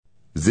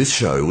This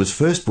show was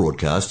first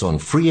broadcast on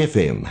Free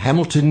FM,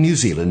 Hamilton, New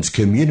Zealand's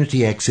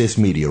community access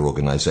media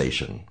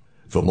organisation.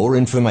 For more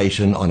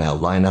information on our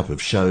lineup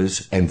of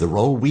shows and the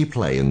role we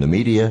play in the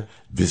media,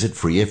 visit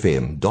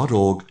freefm.org.nz.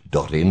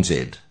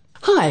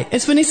 Hi,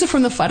 it's Vanessa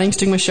from the Fighting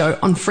Stigma Show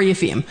on Free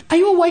FM. Are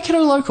you a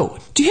Waikato local?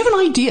 Do you have an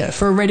idea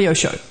for a radio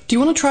show? Do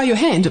you want to try your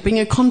hand at being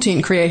a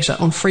content creator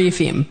on Free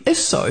FM? If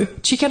so,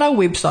 check out our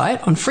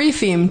website on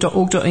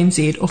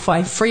freefm.org.nz or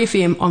find Free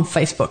FM on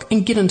Facebook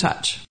and get in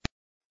touch.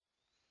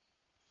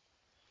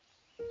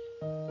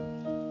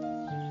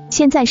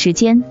 现在时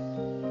间，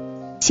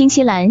新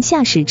西兰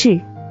夏时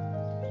制，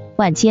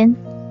晚间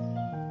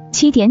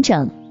7点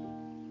整。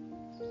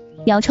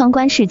摇窗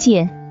观世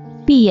界，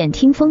闭眼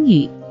听风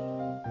雨。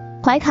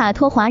怀卡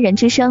托华人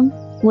之声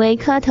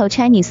Waikato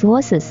Chinese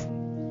Voices，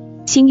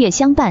 星月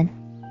相伴，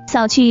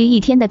扫去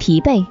一天的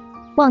疲惫，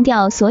忘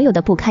掉所有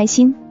的不开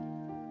心，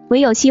唯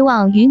有希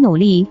望与努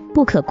力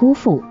不可辜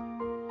负。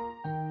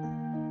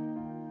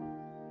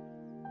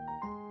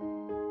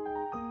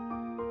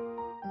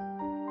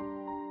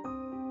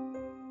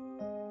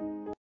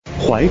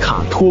怀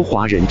卡托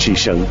华人之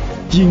声，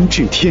音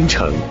质天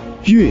成，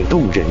悦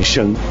动人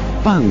生，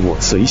伴我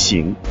随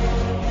行。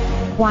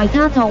懷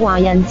卡托華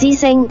人之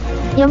聲，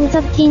音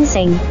質天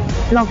成，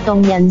樂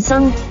動人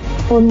生，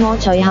伴我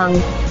隨行。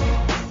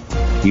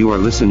You are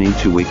listening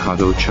to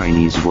Waikato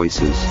Chinese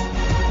Voices.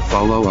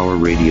 Follow our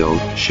radio,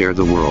 share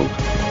the world.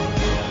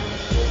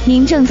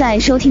 您正在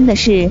收听的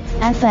是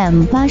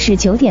FM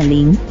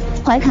 89.0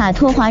怀卡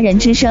托华人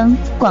之声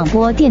广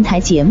播电台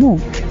节目，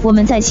我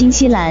们在新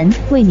西兰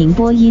为您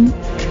播音。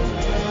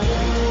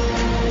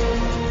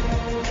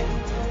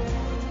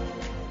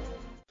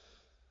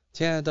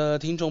亲爱的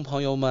听众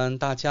朋友们，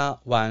大家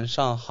晚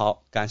上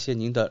好，感谢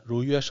您的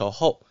如约守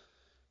候。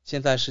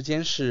现在时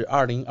间是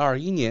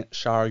2021年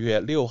12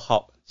月6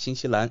号，新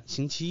西兰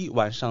星期一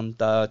晚上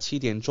的7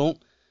点钟。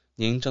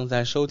您正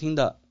在收听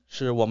的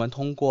是我们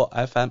通过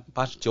FM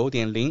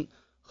 89.0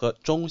和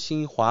中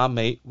新华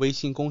媒微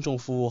信公众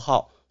服务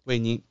号为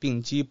您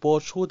并机播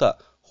出的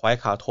怀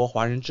卡托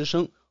华人之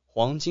声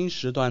黄金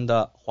时段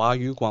的华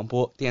语广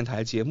播电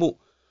台节目。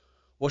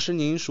我是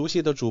您熟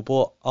悉的主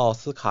播奥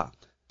斯卡。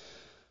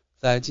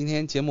在今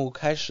天节目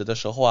开始的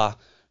时候啊，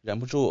忍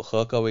不住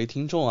和各位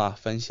听众啊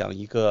分享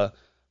一个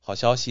好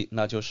消息，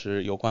那就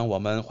是有关我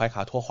们怀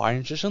卡托华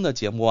人之声的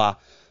节目啊，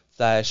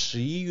在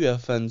11月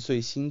份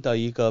最新的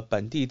一个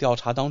本地调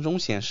查当中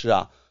显示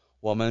啊，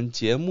我们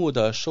节目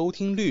的收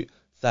听率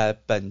在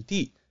本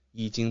地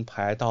已经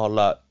排到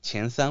了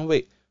前3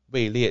位，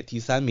位列第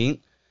3名。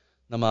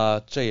那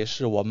么这也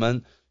是我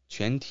们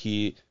全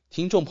体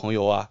听众朋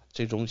友啊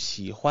这种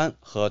喜欢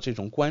和这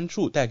种关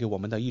注带给我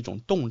们的一种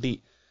动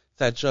力。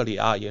在这里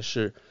啊，也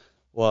是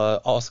我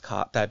奥斯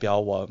卡代表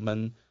我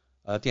们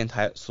电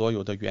台所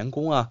有的员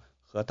工啊，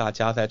和大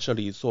家在这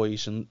里做一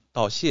声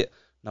道谢。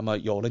那么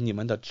有了你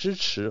们的支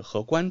持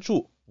和关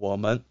注，我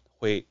们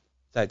会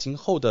在今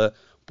后的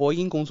播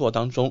音工作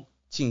当中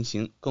进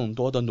行更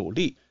多的努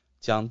力，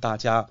将大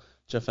家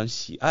这份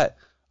喜爱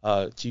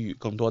给予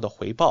更多的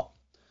回报。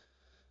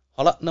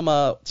好了，那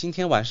么今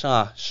天晚上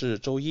啊是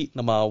周一，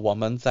那么我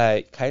们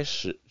在开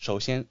始首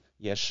先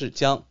也是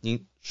将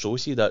您熟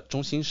悉的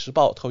中新时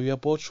报特约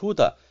播出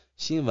的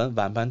新闻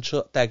晚班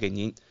车带给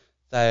您。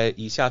在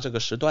以下这个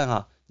时段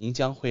啊，您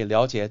将会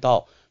了解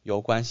到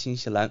有关新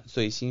西兰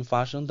最新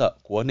发生的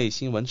国内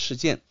新闻事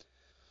件。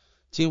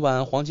今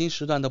晚黄金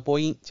时段的播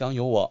音将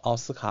由我奥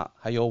斯卡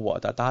还有我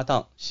的搭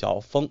档小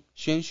峰、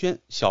轩轩、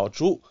小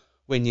猪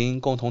为您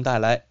共同带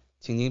来，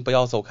请您不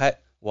要走开，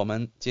我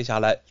们接下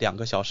来2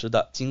个小时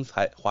的精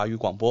彩华语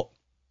广播。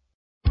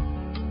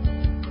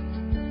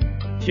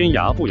天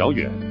涯不遥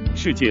远，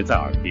世界在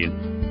耳边，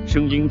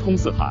声音通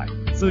四海，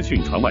资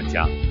讯传万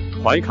家。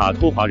怀卡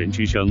托华人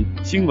之声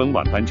新闻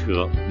晚班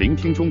车，聆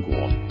听中国，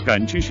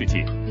感知世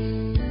界。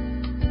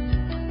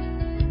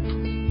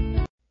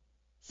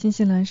新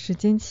西兰时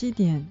间7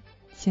点，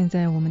现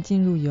在我们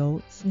进入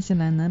由新西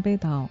兰南北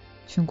岛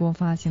全国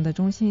发行的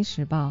中新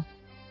时报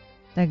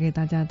带给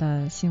大家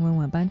的新闻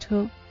晚班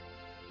车。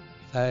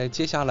在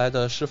接下来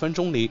的10分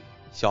钟里，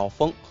小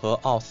峰和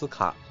奥斯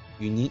卡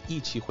与您一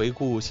起回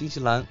顾新西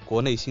兰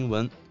国内新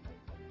闻。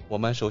我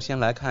们首先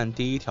来看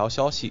第一条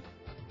消息。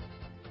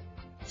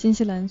新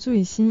西兰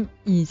最新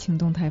疫情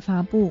动态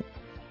发布。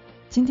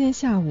今天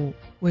下午，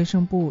卫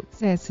生部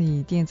再次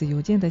以电子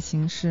邮件的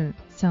形式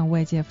向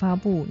外界发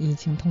布疫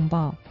情通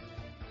报。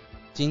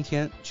今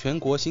天全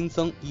国新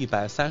增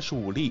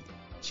135例，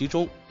其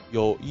中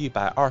有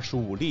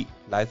125例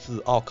来自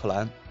奥克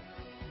兰。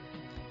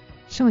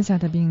剩下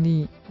的病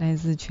例来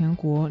自全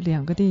国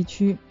2个地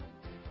区，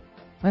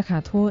怀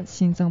卡托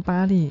新增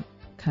8例，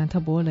坎特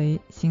伯雷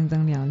新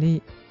增2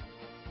例。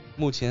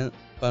目前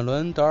本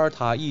轮德尔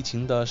塔疫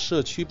情的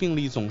社区病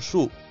例总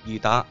数已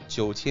达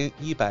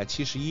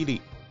9171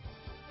例。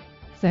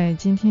在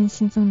今天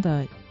新增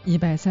的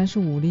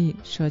135例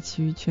社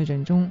区确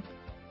诊中，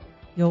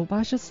有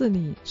84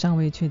例尚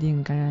未确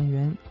定感染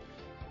源。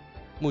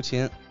目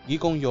前一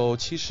共有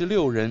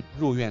76人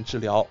入院治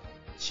疗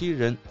，7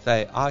人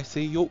在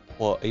ICU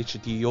或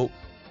HDU。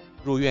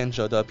入院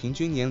者的平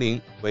均年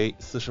龄为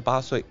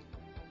48岁。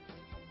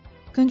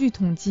根据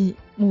统计，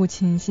目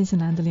前新西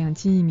兰的2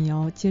剂疫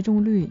苗接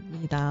种率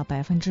已达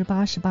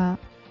 88%。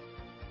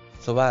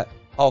此外，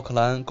奥克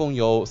兰共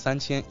有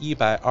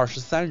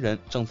3123人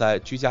正在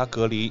居家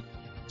隔离，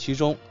其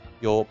中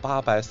有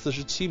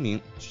847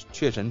名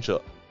确诊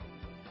者。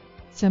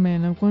下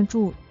面来关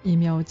注疫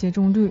苗接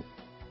种率。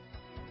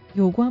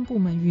有关部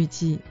门预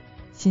计，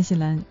新西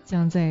兰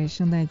将在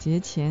圣诞节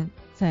前，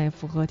在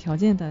符合条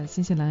件的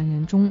新西兰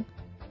人中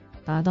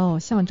达到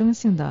象征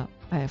性的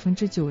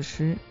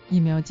 90% 疫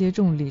苗接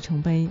种里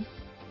程碑。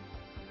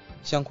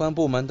相关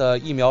部门的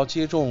疫苗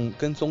接种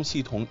跟踪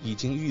系统已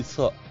经预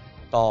测，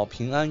到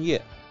平安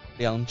夜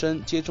2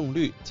针接种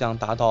率将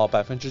达到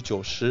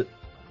 90%，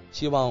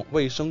 希望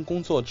卫生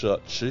工作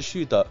者持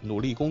续的努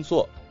力工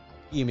作，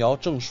疫苗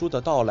证书的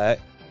到来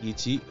以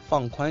及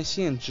放宽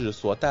限制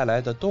所带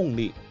来的动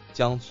力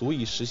将足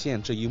以实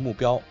现这一目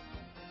标。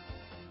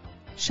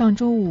上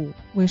周五，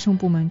卫生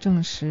部门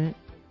证实，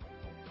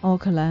奥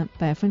克兰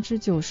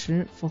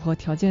 90% 符合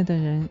条件的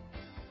人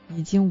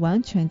已经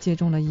完全接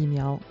种了疫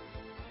苗。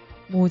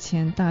目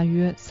前大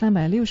约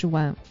360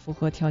万符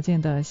合条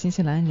件的新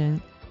西兰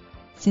人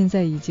现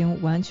在已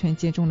经完全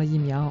接种了疫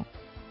苗，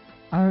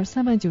而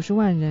390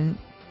万人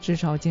至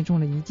少接种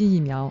了1剂疫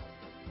苗，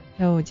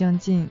还有将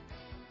近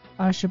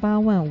28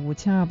万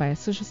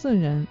5244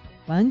人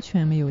完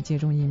全没有接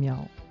种疫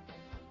苗。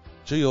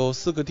只有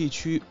4个地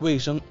区卫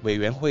生委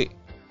员会，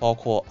包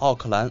括奥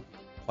克兰、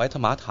怀特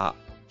玛塔、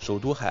首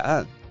都海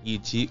岸以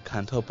及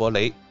坎特伯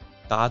雷，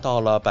达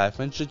到了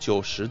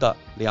 90% 的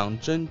2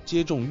针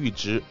接种阈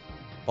值，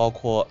包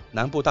括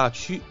南部大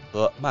区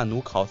和曼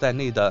努考在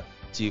内的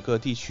几个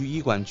地区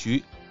医管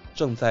局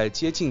正在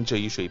接近这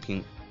一水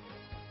平。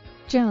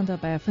这样的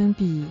百分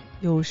比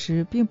有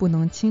时并不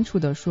能清楚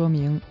地说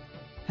明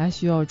还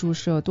需要注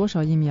射多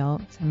少疫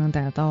苗才能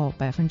达到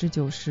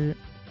 90%。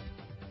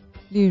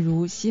 例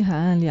如西海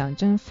岸2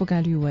针覆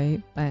盖率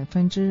为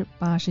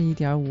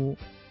 81.5%，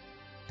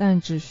 但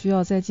只需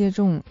要再接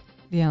种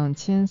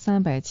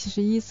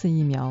2371次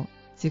疫苗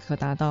即可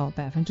达到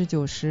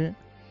 90%，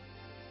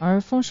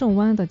 而丰盛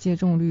湾的接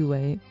种率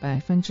为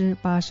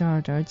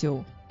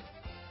 82.9%，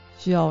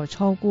 需要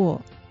超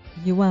过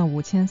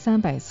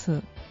15300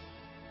次。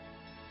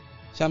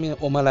下面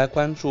我们来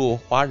关注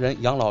华人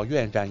养老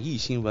院染疫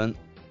新闻。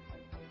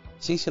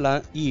新西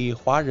兰一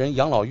华人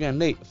养老院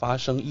内发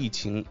生疫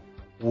情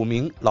，5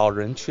名老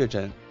人确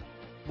诊，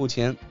目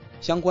前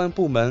相关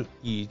部门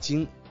已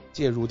经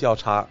介入调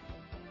查，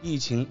疫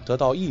情得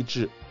到抑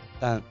制，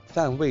但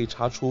暂未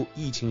查出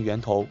疫情源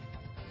头。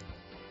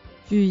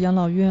据养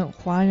老院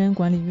华人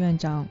管理院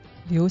长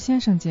刘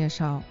先生介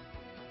绍，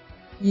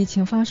疫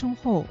情发生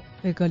后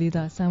被隔离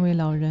的3位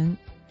老人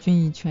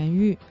均已痊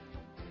愈，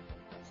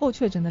后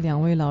确诊的2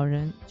位老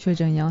人确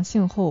诊阳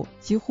性后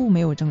几乎没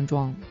有症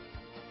状。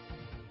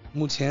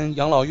目前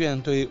养老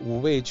院对5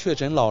位确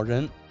诊老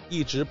人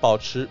一直保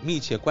持密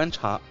切观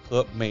察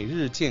和每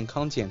日健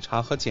康检查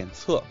和检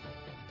测，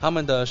他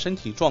们的身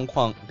体状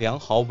况良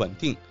好稳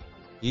定，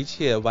一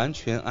切完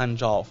全按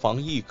照防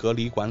疫隔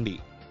离管理。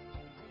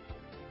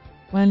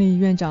管理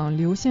院长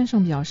刘先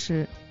生表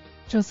示，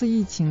这次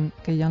疫情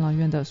给养老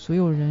院的所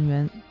有人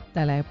员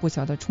带来不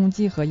小的冲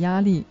击和压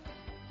力，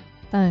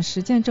但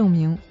实践证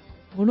明，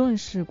无论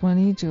是管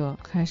理者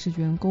还是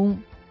员工，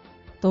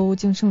都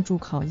经受住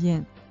考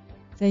验。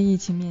在疫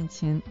情面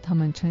前，他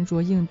们沉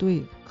着应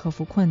对，克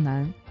服困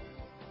难，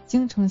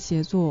精诚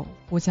协作，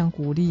互相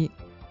鼓励，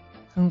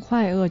很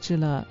快遏制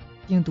了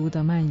病毒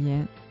的蔓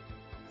延。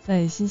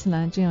在新西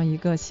兰这样一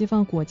个西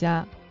方国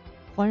家，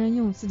华人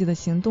用自己的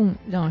行动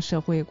让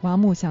社会刮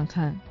目相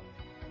看。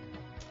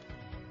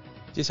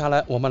接下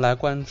来我们来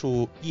关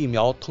注疫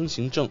苗通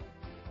行证。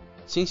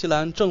新西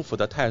兰政府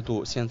的态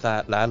度现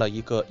在来了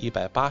一个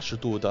180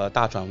度的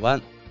大转弯，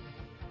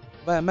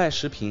外卖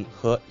食品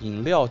和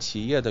饮料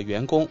企业的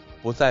员工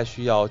不再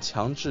需要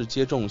强制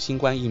接种新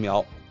冠疫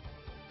苗。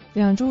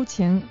2周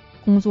前，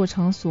工作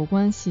场所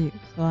关系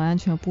和安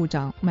全部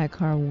长迈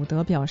克尔·伍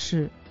德表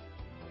示，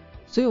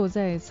所有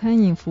在餐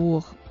饮服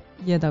务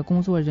业的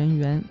工作人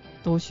员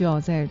都需要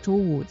在周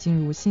五进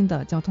入新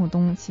的交通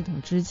灯系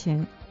统之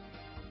前，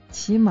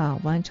起码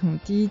完成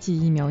第1剂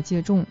疫苗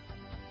接种。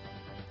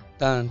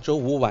但周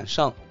五晚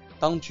上，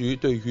当局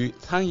对于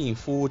餐饮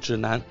服务指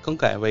南更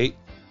改为，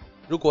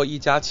如果一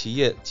家企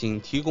业仅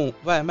提供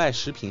外卖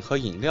食品和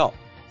饮料，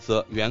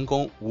则员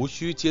工无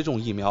需接种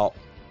疫苗。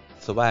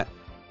此外，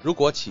如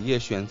果企业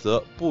选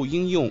择不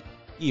应用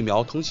疫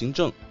苗通行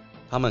证，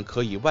他们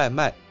可以外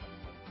卖。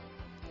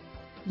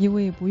一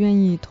位不愿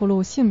意透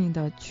露姓名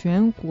的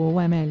全国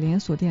外卖连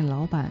锁店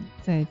老板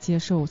在接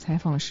受采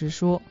访时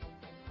说，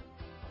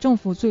政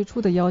府最初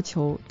的要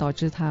求导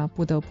致他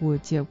不得不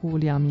解雇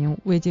2名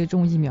未接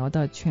种疫苗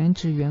的全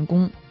职员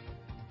工，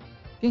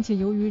并且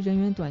由于人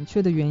员短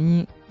缺的原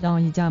因，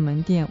让一家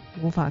门店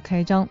无法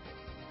开张，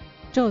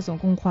这总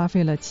共花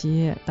费了企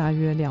业大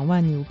约2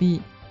万纽币，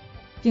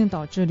并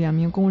导致2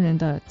名工人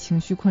的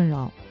情绪困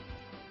扰。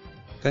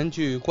根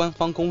据官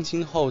方公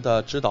布后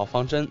的指导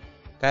方针，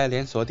该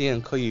连锁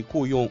店可以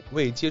雇佣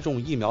未接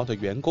种疫苗的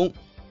员工，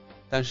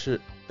但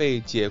是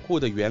被解雇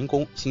的员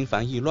工心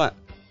烦意乱，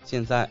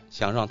现在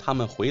想让他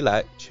们回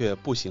来却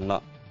不行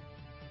了。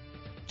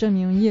这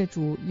名业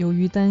主由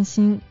于担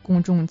心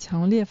公众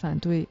强烈反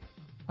对，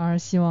而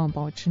希望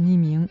保持匿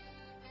名。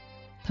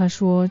他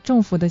说，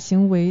政府的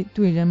行为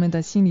对人们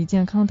的心理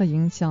健康的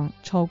影响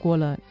超过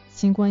了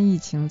新冠疫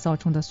情造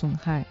成的损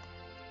害。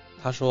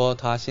他说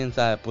他现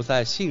在不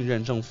再信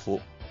任政府，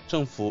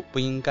政府不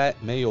应该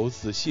没有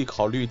仔细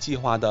考虑计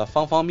划的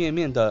方方面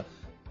面的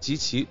及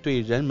其对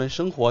人们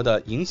生活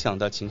的影响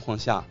的情况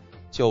下，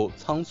就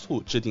仓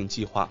促制定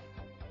计划。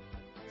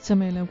下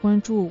面来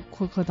关注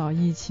库克岛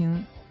疫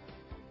情。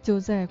就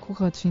在库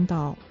克群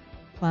岛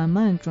缓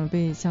慢准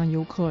备向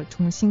游客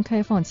重新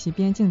开放其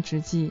边境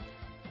之际，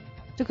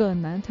这个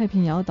南太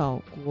平洋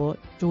岛国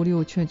周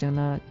六确诊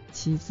了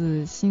其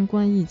自新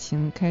冠疫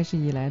情开始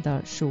以来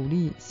的首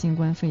例新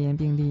冠肺炎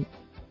病例。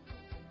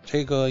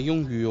这个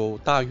拥有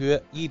大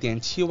约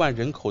 1.7 万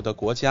人口的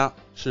国家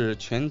是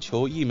全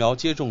球疫苗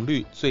接种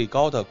率最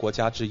高的国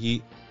家之一，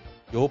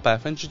有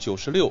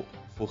 96%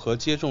 符合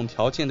接种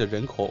条件的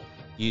人口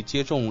已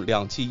接种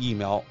2剂疫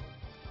苗。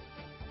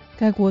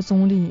该国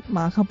总理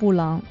马克布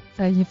朗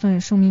在一份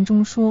声明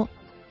中说，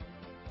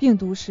病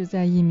毒是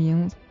在一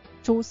名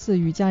周四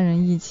与家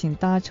人一起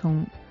搭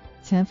乘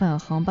遣返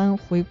航班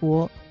回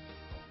国，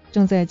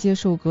正在接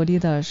受隔离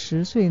的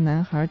10岁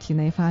男孩体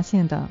内发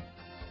现的。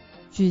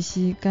据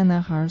悉，该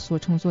男孩所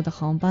乘坐的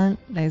航班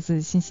来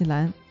自新西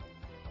兰。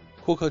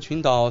库克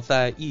群岛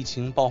在疫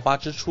情爆发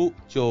之初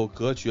就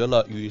隔绝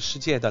了与世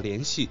界的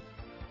联系，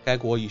该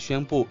国已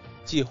宣布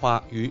计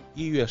划于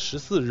1月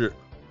14日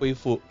恢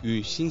复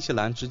与新西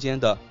兰之间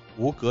的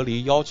无隔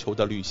离要求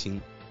的旅行。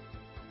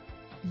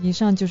以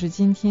上就是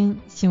今天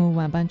新闻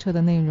晚班车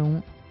的内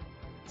容，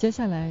接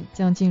下来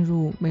将进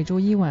入每周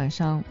一晚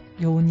上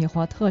由纽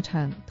华特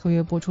产特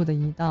约播出的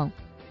一档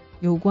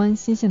有关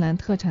新西兰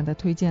特产的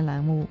推荐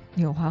栏目《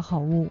纽华好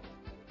物》。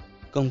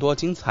更多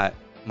精彩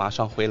马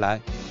上回来。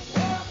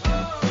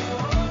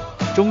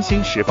中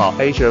新时报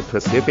Asia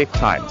Pacific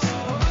Times，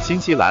 新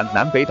西兰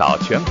南北岛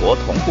全国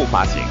同步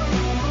发行，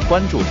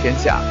关注天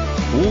下，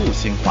服务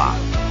新华，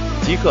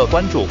即刻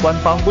关注官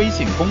方微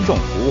信公众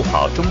服务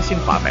号中新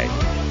华媒，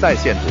在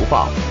线读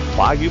报、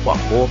华语广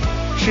播、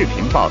视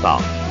频报道，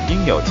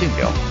应有尽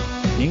有。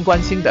您关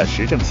心的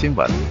时政新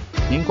闻，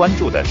您关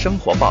注的生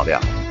活爆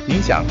料，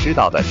您想知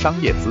道的商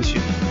业资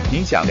讯，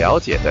您想了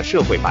解的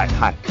社会百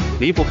态，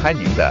离不开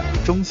您的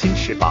中新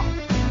时报。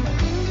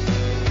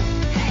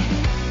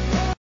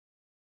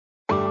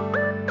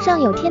上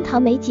有天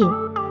堂美景，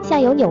下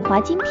有纽华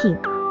精品，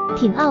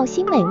品澳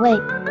新美味，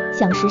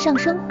享时尚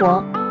生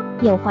活。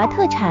纽华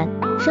特产，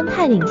生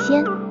态领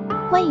先，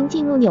欢迎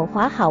进入纽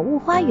华好物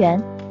花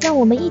园，让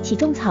我们一起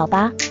种草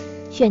吧！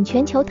选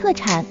全球特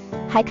产，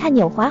还看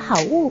纽华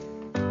好物。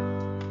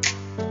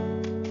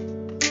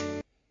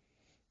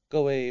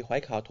各位怀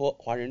卡托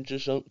华人之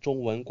声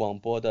中文广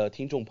播的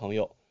听众朋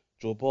友，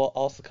主播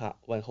奥斯卡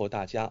问候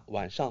大家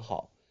晚上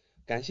好，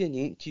感谢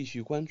您继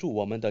续关注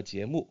我们的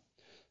节目。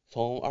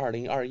从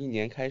2021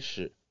年开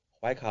始，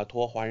怀卡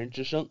托华人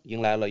之声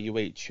迎来了一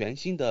位全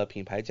新的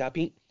品牌嘉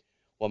宾，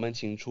我们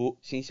请出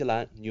新西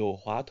兰纽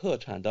华特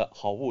产的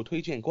好物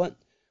推荐官，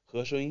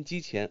和收音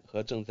机前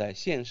和正在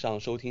线上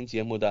收听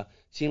节目的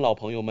新老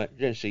朋友们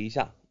认识一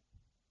下。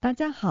大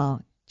家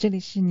好，这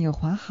里是纽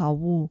华好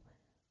物，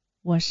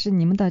我是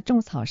你们的种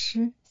草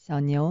师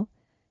小牛，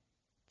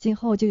今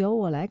后就由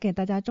我来给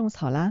大家种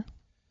草啦。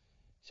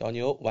小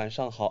牛晚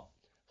上好，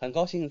很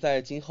高兴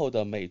在今后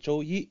的每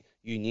周一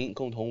与您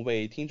共同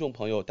为听众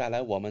朋友带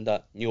来我们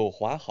的纽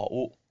华好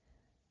物。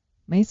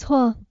没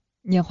错，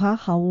纽华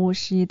好物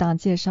是一档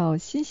介绍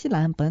新西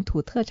兰本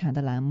土特产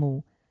的栏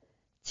目，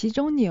其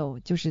中纽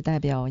就是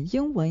代表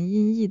英文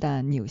音译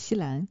的纽西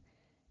兰，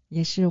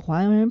也是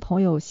华人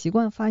朋友习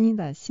惯发音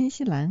的新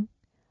西兰，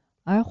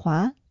而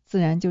华自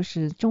然就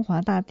是中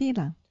华大地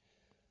了。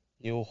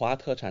纽华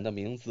特产的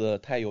名字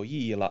太有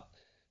意义了，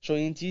收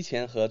音机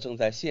前和正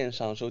在线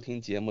上收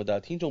听节目的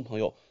听众朋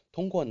友，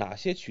通过哪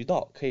些渠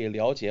道可以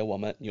了解我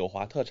们纽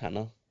华特产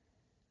呢？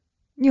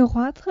纽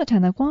华特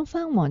产的官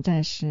方网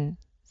站是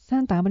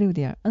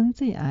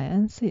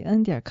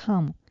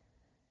 3w.nzincn.com，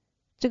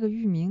 这个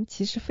域名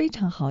其实非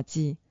常好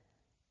记，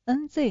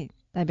 NZ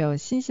代表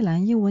新西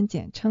兰英文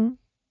简称，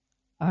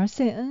而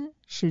CN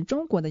是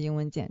中国的英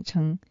文简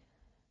称，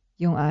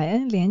用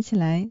IN 连起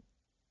来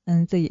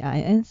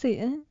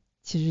NZINCN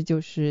其实就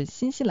是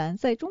新西兰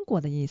在中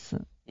国的意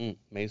思。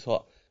没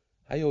错，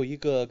还有一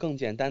个更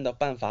简单的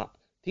办法，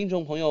听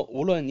众朋友，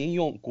无论您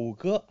用谷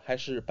歌还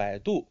是百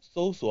度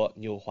搜索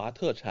纽华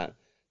特产，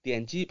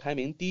点击排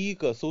名第一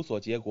个搜索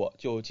结果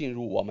就进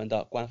入我们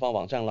的官方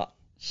网站了。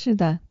是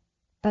的，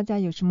大家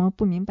有什么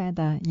不明白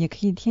的也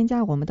可以添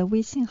加我们的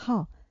微信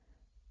号，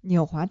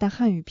纽华的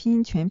汉语拼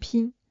音全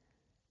拼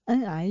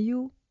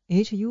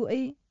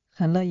NIUHUA，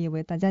 很乐意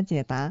为大家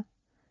解答。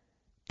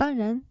当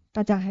然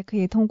大家还可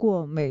以通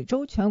过每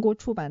周全国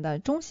出版的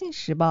中新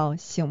时报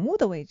醒目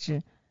的位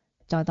置，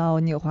找到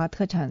纽华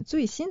特产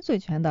最新最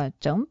全的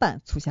整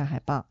版促销海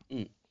报。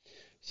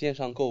线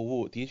上购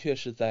物的确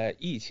是在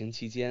疫情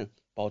期间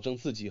保证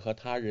自己和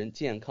他人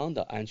健康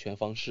的安全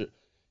方式。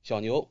小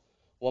牛，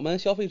我们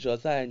消费者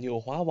在纽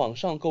华网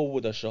上购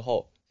物的时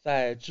候，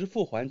在支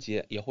付环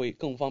节也会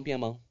更方便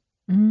吗？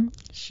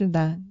是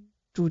的，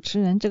主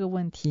持人这个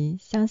问题，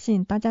相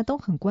信大家都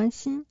很关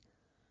心。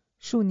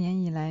数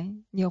年以来，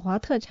纽华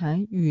特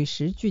产与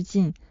时俱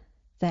进，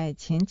在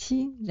前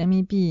期人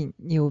民币、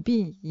纽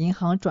币银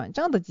行转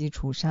账的基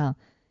础上，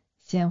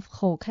先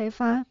后开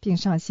发并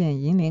上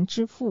线银联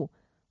支付、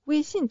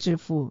微信支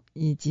付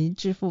以及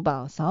支付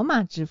宝扫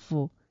码支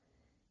付。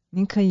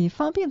您可以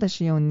方便的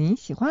使用您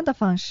喜欢的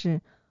方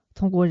式，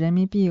通过人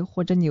民币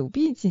或者纽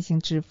币进行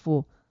支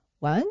付，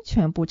完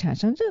全不产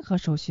生任何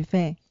手续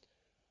费。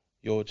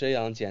有这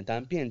样简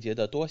单便捷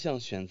的多项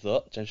选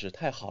择，真是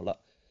太好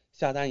了。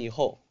下单以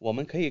后，我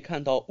们可以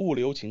看到物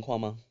流情况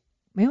吗？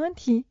没问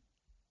题。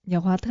纽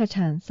华特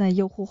产在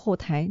用户后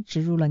台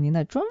植入了您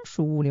的专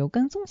属物流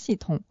跟踪系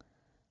统，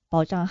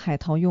保障海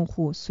淘用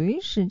户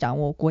随时掌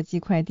握国际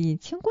快递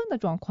清关的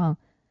状况，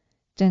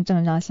真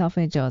正让消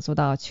费者做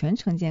到全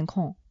程监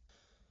控。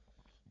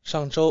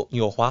上周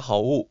纽华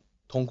好物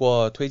通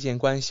过推荐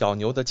官小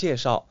牛的介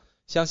绍，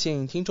相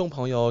信听众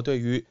朋友对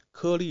于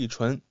颗粒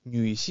醇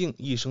女性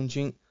益生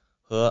菌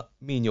和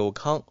蜜纽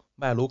康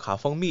麦卢卡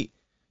蜂蜜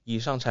以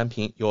上产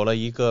品有了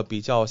一个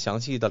比较详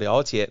细的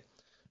了解。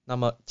那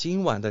么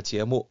今晚的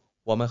节目，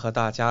我们和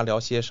大家聊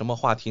些什么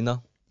话题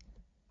呢？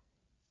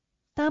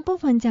大部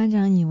分家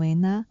长以为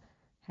呢，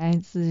孩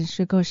子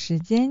睡够时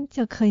间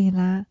就可以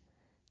啦。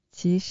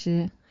其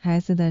实孩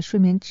子的睡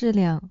眠质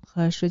量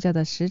和睡觉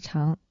的时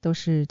长都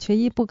是缺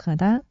一不可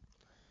的。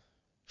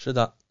是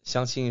的，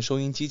相信收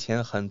音机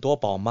前很多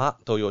宝妈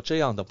都有这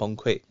样的崩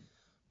溃，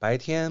白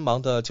天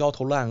忙得焦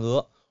头烂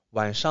额，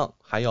晚上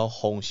还要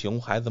哄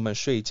熊孩子们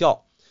睡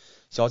觉，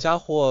小家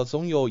伙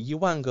总有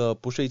10000个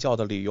不睡觉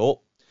的理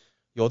由。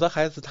有的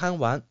孩子贪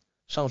玩，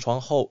上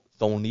床后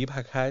总离不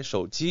开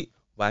手机、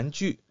玩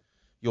具；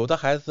有的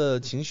孩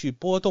子情绪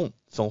波动，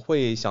总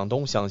会想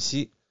东想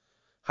西；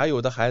还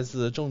有的孩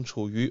子正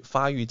处于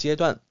发育阶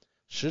段，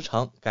时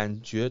常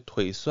感觉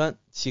腿酸、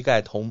膝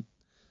盖痛。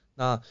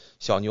那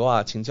小牛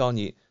啊，请教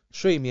你，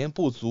睡眠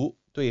不足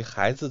对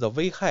孩子的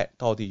危害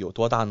到底有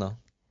多大呢？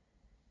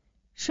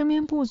睡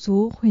眠不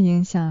足会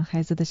影响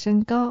孩子的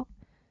身高。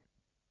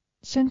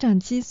生长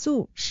激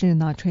素是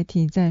脑垂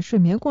体在睡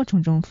眠过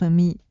程中分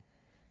泌，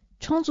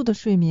充足的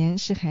睡眠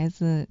是孩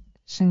子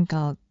身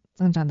高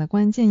增长的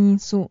关键因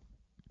素，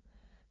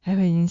还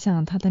会影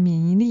响他的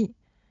免疫力。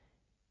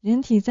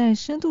人体在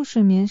深度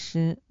睡眠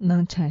时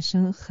能产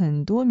生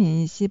很多免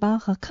疫细胞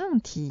和抗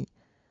体，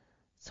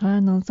从而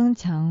能增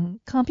强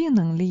抗病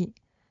能力，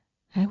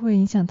还会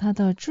影响他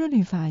的智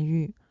力发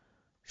育。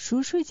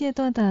熟睡阶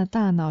段的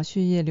大脑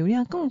血液流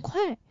量更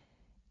快，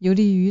有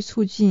利于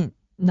促进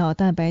脑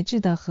蛋白质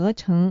的合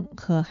成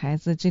和孩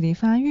子智力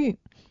发育。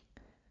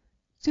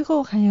最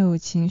后还有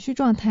情绪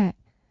状态，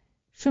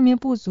睡眠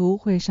不足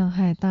会伤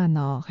害大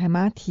脑海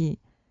马体，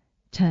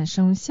产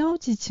生消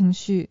极情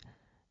绪，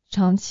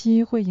长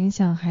期会影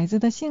响孩子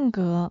的性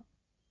格。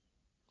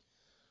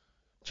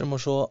这么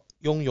说，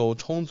拥有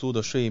充足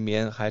的睡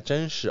眠还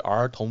真是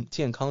儿童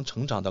健康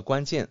成长的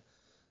关键。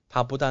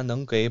它不但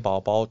能给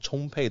宝宝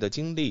充沛的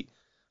精力，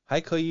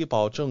还可以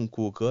保证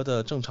骨骼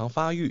的正常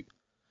发育。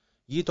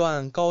一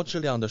段高质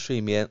量的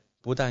睡眠，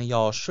不但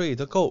要睡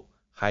得够，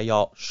还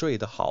要睡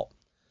得好。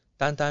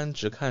单单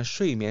只看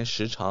睡眠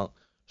时长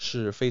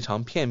是非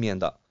常片面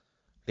的，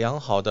良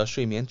好的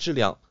睡眠质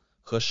量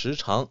和时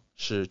长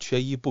是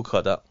缺一不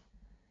可的。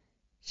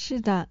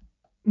是的，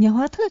纽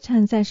华特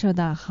产在售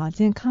的好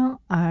健康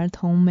儿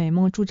童美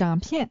梦助长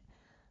片，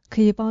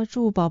可以帮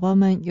助宝宝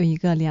们有一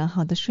个良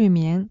好的睡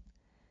眠。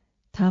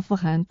它富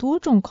含多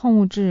种矿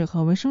物质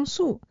和维生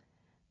素，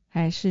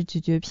还是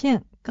咀嚼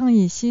片，更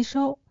易吸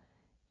收，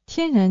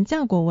天然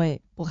浆果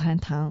味，不含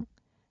糖，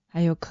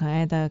还有可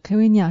爱的 K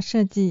维鸟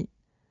设计。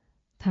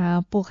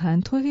它不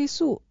含褪黑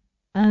素，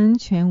安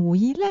全无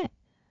依赖，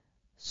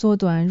缩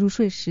短入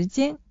睡时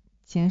间，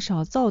减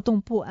少躁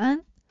动不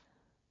安，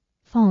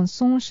放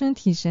松身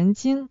体神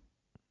经，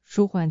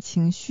舒缓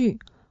情绪，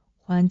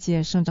缓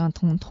解生长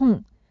疼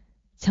痛，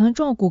强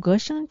壮骨骼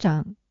生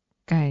长，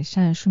改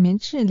善睡眠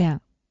质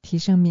量，提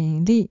升免疫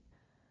力。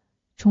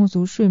充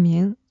足睡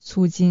眠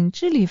促进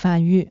智力发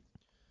育。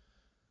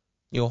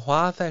纽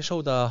华在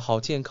售的好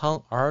健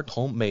康儿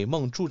童美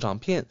梦助长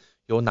片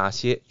有哪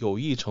些有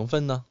益成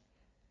分呢？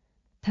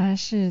它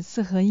是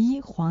4合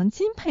1黄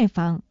金配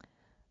方，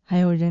还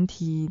有人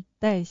体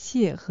代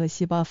谢和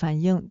细胞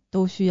反应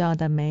都需要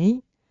的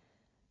酶。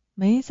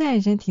酶在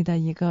人体的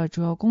一个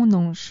主要功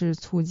能是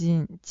促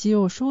进肌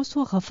肉收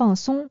缩和放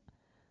松，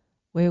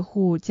维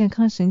护健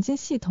康神经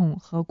系统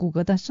和骨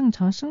骼的正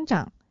常生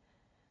长。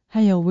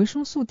还有维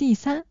生素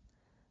D3，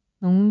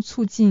 能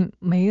促进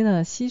酶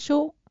的吸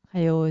收，还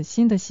有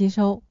锌的吸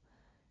收。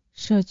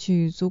摄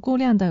取足够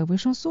量的维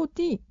生素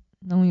D，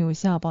 能有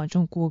效保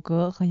证骨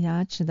骼和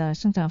牙齿的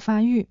生长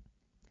发育。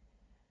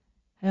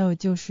还有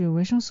就是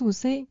维生素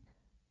C，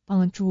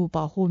 帮助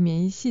保护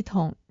免疫系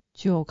统，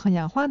具有抗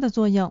氧化的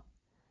作用。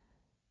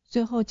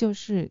最后就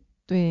是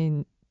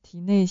对体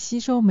内吸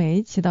收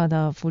酶起到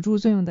的辅助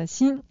作用的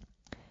锌。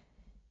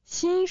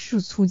锌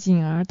是促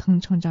进儿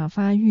童成长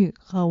发育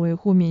和维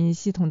护免疫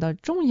系统的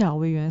重要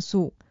微元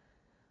素，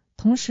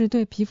同时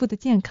对皮肤的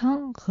健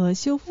康和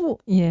修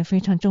复也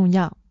非常重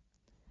要。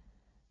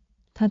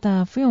它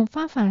的服用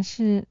方法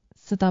是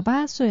4到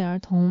8岁儿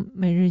童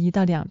每日1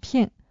到2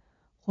片，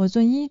或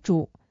遵医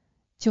嘱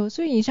；9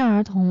岁以上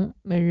儿童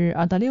每日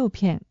2到6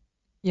片，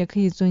也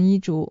可以遵医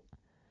嘱。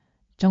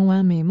整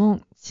晚美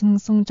梦，轻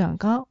松长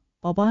高，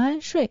宝宝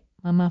安睡，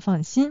妈妈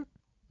放心。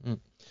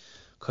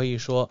可以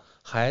说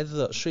孩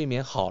子睡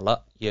眠好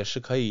了，也是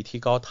可以提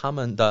高他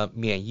们的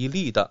免疫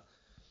力的。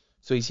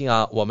最近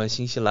我们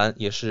新西兰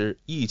也是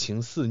疫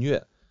情肆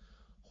虐，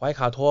怀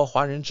卡托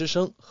华人之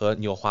声和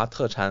纽华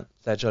特产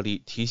在这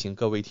里提醒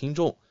各位听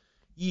众，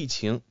疫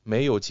情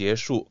没有结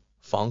束，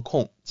防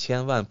控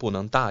千万不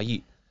能大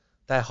意，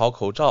戴好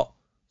口罩，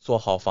做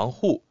好防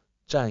护，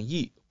战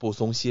役不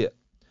松懈。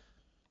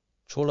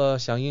除了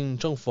响应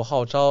政府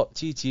号召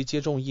积极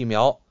接种疫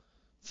苗，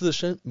自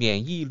身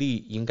免疫力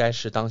应该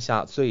是当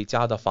下最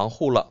佳的防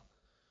护了。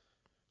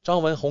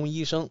张文宏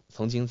医生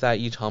曾经在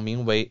一场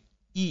名为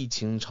疫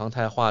情常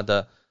态化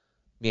的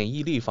免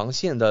疫力防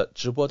线的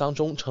直播当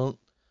中称，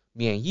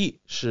免疫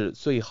是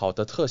最好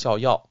的特效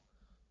药。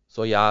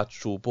所以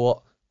主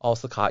播奥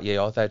斯卡也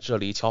要在这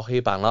里敲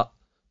黑板了。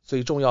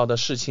最重要的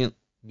事情，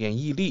免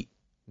疫力，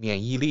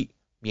免疫力，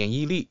免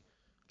疫力，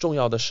重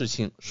要的事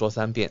情说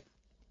3遍。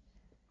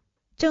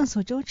众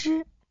所周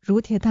知，乳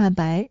铁蛋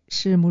白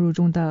是母乳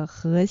中的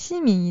核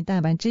心免疫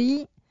蛋白之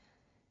一，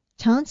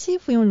长期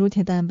服用乳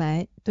铁蛋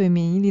白对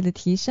免疫力的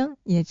提升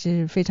也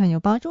是非常有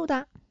帮助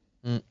的。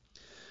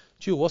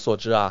据我所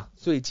知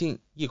最近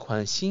一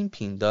款新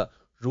品的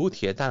乳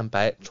铁蛋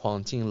白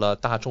闯进了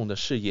大众的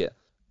视野，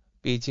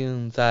毕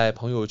竟在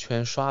朋友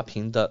圈刷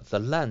屏的 The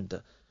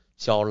Land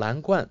小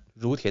蓝罐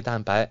乳铁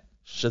蛋白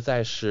实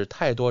在是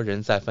太多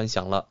人在分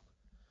享了。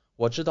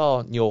我知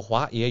道纽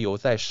华也有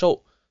在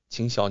售，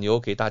请小牛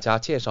给大家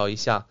介绍一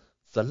下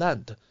The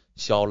Land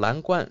小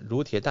蓝罐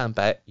乳铁蛋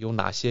白有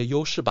哪些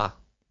优势吧。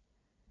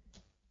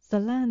 The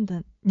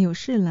Land 纽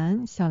士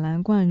兰小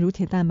蓝罐乳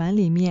铁蛋白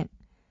里面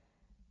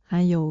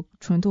含有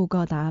纯度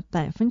高达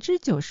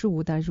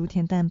 95% 的乳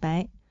铁蛋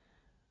白。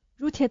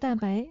乳铁蛋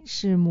白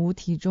是母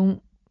体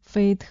中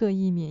非特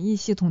异免疫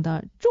系统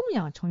的重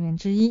要成员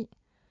之一，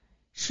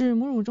是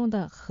母乳中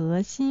的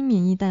核心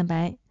免疫蛋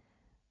白。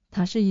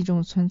它是一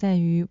种存在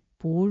于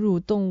哺乳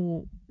动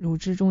物乳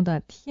汁中的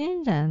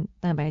天然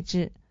蛋白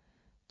质，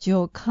具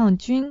有抗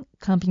菌、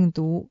抗病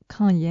毒、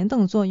抗炎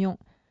等作用，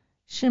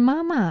是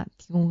妈妈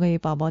提供给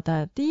宝宝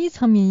的第一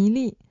层免疫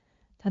力。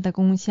它的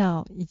功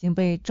效已经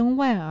被中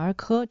外儿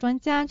科专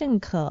家认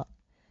可。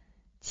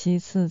其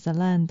次，The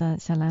Land 的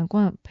小蓝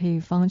罐配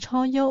方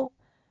超优，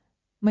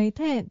每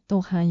袋都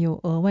含有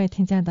额外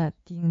添加的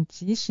顶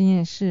级实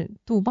验室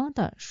杜邦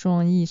的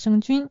双益生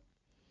菌，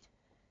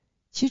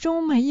其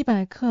中每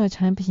100克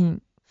产品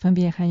分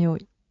别含有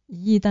1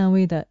亿单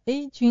位的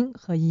A 菌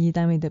和1亿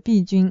单位的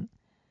B 菌。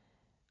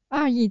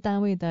2亿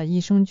单位的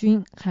益生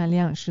菌含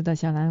量使得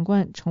小蓝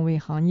罐成为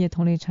行业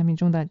同类产品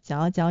中的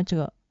佼佼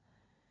者。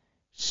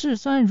嗜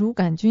酸乳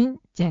杆菌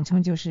简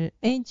称就是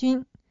A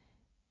菌，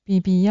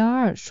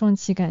 BB12 双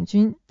歧杆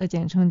菌的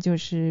简称就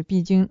是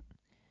B 菌。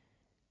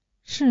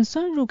嗜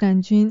酸乳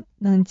杆菌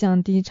能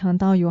降低肠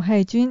道有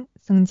害菌，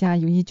增加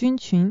有益菌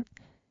群，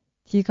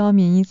提高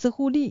免疫自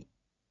护力，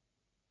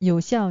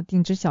有效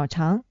定制小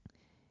肠。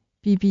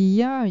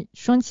BB12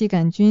 双歧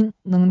杆菌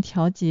能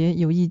调节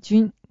有益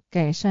菌，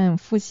改善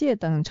腹泻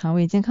等肠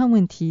胃健康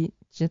问题，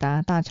直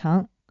达大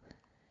肠。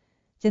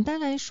简单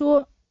来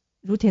说，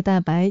乳铁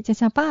蛋白将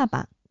像爸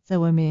爸在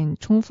外面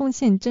冲锋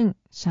陷阵，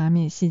杀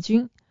灭细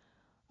菌，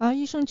而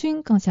益生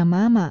菌更像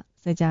妈妈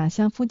在家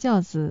相夫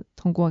教子，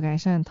通过改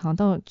善肠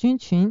道菌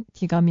群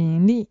提高免疫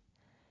力。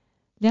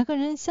2个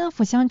人相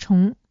辅相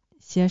成，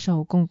携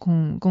手共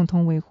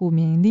同维护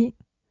免疫力。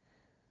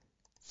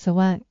此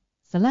外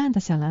，The Land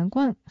小蓝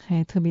罐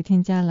还特别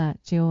添加了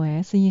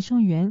GOS 益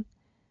生元，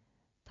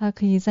它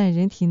可以在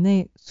人体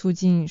内促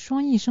进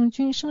双益生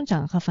菌生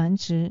长和繁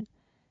殖，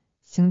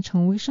形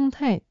成微生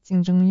态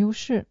竞争优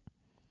势，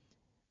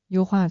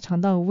优化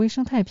肠道微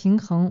生态平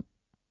衡，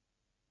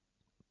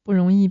不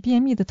容易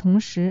便秘的同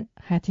时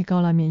还提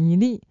高了免疫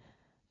力，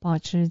保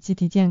持机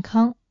体健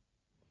康。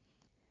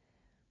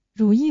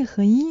乳益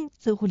合一，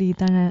自护力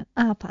当然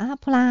up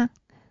啦。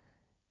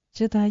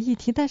值得一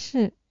提的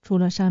是，除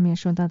了上面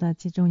说到的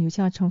几种有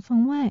效成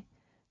分外，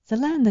 The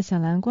Land 的小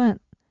蓝罐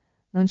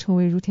能成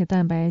为乳铁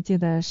蛋白界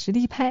的实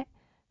力派，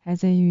还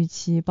在于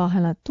其包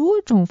含了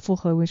多种复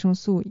合维生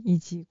素以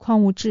及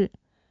矿物质，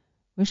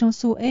维生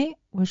素 A、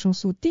维生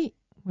素 D、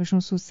维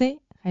生素 C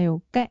还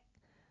有钙，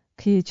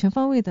可以全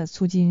方位的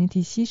促进人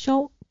体吸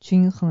收，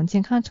均衡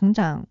健康成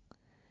长。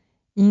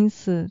因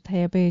此它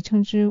也被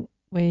称之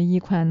为一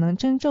款能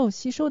真正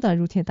吸收的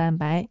乳铁蛋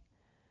白。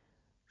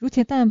乳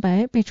铁蛋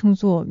白被称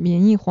作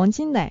免疫黄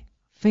金奶，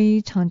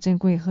非常珍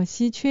贵和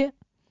稀缺。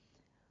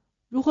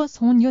如何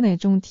从牛奶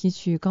中提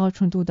取高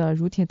纯度的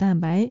乳铁蛋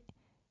白，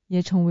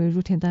也成为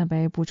乳铁蛋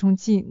白补充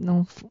剂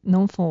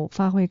能否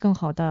发挥更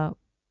好的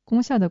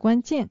功效的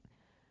关键。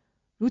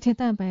乳铁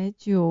蛋白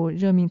具有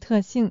热敏特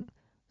性，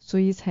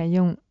所以采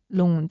用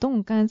冷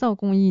冻干燥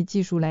工艺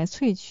技术来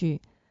萃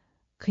取，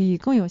可以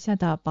更有效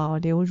地保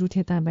留乳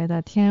铁蛋白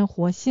的天然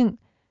活性，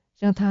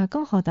让它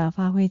更好地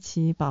发挥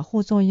其保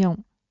护作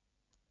用。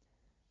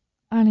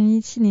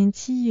2017年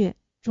7月，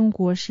中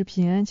国食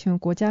品安全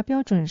国家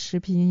标准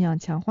食品营养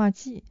强化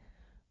剂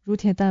乳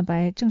铁蛋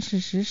白正式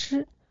实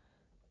施，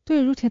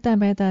对乳铁蛋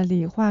白的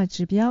理化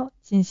指标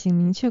进行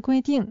明确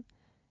规定，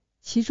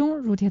其中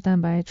乳铁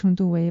蛋白纯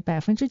度为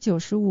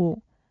 95%，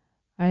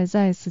 而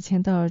在此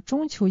前的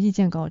中求意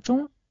见稿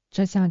中，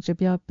这项指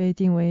标被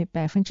定为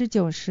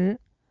 90%。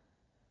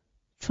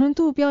 纯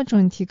度标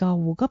准提高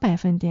5个百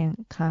分点，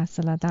卡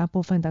死了大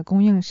部分的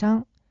供应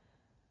商。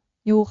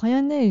有行业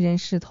内人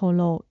士透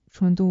露，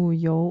纯度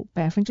由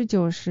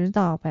 90%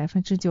 到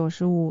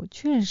 95%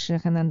 确实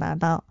很难达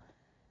到，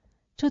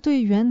这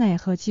对原奶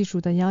和技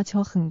术的要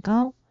求很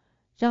高，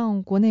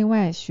让国内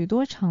外许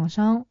多厂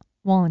商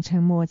望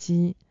尘莫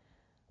及。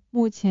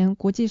目前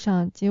国际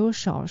上仅有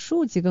少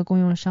数几个供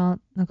应商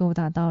能够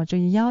达到这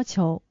一要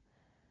求。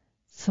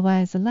此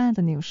外，Zeeland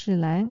纽西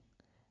兰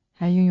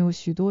还拥有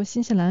许多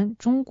新西兰、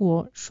中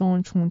国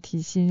双重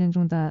体系认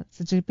证的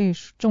资质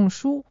证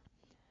书，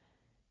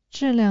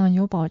质量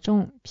有保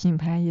证，品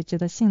牌也值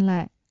得信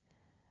赖。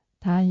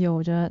它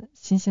有着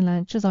新西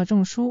兰制造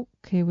证书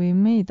KV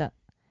Made，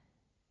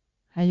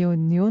 还有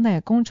牛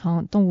奶工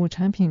厂动物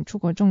产品出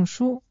口证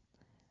书、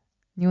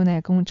牛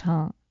奶工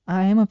厂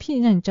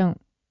RMP 认证、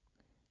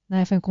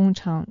奶粉工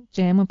厂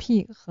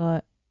GMP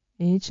和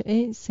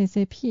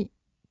HACCP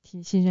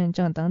体系认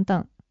证等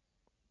等。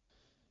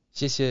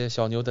谢谢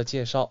小牛的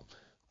介绍。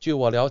据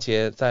我了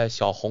解，在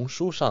小红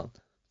书上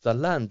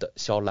Zeeland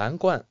小蓝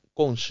罐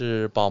共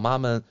是宝妈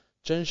们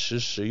真实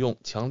使用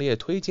强烈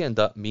推荐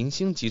的明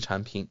星级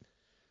产品，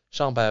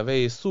上百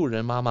位素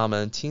人妈妈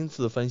们亲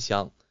自分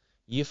享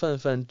一份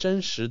份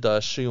真实的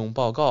试用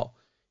报告，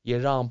也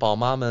让宝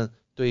妈们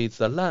对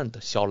Zeeland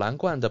小蓝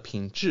罐的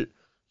品质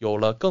有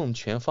了更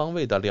全方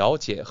位的了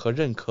解和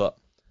认可。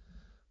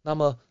那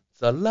么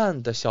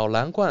Zeeland 小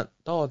蓝罐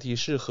到底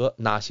适合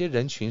哪些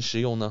人群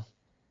食用呢？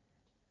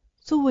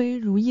作为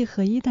乳液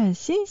合一的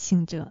先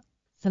行者，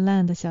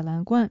 Zeeland 小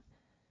蓝罐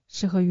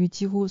适合于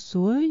几乎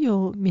所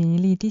有免疫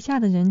力低下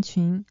的人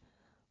群，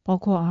包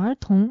括儿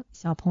童、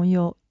小朋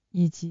友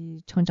以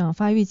及成长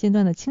发育阶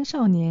段的青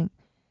少年、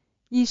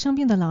易生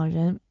病的老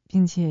人，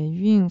并且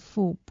孕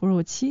妇、哺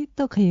乳期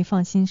都可以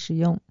放心使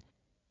用。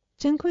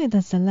珍贵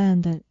的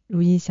Zeeland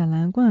乳液小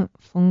蓝罐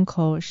封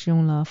口使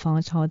用了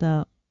防潮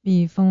的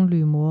密封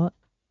铝膜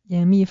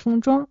严密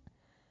封装，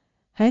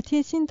还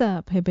贴心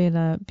的配备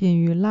了便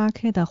于拉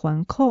开的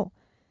环扣，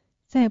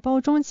在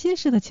包装结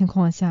实的情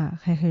况下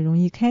还很容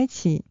易开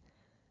启。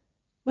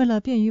为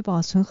了便于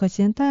保存和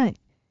携带，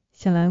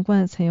小蓝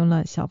罐采用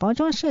了小包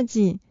装设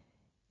计，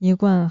一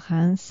罐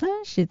含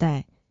30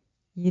袋，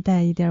一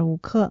袋 1.5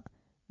 克，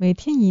每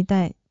天一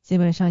袋，基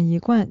本上一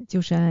罐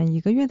就是按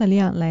1个月的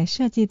量来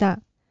设计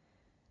的。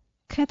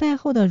开袋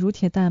后的乳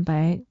铁蛋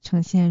白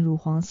呈现乳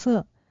黄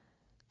色，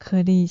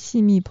颗粒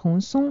细密蓬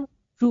松，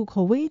入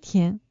口微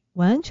甜，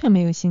完全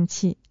没有腥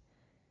气。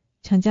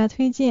厂家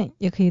推荐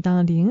也可以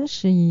当零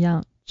食一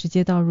样直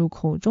接倒入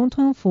口中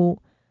吞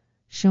服，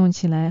使用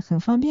起来很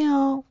方便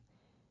哦。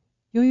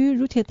由于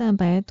乳铁蛋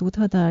白独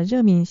特的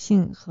热敏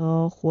性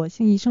和活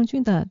性益生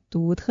菌的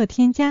独特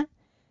添加，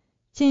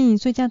建议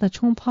最佳的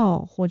冲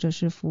泡或者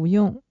是服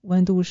用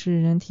温度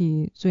是人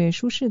体最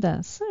舒适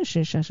的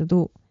40摄氏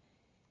度。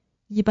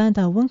一般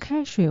的温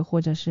开水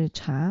或者是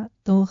茶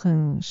都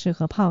很适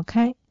合泡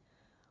开。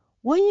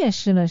我也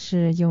试了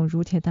试用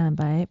乳铁蛋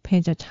白配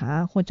着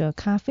茶或者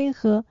咖啡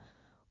喝，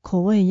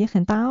口味也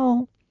很搭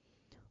哦。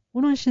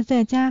无论是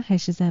在家还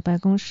是在办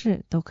公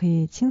室都可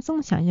以轻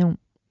松享用。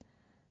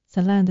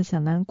Zeeland小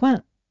蓝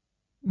罐，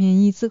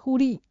免疫自护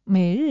力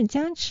每日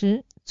加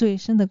持，最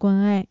深的关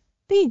爱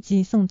立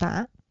即送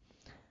达。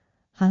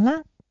好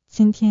啦，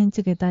今天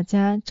就给大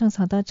家种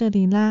草到这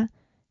里啦，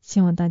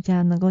希望大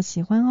家能够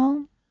喜欢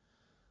哦。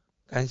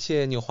感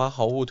谢纽华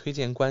好物推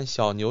荐官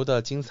小牛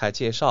的精彩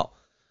介绍。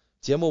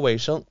节目尾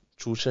声，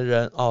主持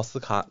人奥斯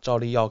卡照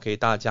例要给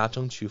大家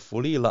争取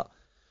福利了。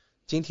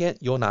今天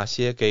有哪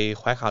些给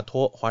怀卡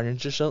托华人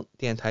之声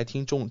电台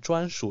听众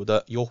专属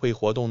的优惠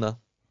活动呢？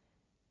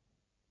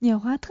纽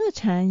华特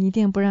产一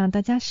定不让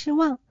大家失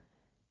望。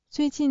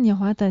最近纽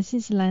华的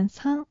新西兰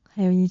仓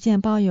还有1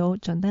件包邮、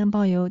整单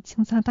包邮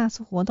清仓大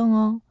促活动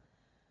哦。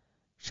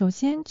首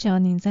先，只要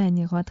您在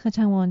纽华特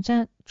产网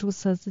站注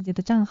册自己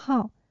的账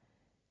号，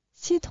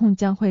系统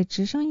将会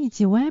直升1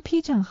级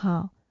VIP 账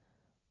号，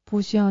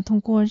不需要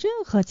通过任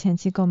何前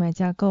期购买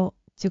架构，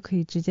就可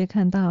以直接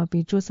看到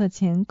比注册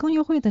前更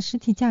优惠的实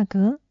体价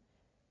格。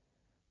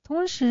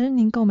同时，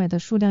您购买的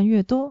数量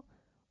越多，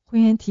会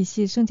员体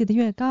系升级的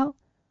越高，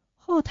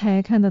后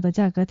台看到的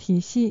价格体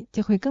系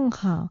就会更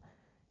好，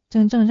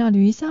真正让利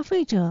于消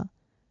费者。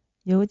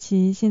尤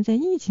其现在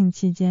疫情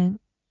期间，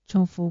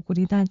政府鼓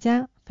励大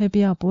家非必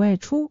要不外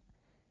出，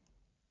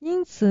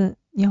因此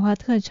纽华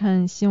特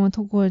产希望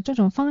通过这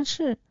种方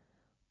式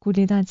鼓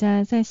励大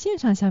家在线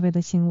上消费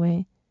的行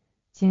为，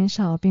减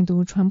少病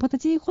毒传播的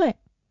机会。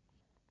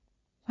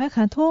怀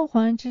卡托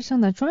华人之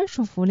声的专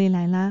属福利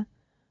来啦！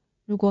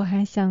如果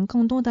还想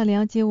更多的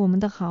了解我们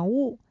的好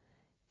物，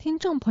听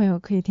众朋友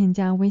可以添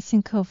加微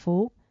信客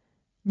服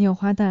纽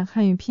华的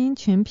汉语拼音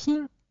全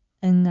拼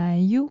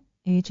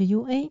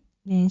NIUHUA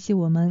联系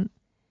我们。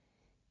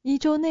1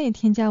周内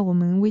添加我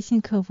们微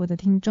信客服的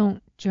听众，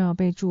只要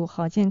备注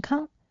好健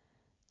康，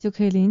就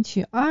可以领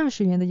取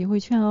20元的优惠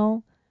券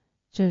哦。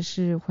这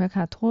是怀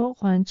卡托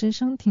华人之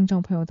声听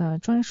众朋友的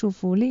专属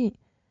福利，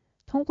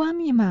通关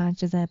密码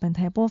只在本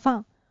台播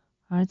放，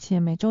而且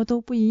每周都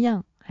不一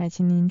样，还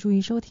请您注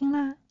意收听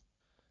啦。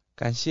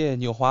感谢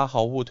纽华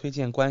好物推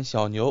荐官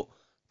小牛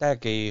带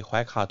给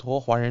怀卡托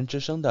华人之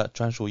声的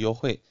专属优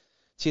惠，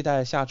期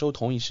待下周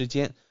同一时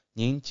间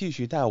您继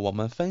续带我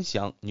们分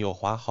享纽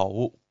华好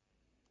物。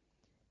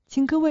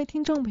请各位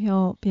听众朋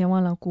友别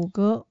忘了谷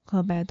歌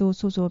和百度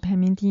搜索排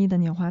名第1的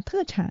纽华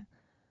特产，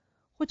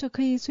或者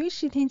可以随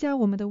时添加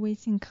我们的微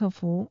信客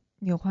服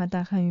纽华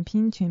的汉语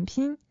拼音全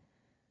拼，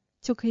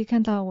就可以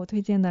看到我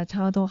推荐的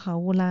超多好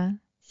物啦。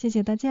谢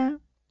谢大家。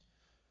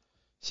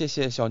谢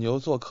谢小牛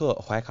做客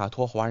怀卡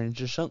托华人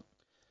之声。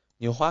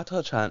纽华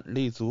特产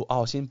立足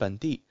澳新本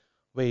地，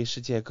为世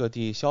界各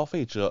地消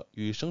费者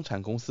与生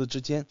产公司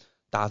之间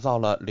打造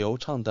了流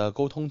畅的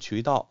沟通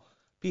渠道，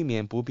避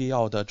免不必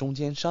要的中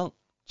间商，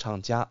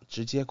厂家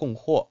直接供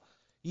货，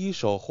一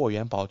手货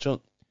源保证。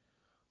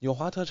纽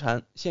华特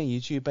产现已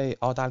具备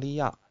澳大利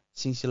亚、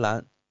新西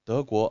兰、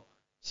德国、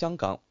香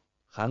港、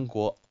韩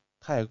国、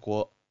泰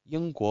国、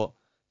英国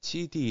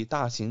7地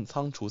大型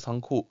仓储仓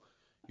库，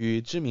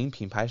与知名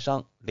品牌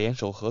商联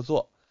手合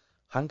作，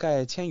涵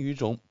盖1000余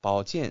种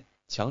保健、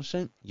强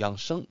身、养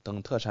生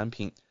等特产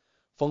品，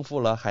丰富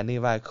了海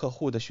内外客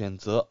户的选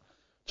择，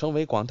成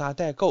为广大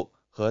代购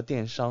和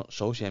电商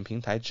首选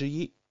平台之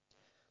一。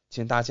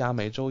请大家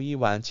每周一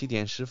晚7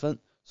点10分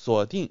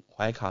锁定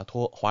怀卡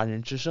托华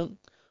人之声，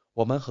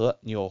我们和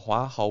纽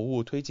华好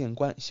物推荐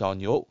官小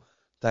牛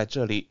在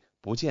这里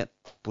不见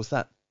不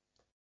散。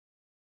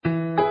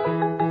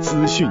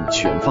资讯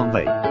全方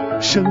位，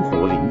生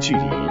活零距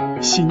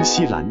离，新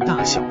西兰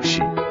大小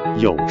事，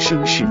有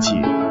声世界，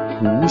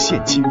无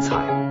限精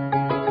彩。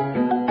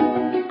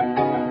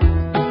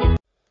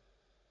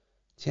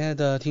亲爱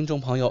的听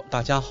众朋友，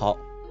大家好，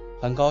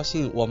很高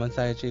兴我们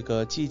在这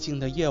个寂静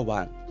的夜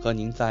晚和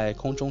您在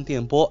空中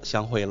电波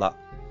相会了。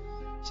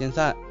现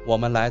在我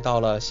们来到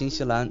了新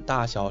西兰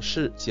大小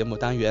事节目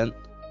单元，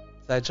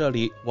在这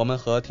里我们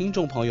和听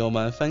众朋友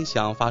们分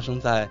享发生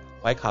在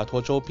怀卡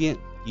托周边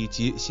以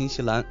及新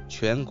西兰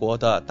全国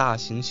的大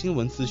型新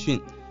闻资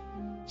讯，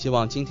希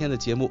望今天的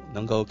节目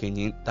能够给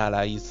您带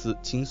来一丝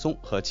轻松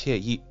和惬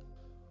意。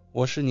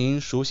我是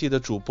您熟悉的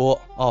主播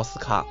奥斯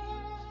卡。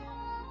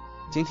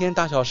今天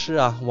大小事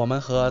啊，我们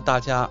和大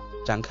家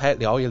展开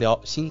聊一聊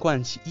新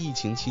冠疫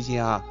情期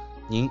间啊，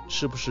您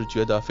是不是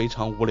觉得非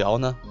常无聊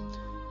呢？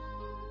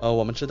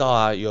我们知道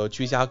啊，有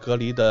居家隔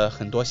离的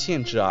很多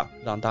限制啊，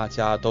让大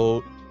家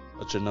都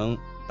只能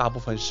大部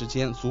分时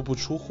间足不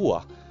出户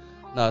啊。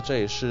那这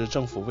也是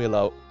政府为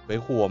了维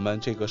护我们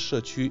这个社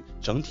区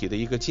整体的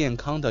一个健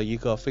康的一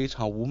个非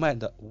常无奈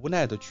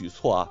的举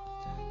措啊。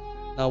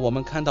那我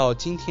们看到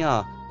今天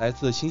啊，来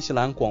自新西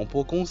兰广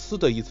播公司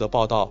的一则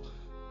报道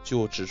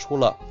就指出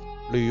了，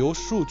旅游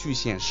数据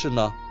显示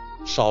呢，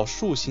少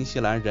数新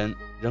西兰人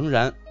仍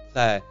然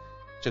在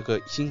这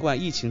个新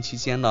冠疫情期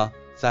间呢，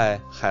在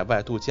海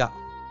外度假。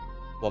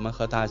我们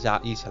和大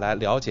家一起来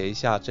了解一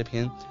下这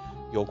篇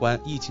有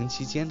关疫情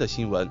期间的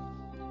新闻。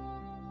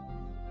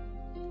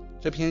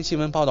这篇新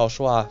闻报道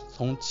说啊，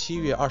从7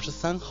月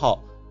23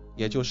号，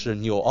也就是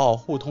纽澳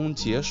互通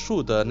结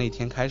束的那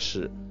天开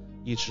始，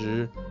一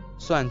直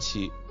算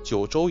起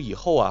9周以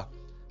后啊，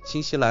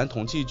新西兰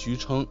统计局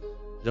称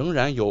仍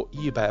然有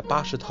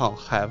180趟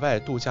海外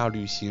度假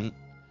旅行，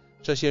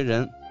这些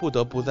人不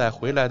得不在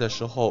回来的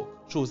时候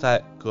住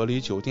在隔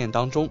离酒店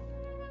当中。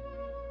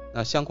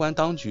那相关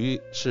当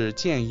局是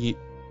建议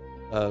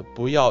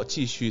不要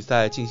继续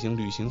再进行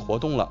旅行活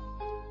动了。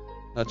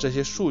那这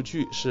些数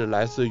据是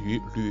来自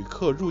于旅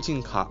客入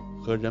境卡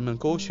和人们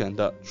勾选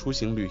的出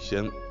行旅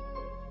行。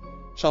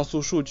上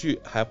述数据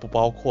还不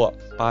包括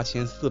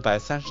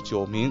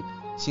8439名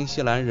新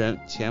西兰人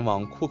前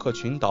往库克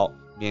群岛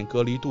免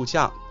隔离度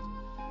假。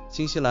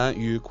新西兰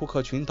与库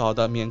克群岛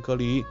的免隔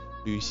离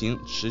旅行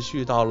持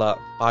续到了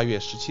8月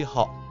17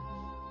号。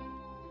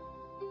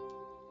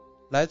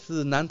来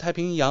自南太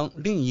平洋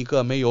另一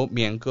个没有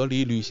免隔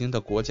离旅行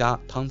的国家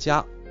汤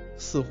加，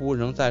似乎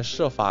仍在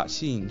设法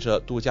吸引着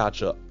度假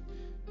者，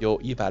有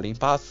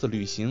108次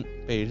旅行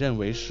被认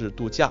为是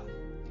度假。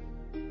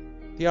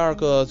第二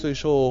个最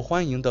受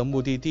欢迎的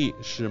目的地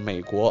是美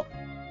国，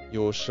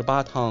有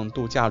18趟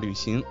度假旅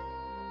行，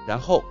然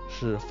后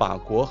是法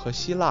国和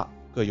希腊，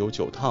各有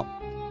9趟。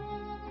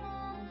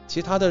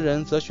其他的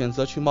人则选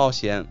择去冒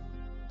险，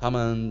他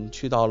们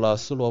去到了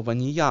斯洛文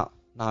尼亚、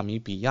纳米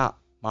比亚、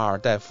马尔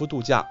代夫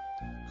度假，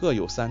各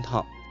有3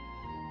趟，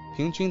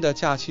平均的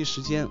假期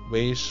时间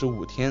为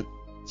15天，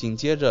紧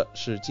接着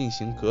是进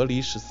行隔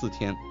离14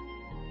天。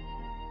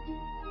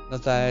那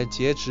在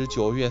截止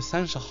9月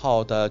30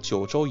号的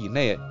9周以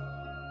内，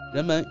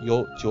人们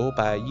有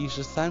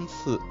913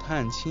次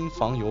探亲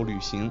访友旅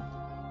行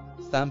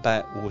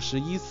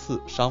，351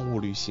次商务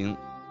旅行，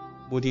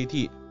目的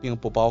地并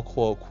不包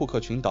括库克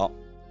群岛。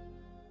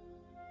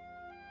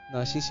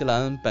那新西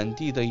兰本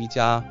地的一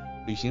家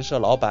旅行社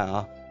老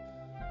板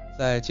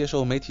在接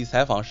受媒体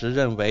采访时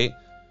认为，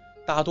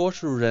大多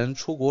数人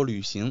出国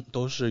旅行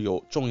都是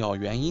有重要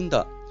原因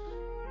的，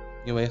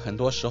因为很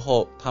多时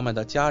候他们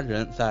的家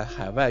人在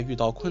海外遇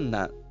到困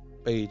难，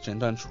被诊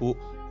断出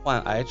患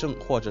癌症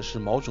或者是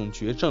某种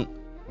绝症。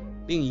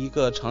另一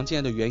个常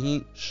见的原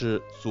因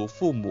是祖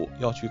父母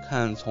要去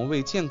看从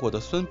未见过的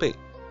孙辈，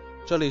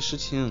这类事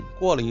情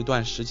过了一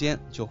段时间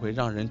就会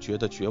让人觉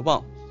得绝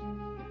望。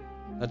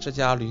那这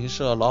家旅行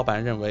社老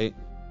板认为，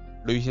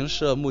旅行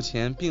社目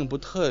前并不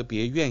特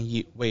别愿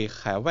意为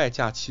海外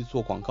假期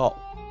做广告，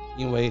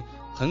因为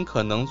很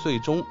可能最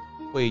终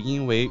会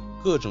因为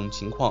各种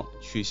情况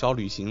取消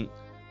旅行，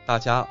大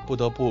家不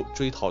得不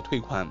追讨退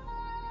款。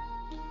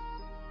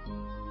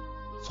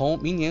从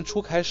明年初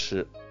开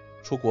始，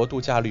出国度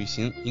假旅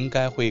行应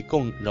该会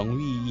更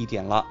容易一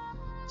点了，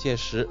届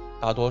时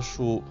大多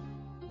数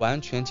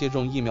完全接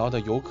种疫苗的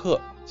游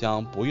客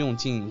将不用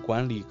进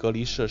管理隔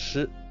离设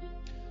施。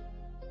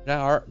然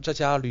而这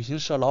家旅行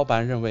社老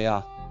板认为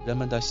人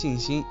们的信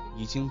心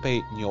已经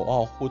被纽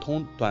澳互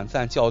通短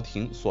暂叫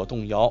停所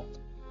动摇，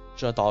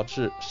这导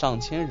致上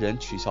千人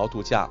取消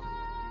度假。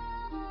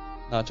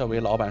那这位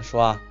老板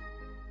说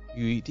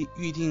预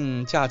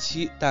定假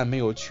期但没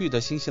有去的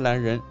新西兰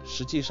人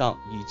实际上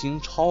已经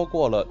超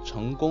过了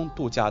成功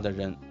度假的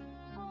人。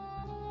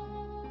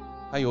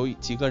还有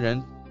几个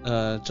人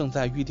正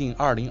在预定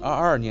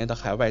2022年的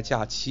海外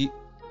假期，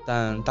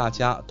但大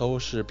家都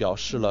是表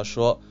示了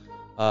说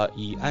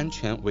以安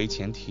全为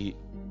前提。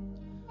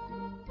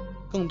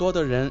更多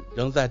的人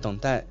仍在等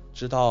待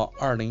直到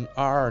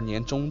2022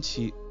年中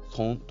期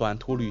从短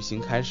途旅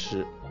行开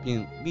始，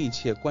并密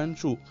切关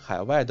注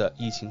海外的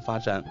疫情发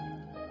展。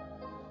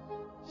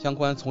相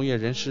关从业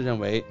人士认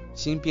为，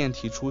新变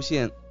体出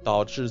现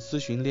导致咨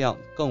询量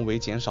更为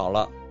减少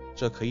了，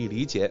这可以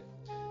理解。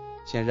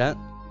显然，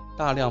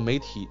大量媒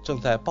体正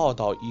在报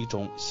道一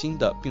种新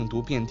的病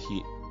毒变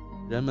体，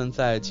人们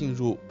在进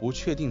入不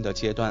确定的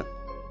阶段，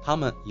他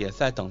们也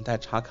在等待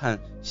查看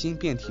新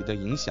变体的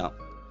影响。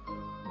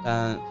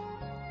但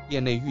业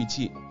内预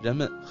计，人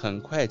们很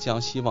快将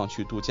希望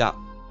去度假。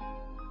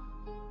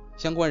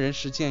相关人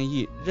士建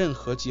议，任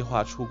何计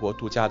划出国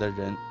度假的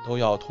人都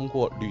要通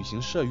过旅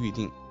行社预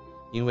定，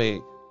因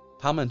为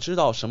他们知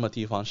道什么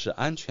地方是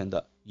安全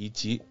的，以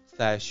及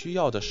在需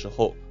要的时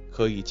候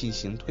可以进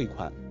行退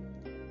款。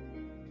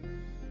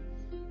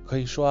可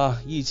以说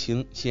疫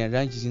情显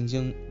然已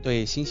经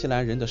对新西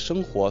兰人的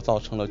生活造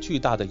成了巨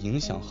大的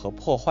影响和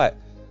破坏。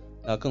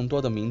更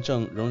多的民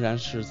众仍然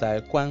是在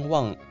观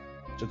望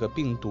这个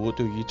病毒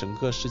对于整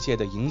个世界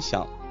的影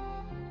响。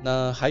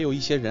那还有一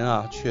些人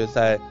却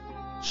在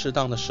适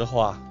当的时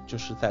候就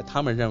是在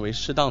他们认为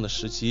适当的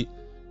时机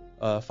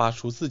发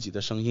出自己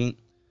的声音。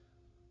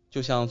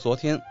就像昨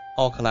天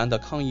奥克兰的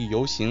抗议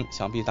游行，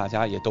想必大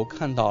家也都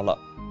看到了，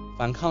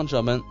反抗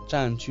者们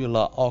占据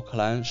了奥克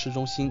兰市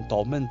中心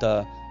岛门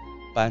的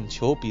板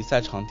球比赛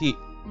场地，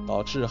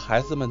导致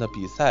孩子们的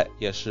比赛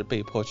也是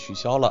被迫取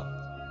消了。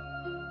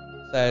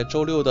在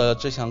周六的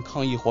这项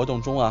抗议活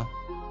动中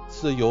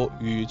自由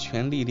与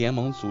权力联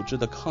盟组织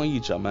的抗议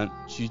者们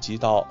聚集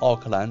到奥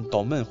克兰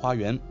岛门花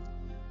园，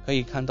可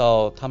以看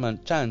到他们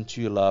占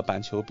据了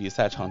板球比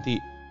赛场地，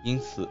因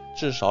此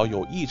至少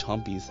有一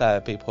场比赛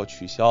被迫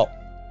取消。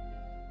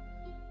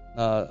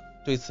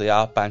对此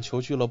板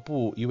球俱乐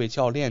部一位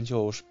教练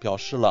就表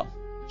示了，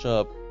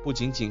这不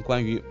仅仅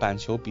关于板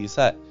球比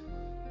赛。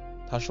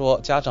他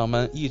说，家长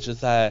们一直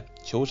在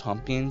球场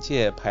边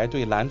界排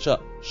队拦着，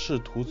试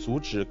图阻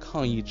止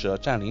抗议者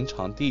占领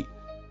场地，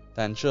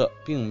但这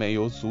并没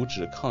有阻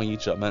止抗议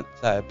者们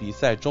在比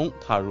赛中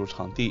踏入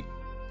场地。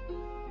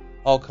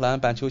奥克兰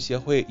板球协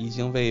会已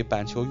经为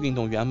板球运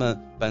动员们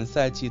本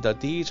赛季的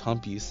第一场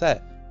比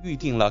赛预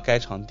定了该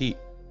场地，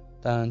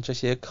但这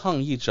些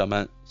抗议者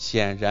们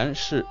显然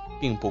是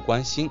并不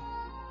关心。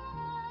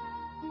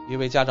一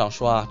位家长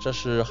说这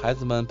是孩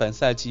子们本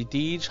赛季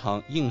第一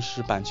场硬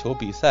式板球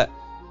比赛，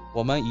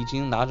我们已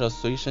经拿着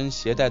随身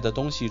携带的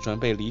东西准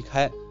备离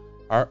开，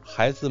而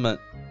孩子们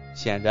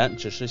显然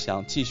只是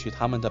想继续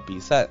他们的比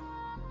赛。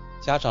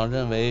家长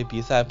认为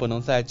比赛不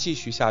能再继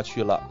续下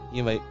去了，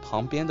因为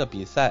旁边的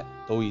比赛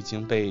都已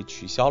经被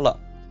取消了。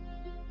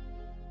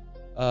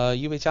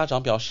一位家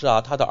长表示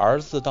他的儿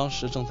子当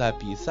时正在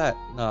比赛，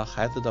那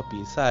孩子的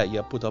比赛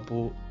也不得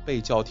不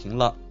被叫停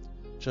了，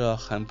这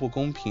很不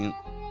公平。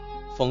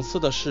讽刺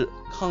的是，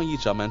抗议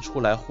者们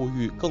出来呼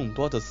吁更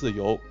多的自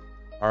由，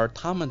而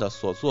他们的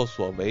所作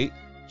所为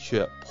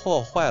却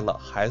破坏了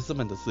孩子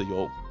们的自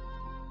由。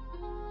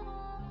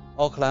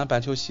奥克兰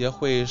板球协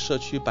会社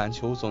区板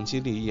球总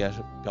经理也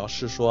表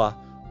示说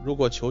如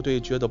果球队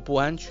觉得不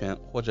安全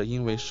或者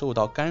因为受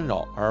到干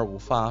扰而无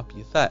法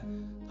比赛，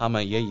他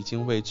们也已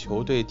经为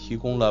球队提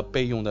供了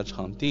备用的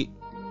场地。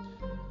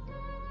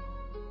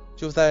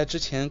就在之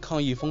前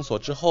抗议封锁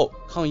之后，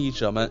抗议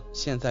者们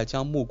现在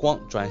将目光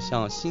转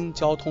向新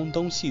交通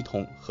灯系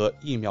统和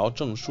疫苗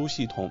证书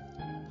系统，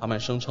他们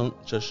声称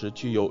这是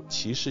具有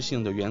歧视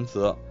性的原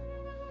则。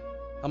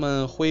他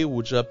们挥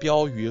舞着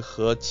标语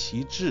和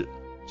旗帜，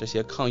这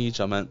些抗议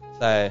者们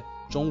在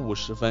中午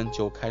时分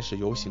就开始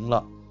游行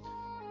了。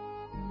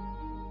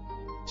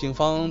警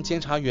方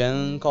监察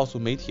员告诉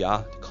媒体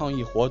抗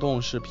议活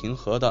动是平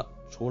和的，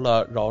除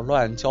了扰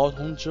乱交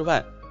通之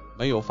外，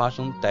没有发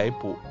生逮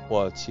捕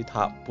或其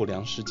他不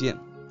良事件。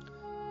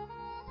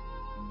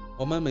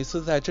我们每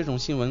次在这种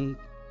新闻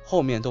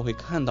后面都会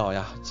看到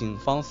警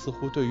方似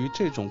乎对于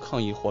这种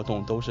抗议活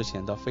动都是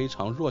显得非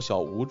常弱小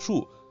无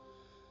助。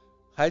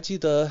还记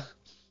得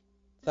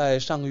在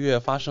上个月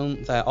发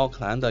生在奥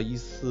克兰的一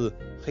次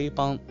黑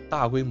帮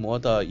大规模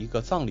的一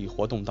个葬礼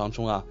活动当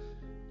中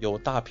有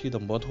大批的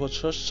摩托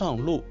车上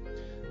路，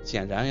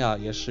显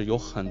然也是有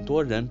很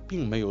多人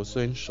并没有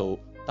遵守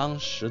当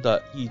时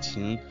的疫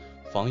情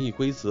防疫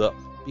规则，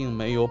并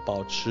没有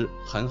保持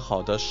很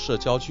好的社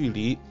交距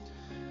离。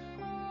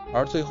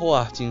而最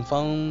后警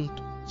方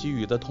给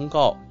予的通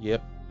告也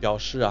表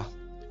示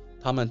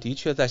他们的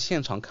确在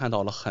现场看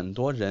到了很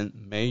多人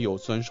没有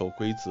遵守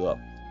规则，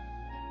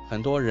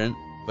很多人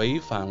违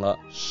反了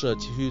社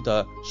区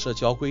的社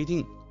交规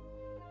定。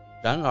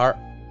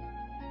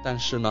但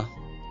是呢，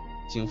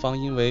警方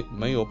因为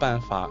没有办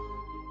法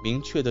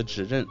明确的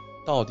指认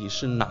到底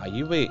是哪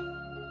一位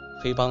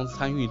黑帮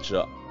参与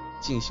者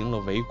进行了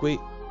违规，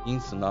因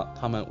此呢，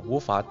他们无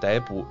法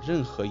逮捕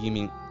任何一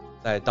名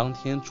在当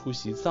天出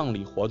席葬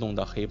礼活动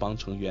的黑帮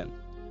成员。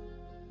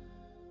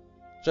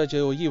这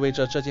就意味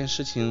着这件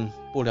事情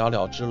不了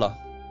了之了。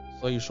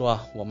所以说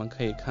我们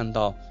可以看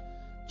到，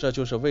这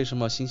就是为什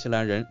么新西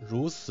兰人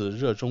如此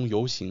热衷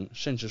游行，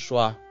甚至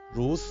说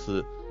如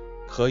此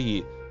可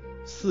以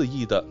肆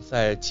意的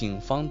在警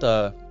方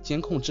的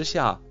监控之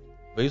下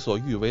为所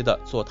欲为的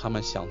做他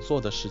们想做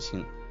的事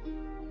情。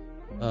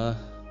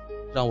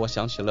让我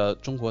想起了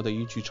中国的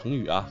一句成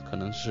语可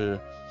能是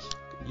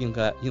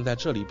应在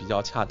这里比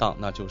较恰当，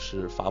那就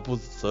是法不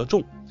责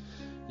众。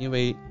因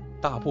为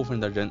大部分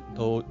的人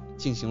都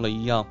进行了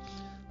一样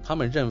他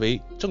们认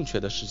为正确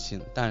的事情，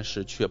但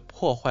是却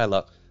破坏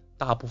了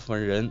大部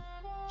分人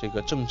这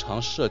个正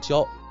常社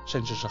交，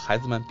甚至是孩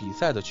子们比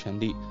赛的权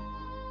利。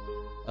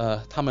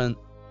他们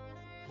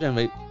认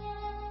为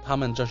他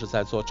们这是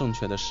在做正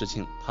确的事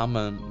情，他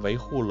们维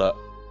护了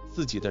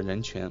自己的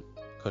人权，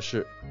可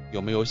是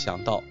有没有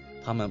想到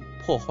他们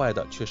破坏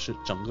的却是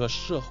整个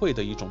社会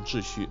的一种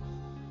秩序，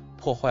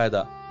破坏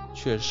的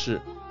却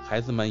是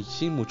孩子们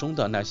心目中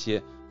的那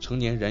些成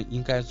年人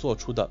应该做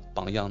出的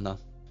榜样呢？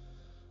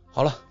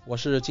好了，我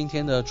是今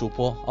天的主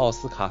播奥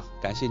斯卡，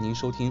感谢您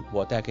收听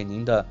我带给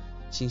您的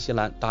新西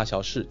兰大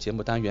小事节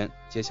目单元，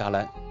接下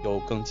来有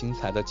更精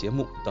彩的节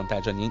目等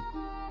待着您。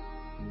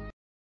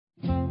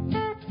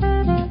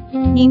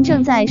您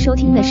正在收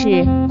听的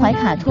是怀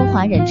卡托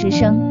华人之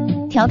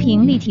声，调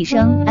频立体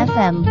声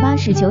FM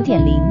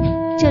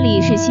 89.0，这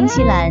里是新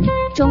西兰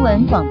中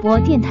文广播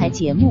电台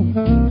节目。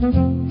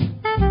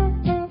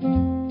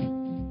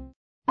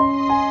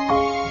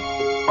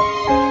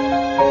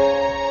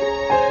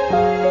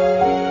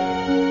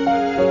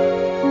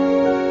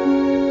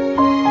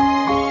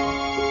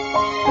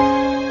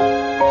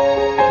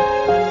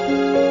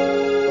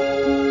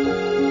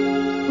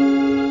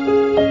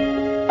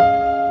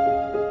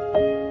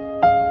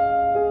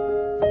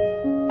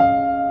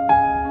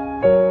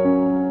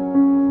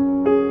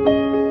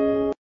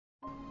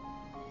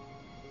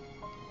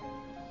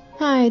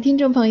听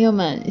众朋友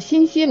们，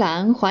新西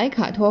兰怀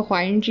卡托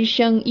华人之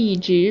声一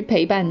直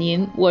陪伴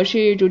您，我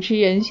是主持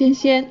人萱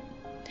萱。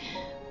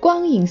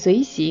光影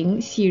随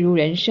行，戏如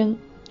人生，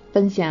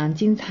分享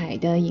精彩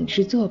的影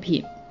视作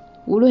品，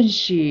无论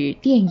是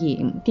电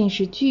影、电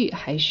视剧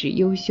还是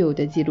优秀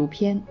的纪录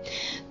片，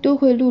都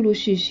会陆陆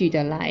续续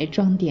的来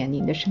装点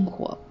您的生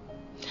活。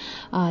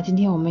今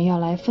天我们要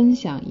来分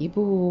享一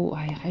部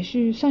还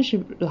是算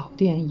是老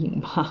电影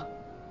吧，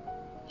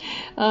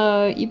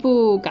一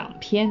部港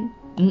片。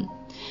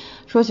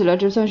说起来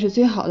这算是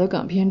最好的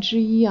港片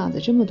之一在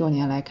这么多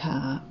年来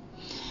看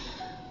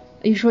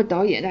一说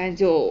导演大家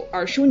就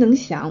耳熟能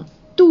详，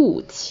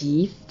杜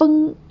琪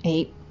峰。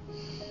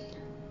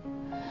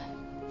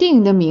电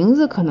影的名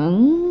字可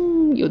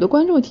能有的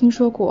观众听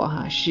说过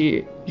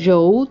是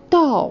柔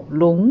道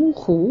龙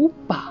虎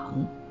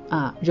榜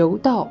柔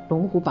道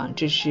龙虎榜，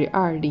这是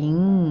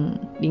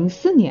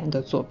2004年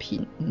的作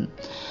品。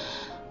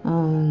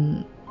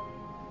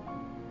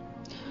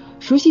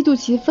熟悉杜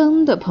琪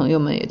峰的朋友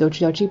们也都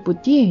知道这部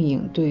电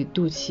影对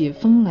杜琪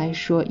峰来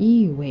说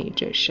意味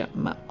着什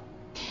么。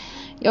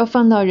要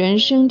放到人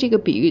生这个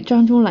比喻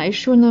当中来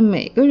说呢，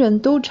每个人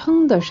都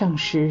称得上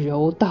是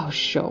柔道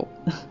手。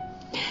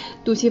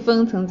杜琪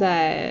峰曾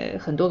在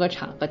很多个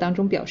场合当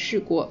中表示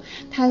过，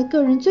他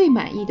个人最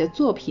满意的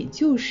作品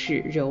就是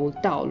柔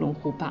道龙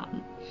虎榜。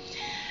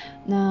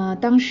那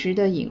当时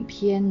的影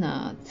片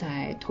呢，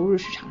在投入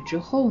市场之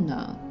后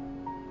呢，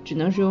真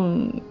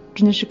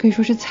的是可以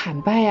说是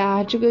惨败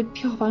啊，这个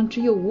票房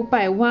只有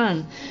500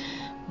万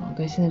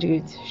跟现在这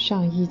个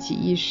上亿、几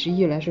亿、10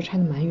亿来说差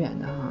得蛮远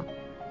的哈。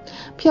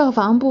票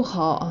房不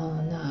好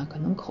那可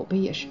能口碑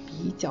也是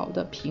比较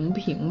的平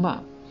平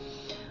吧。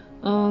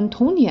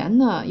同年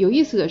呢，有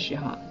意思的是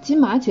金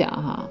马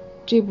奖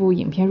这部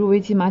影片入围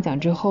金马奖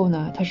之后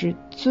呢，它是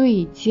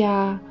最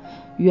佳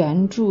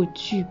原著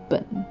剧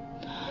本，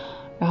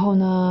然后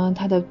呢，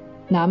它的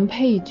男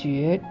配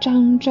角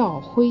张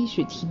兆辉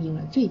是提名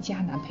了最佳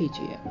男配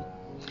角。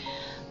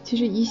其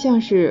实一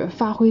向是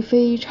发挥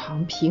非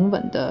常平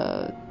稳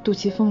的杜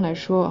琪峰来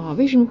说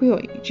为什么会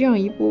有这样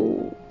一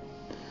部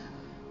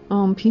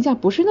评价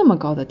不是那么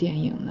高的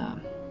电影呢？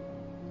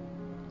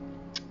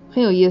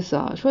很有意思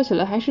说起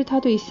来还是他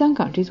对香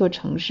港这座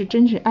城市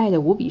真是爱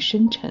得无比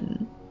深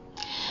沉。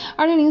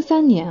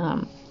2003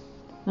年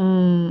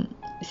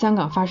香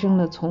港发生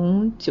了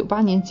从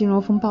98年金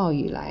融风暴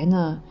以来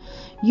呢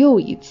又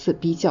一次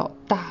比较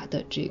大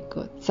的这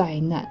个灾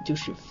难，就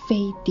是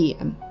非典。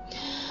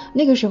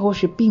那个时候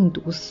是病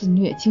毒肆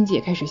虐，经济也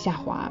开始下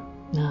滑，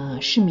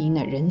市民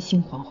呢人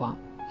心惶惶。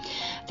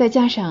再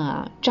加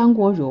上张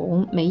国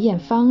荣、梅艳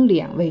芳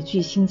2位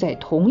巨星在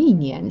同一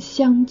年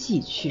相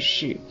继去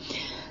世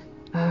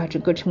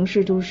整个城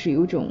市都是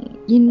有种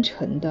阴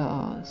沉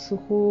的似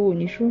乎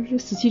你说是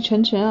死气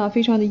沉沉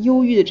非常的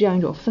忧郁的这样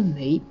一种氛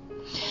围。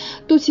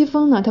杜琪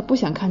峰呢，他不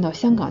想看到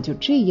香港就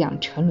这样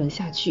沉沦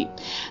下去，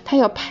他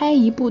要拍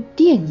一部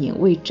电影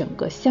为整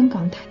个香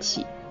港打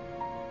气。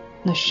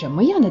那什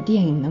么样的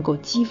电影能够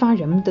激发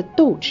人们的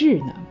斗志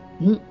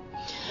呢？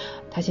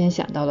他先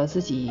想到了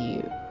自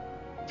己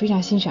非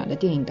常欣赏的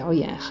电影导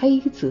演黑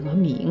泽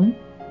明。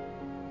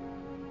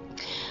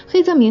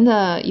黑泽明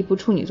的一部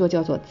处女作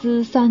叫做《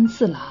姿三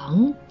四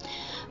郎》。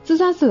姿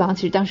三四郎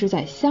其实当时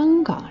在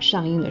香港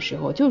上映的时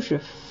候就是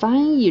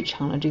翻译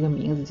成了这个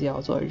名字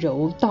叫做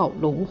柔道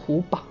龙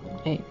虎榜，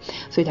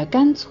所以他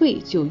干脆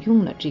就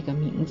用了这个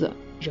名字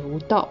柔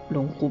道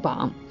龙虎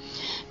榜，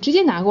直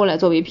接拿过来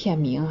作为片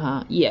名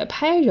也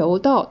拍柔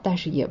道，但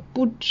是也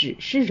不只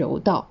是柔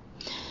道。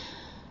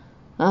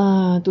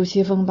杜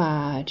琪峰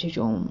把这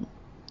种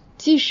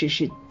即使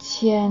是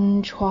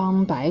千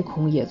疮百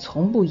孔也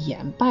从不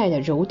言败的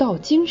柔道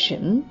精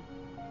神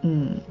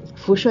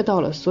辐射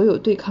到了所有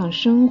对抗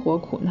生活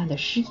苦难的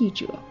失意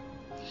者。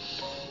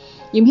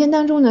影片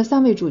当中的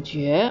3位主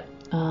角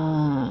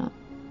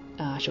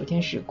首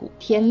先是古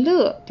天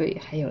乐，对，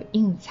还有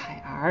应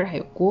采儿，还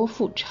有郭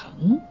富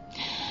城。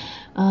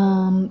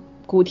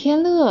古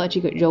天乐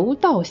这个柔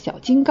道小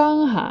金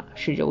刚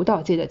是柔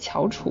道界的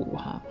翘楚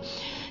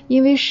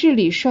因为视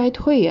力衰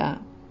退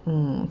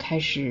开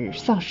始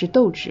丧失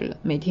斗志了，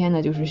每天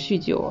呢就是酗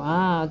酒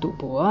赌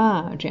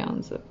博这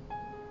样子。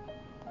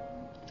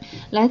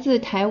来自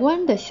台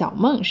湾的小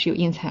梦是由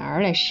应采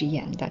儿来饰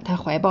演的，她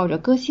怀抱着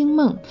歌星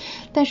梦，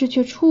但是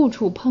却处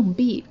处碰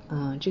壁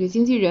这个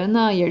经纪人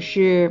呢也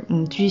是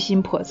居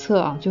心叵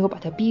测最后把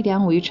她逼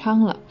良为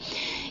娼了。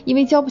因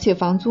为交不起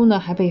房租呢，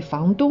还被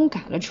房东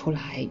赶了出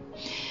来，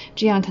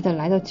这样她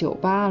来到酒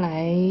吧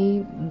来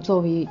作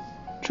为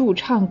驻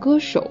唱歌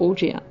手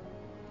这样。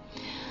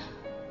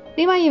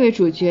另外一位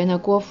主角呢，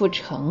郭富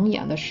城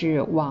演的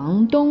是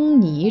王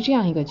东尼这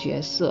样一个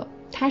角色，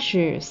他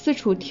是四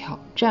处挑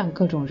战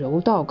各种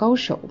柔道高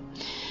手。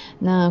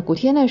那古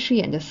天乐饰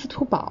演的司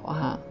徒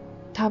宝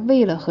他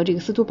为了和这个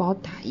司徒宝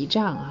打一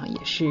仗也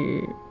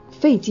是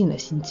费尽了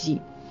心机。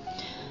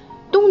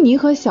东尼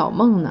和小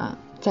梦呢，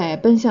在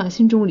奔向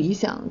心中理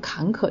想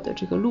坎坷的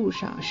这个路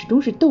上，始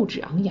终是斗志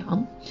昂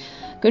扬，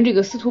跟这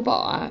个司徒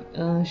宝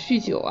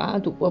酗酒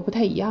赌博不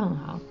太一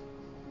样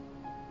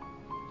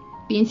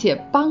并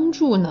且帮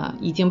助呢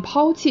已经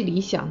抛弃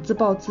理想自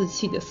暴自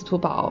弃的司徒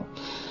宝，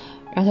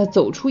让他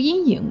走出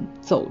阴影，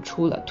走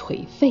出了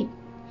颓废。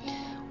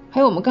还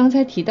有我们刚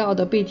才提到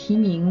的被提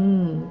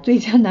名最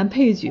佳男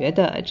配角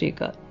的这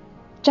个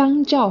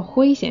张兆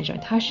辉先生，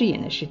他饰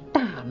演的是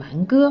大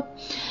蛮哥，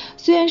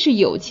虽然是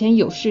有钱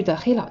有势的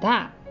黑老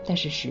大，但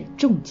是是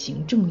重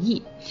情重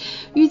义。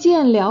遇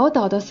见潦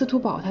倒的司徒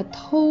宝，他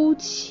偷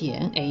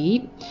钱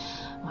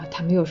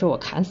他没有说我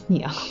砍死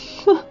你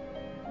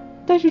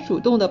但是主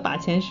动的把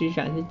钱实际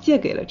上就借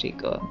给了这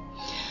个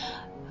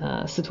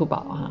司徒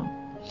宝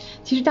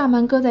其实大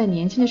蛮哥在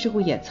年轻的时候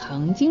也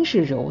曾经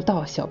是柔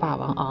道小霸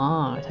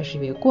王他是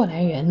一位过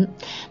来人，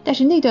但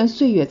是那段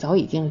岁月早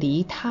已经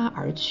离他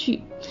而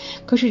去。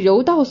可是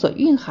柔道所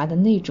蕴含的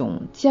那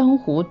种江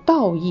湖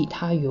道义，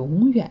他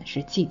永远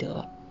是记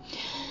得。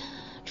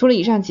除了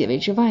以上几位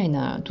之外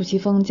呢，杜琪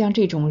峰将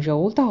这种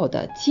柔道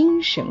的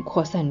精神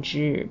扩散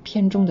至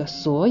片中的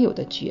所有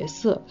的角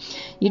色，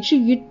以至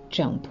于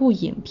整部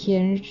影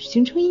片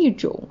形成一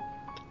种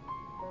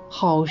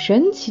好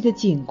神奇的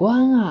景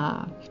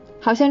观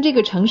好像这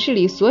个城市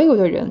里所有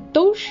的人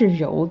都是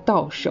柔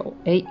道手。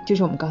就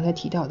是我们刚才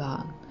提到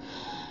的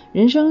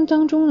人生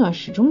当中呢，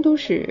始终都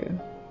是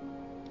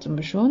怎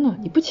么说呢，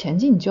你不前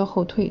进你就要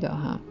后退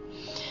的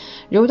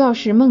柔道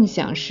是梦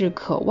想，是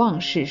渴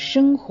望，是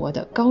生活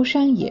的高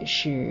山，也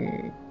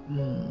是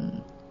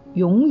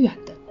永远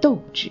的斗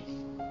志。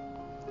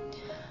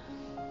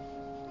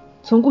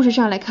从故事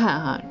上来看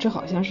哈，这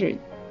好像是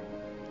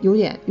有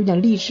点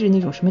励志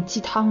那种什么鸡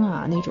汤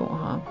啊那种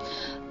哈，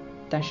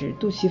但是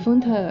杜琪峰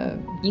他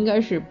应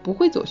该是不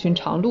会走寻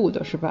常路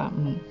的，是吧？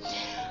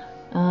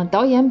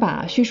导演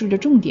把叙述的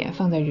重点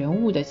放在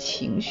人物的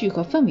情绪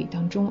和氛围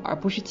当中，而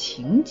不是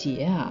情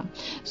节啊，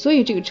所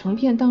以这个成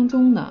片当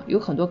中呢，有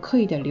很多刻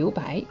意的留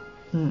白，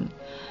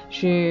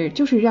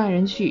就是让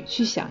人去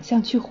想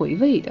象、去回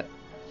味的。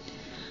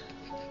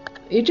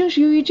也正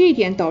是由于这一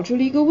点，导致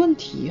了一个问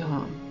题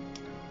哈，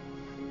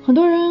很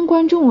多人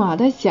观众啊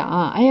在想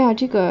啊，哎呀，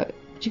这个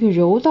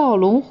柔道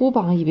龙虎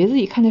榜以为自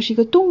己看的是一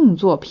个动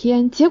作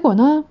片，结果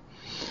呢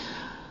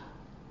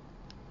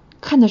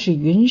看的是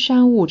云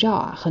山雾罩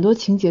啊，很多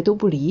情节都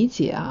不理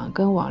解啊，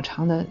跟往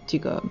常的这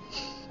个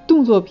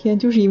动作片，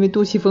就是因为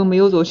杜琪峰没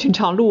有走寻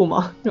常路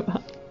嘛，是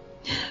吧？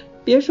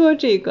别说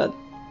这个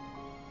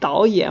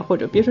导演，或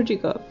者别说这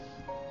个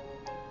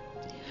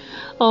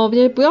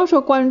不要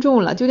说观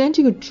众了，就连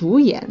这个主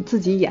演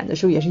自己演的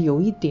时候也是有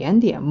一点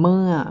点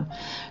懵啊。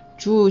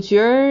主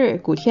角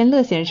古天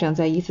乐先生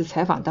在一次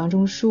采访当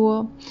中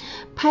说，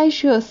拍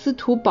摄司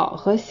徒宝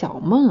和小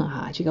梦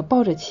这个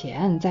抱着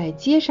钱在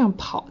街上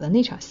跑的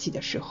那场戏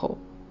的时候，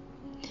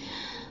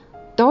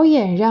导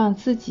演让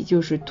自己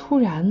就是突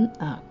然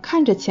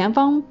看着前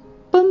方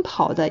奔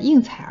跑的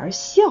应采儿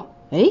笑，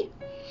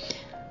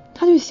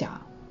他就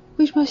想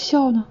为什么要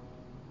笑呢？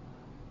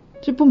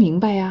这不明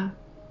白呀。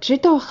直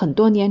到很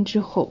多年之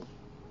后，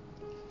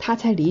他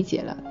才理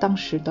解了当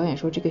时导演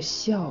说这个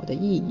笑的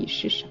意义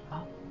是什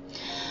么。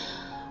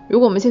如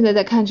果我们现在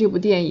在看这部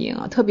电影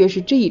啊，特别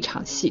是这一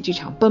场戏，这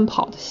场奔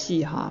跑的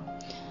戏哈，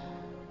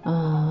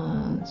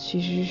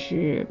其实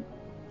是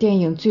电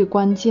影最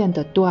关键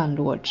的段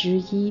落之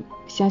一，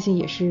相信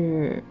也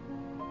是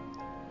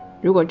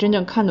如果真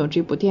正看懂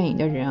这部电影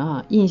的人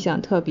啊，印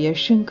象特别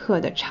深刻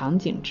的场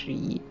景之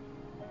一。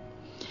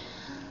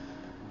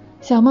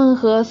小梦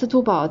和司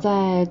徒宝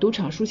在赌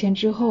场输钱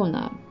之后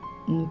呢，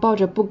抱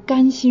着不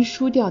甘心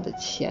输掉的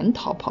钱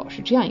逃跑，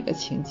是这样一个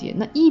情节。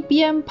那一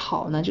边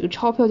跑呢，这个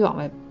钞票就往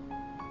外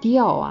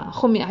掉啊，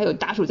后面还有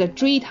打手在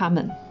追他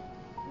们，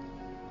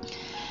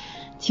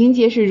情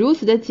节是如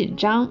此的紧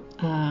张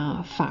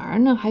反而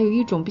呢还有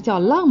一种比较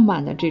浪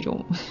漫的这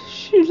种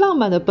是浪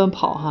漫的奔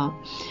跑哈。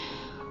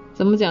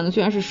怎么讲呢？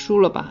虽然是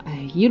输了吧，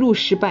一路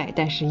失败，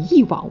但是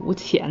一往无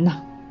前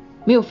呢，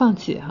没有放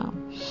弃哈。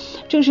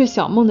正是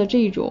小梦的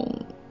这种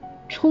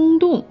冲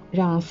动，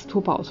让司徒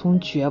宝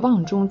从绝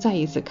望中再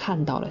一次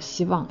看到了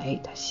希望，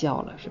他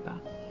笑了是吧？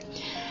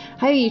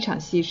还有一场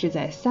戏是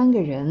在3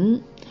个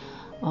人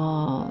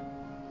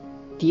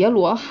叠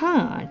罗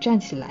汉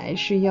站起来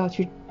是要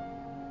去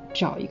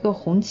找一个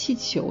红气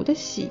球的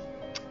戏，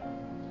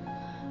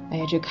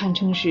这堪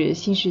称是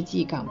新世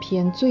纪港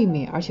片最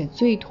美而且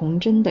最童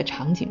真的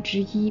场景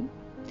之一。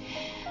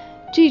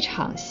这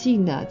场戏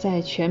呢，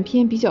在全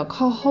片比较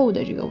靠后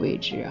的这个位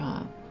置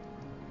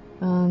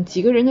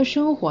几个人的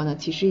生活呢，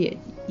其实也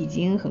已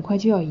经很快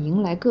就要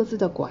迎来各自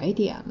的拐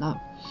点了。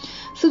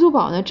司徒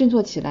宝呢，振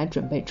作起来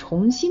准备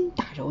重新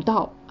打柔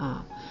道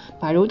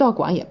把柔道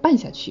馆也办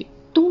下去。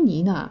东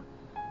尼呢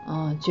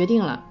决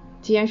定了，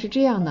既然是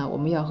这样呢，我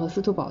们要和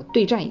司徒宝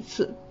对战一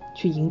次，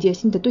去迎接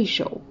新的对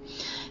手。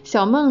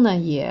小梦呢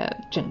也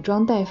整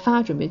装待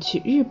发，准备去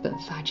日本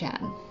发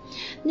展。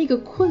那个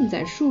困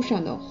在树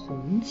上的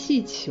红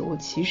气球，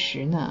其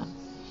实呢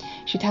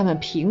是他们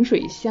萍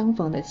水相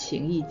逢的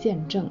情谊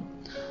见证，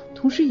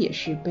同时也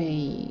是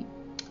被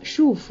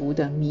束缚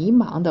的、迷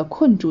茫的、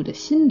困住的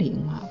心灵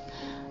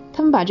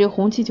他们把这个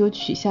红气球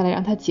取下来，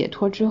让它解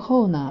脱之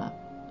后呢，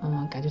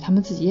感觉他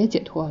们自己也解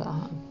脱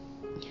了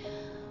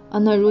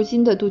那如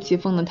今的杜琪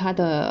峰呢，他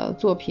的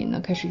作品呢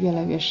开始越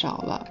来越少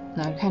了。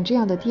那看这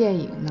样的电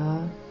影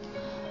呢，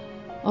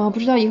不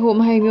知道以后我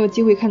们还有没有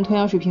机会看同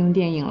样水平的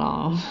电影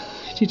了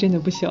这真的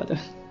不晓得。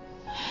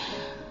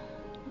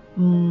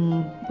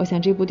我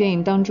想这部电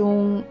影当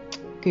中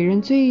给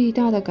人最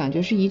大的感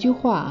觉是一句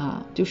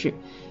话就是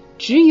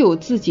只有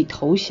自己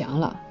投降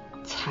了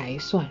才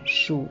算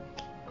输。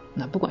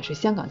那不管是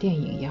香港电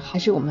影也还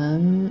是我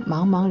们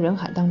茫茫人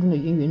海当中的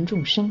芸芸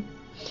众生，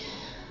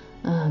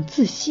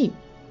自信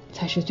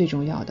才是最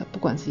重要的，不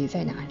管自己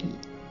在哪里。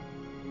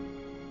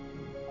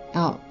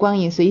光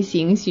影随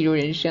行，戏如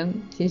人生，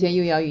萱萱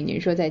又要与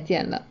您说再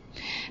见了。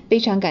非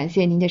常感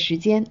谢您的时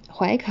间，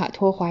怀卡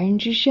托华人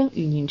之声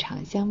与您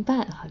常相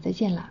伴。好，再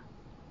见了。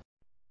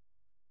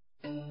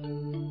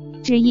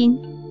知音、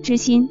知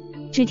心、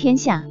知天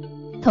下，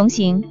同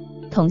行、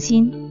同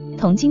心、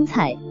同精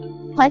彩。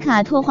怀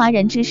卡托华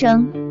人之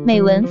声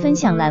美文分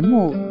享栏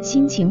目《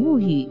心情物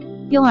语》，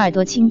用耳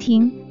朵倾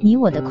听你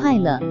我的快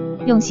乐，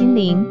用心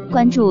灵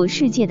关注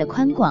世界的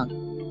宽广。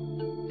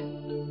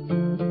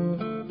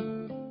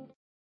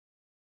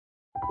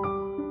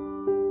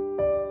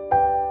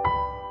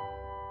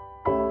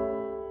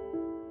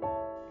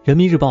人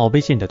民日报微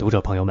信的读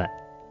者朋友们，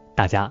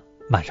大家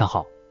晚上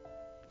好，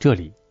这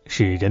里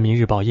是人民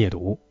日报夜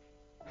读。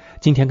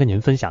今天跟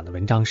您分享的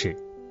文章是：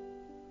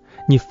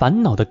你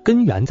烦恼的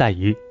根源在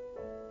于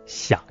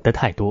想的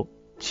太多，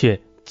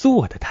却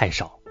做的太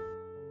少。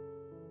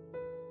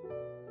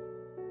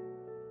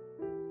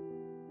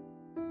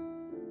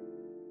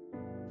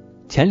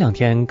前2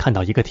天看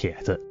到一个帖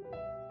子，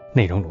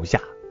内容如下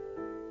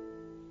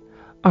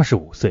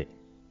：25岁，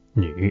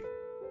女，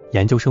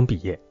研究生毕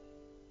业，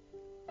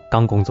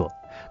刚工作，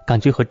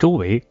感觉和周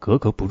围格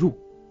格不入，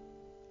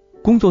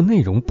工作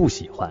内容不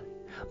喜欢，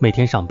每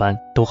天上班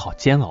都好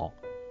煎熬，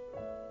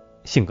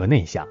性格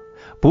内向，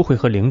不会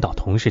和领导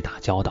同事打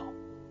交道，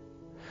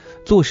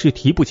做事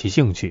提不起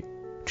兴趣，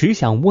只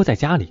想窝在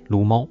家里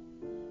撸猫。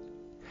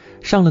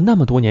上了那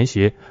么多年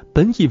学，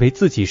本以为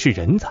自己是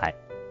人才，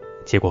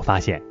结果发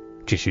现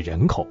只是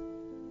人口，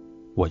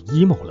我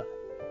emo 了。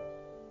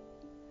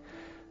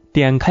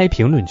点开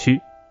评论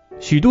区，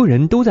许多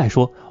人都在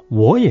说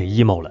我也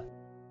emo 了。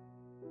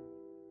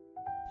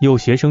有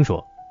学生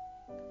说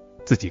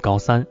自己高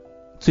3，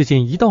最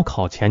近一到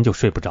考前就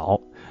睡不着，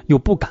又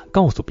不敢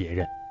告诉别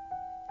人。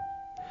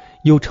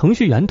有程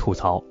序员吐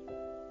槽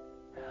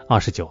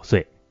29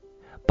岁，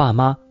爸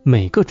妈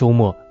每个周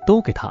末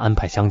都给他安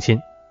排相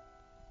亲，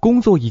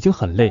工作已经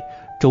很累，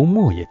周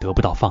末也得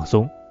不到放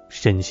松，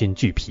身心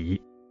俱疲。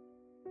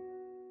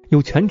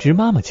有全职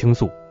妈妈倾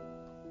诉，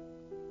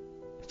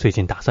最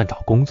近打算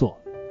找工作，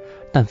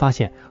但发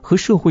现和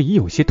社会已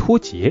有些脱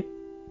节，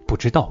不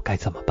知道该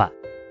怎么办。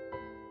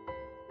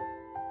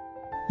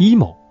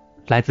emo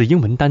来自英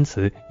文单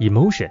词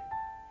emotion，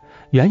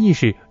 原意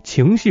是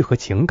情绪和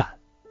情感，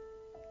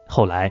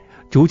后来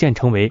逐渐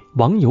成为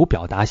网友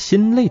表达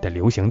心累的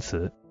流行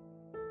词。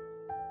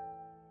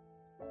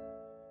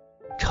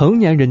成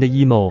年人的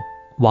emo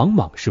往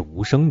往是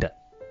无声的。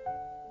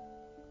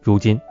如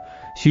今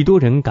许多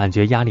人感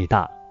觉压力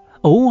大，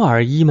偶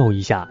尔 emo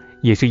一下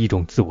也是一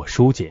种自我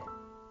疏解，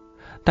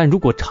但如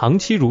果长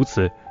期如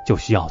此，就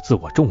需要自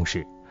我重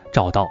视，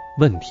找到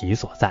问题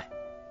所在。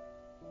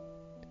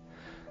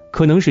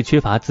可能是缺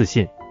乏自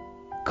信，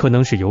可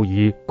能是由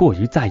于过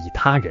于在意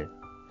他人，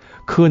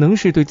可能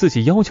是对自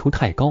己要求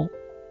太高，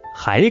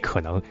还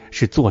可能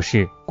是做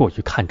事过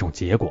于看重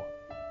结果。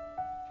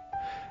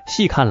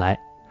细看来，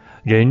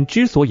人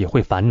之所以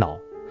会烦恼，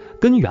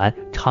根源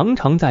常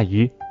常在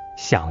于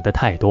想的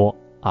太多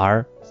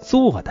而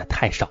做的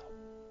太少。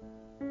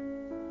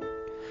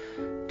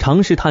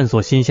尝试探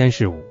索新鲜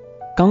事物，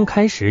刚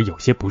开始有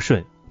些不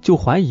顺，就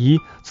怀疑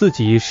自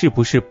己是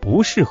不是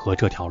不适合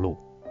这条路。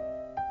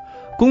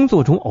工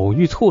作中偶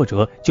遇挫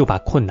折，就把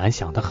困难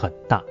想得很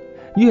大，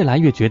越来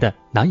越觉得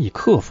难以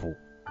克服，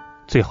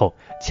最后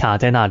卡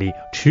在那里，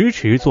迟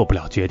迟做不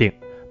了决定，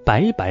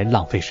白白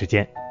浪费时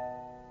间。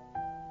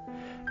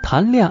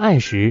谈恋爱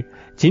时，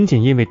仅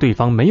仅因为对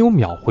方没有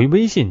秒回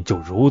微信就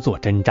如坐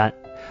针毡，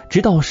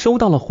直到收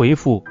到了回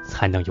复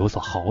才能有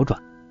所好转，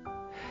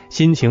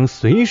心情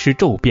随时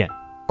骤变，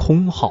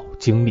空耗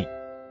精力。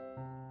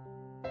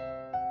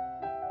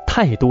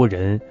太多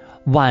人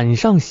晚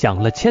上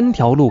想了1000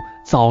条路，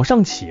早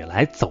上起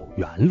来走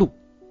原路。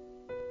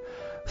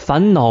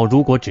烦恼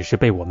如果只是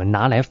被我们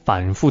拿来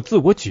反复自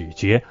我咀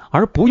嚼，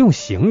而不用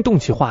行动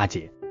去化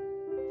解，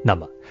那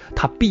么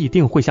它必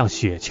定会像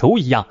雪球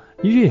一样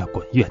越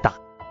滚越大，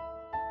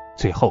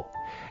最后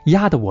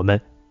压得我们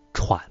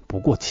喘不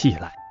过气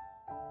来。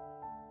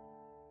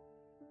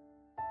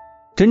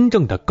真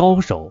正的高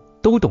手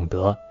都懂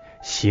得，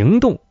行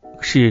动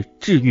是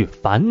治愈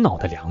烦恼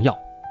的良药。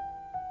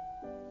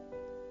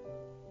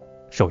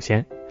首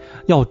先，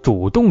要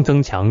主动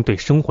增强对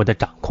生活的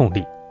掌控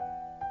力。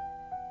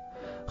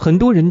很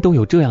多人都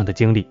有这样的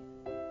经历，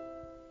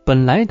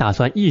本来打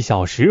算1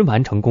小时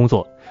完成工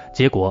作，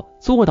结果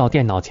坐到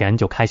电脑前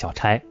就开小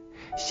差，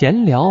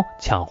闲聊、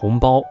抢红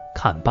包、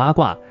看八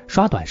卦、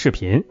刷短视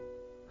频，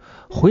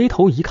回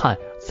头一看，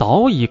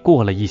早已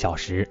过了1小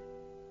时。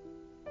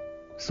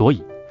所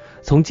以，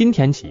从今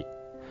天起，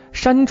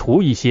删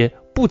除一些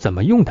不怎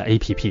么用的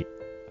APP，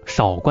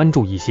 少关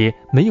注一些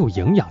没有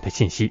营养的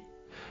信息，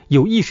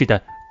有意识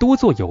的多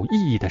做有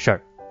意义的事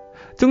儿，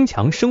增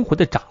强生活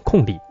的掌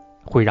控力，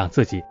会让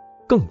自己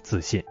更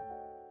自信。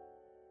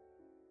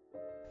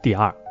第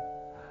二，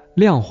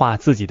量化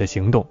自己的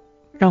行动，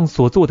让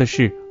所做的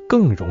事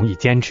更容易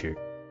坚持。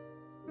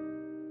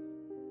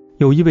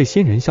有一位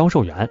新人销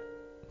售员，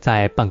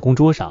在办公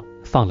桌上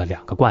放了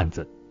2个罐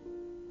子，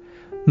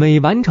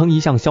每完成一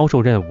项销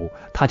售任务，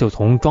他就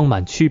从装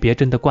满区别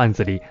针的罐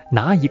子里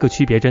拿一个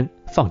区别针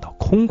放到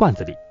空罐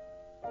子里，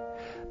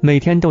每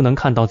天都能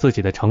看到自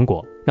己的成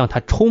果，让他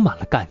充满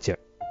了干劲儿，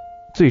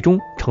最终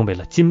成为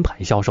了金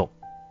牌销售。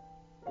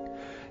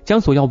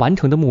将所要完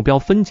成的目标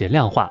分解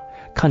量化，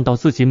看到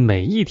自己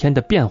每一天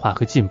的变化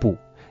和进步，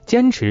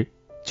坚持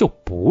就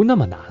不那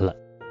么难了。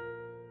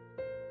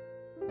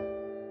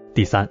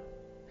第三，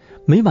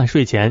每晚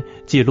睡前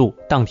记录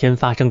当天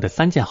发生的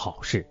3件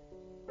好事。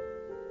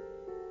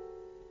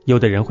有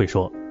的人会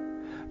说，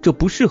这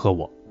不适合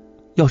我，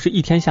要是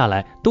一天下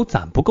来都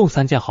攒不够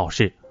3件好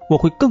事，我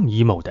会更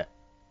emo 的。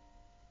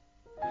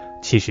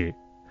其实，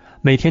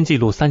每天记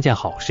录3件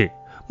好事，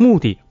目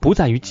的不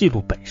在于记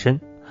录本身，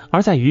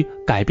而在于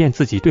改变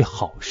自己对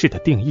好事的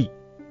定义。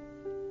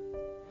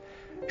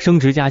升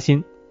职加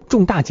薪、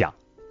中大奖、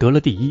得了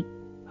第1，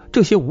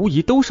这些无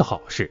疑都是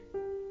好事。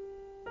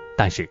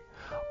但是，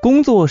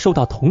工作受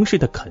到同事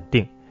的肯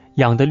定，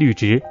养的绿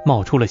植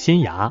冒出了新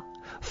芽，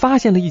发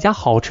现了一家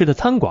好吃的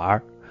餐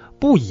馆，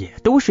不也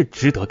都是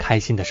值得开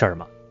心的事儿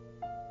吗？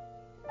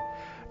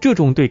这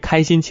种对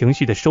开心情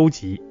绪的收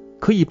集，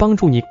可以帮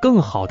助你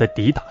更好地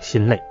抵挡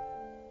心累。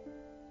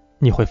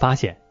你会发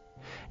现，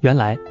原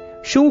来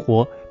生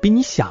活比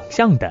你想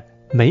象的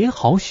美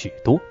好许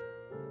多。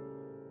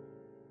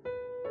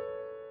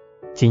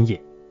今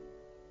夜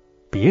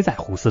别再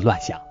胡思乱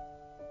想，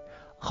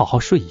好好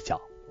睡一觉，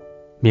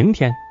明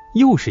天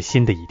又是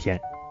新的一天。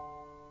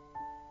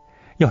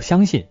要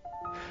相信，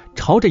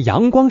朝着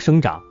阳光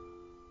生长，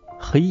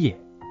黑夜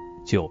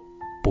就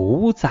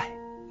不再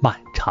漫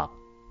长。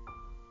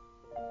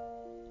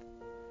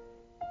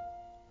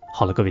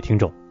好了，各位听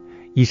众，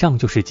以上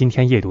就是今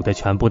天夜读的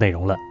全部内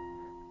容了，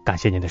感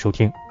谢您的收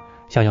听。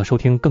想要收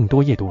听更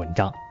多夜读文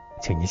章，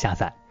请您下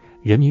载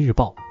人民日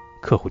报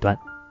客户端。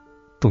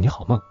祝你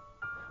好梦，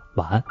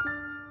晚安。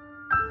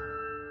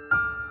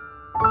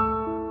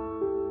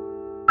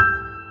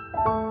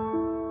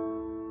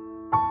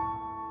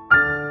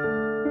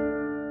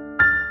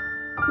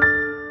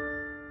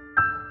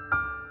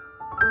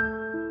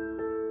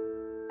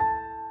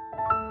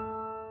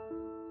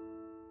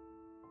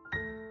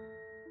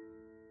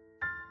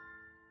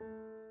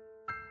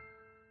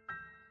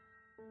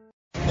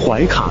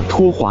怀卡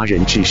托华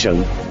人之声，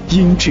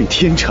音质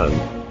天成，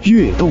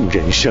悦动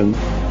人生，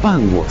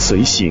伴我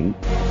随行。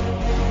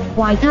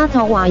懷卡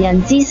托華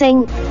人之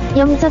聲，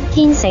音質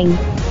天成，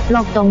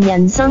樂動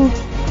人生，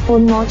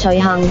伴我隨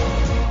行。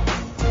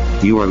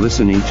You are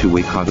listening to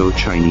Waikato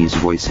Chinese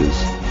Voices.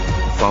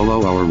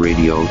 Follow our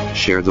radio,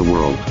 share the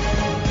world.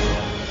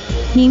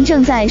 您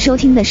正在收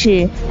听的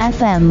是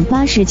FM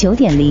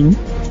 89.0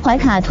怀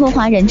卡托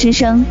华人之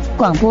声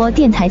广播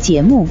电台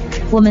节目，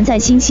我们在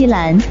新西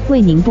兰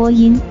为您播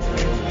音。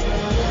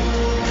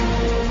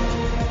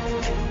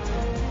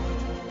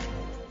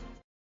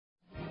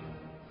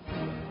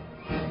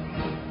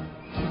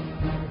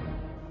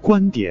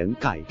观点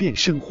改变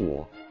生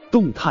活，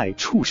动态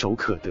触手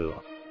可得。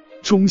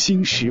中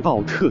新时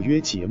报特约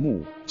节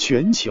目，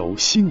全球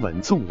新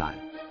闻纵览，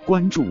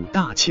关注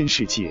大千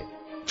世界，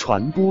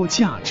传播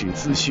价值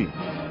资讯。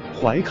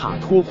怀卡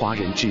托华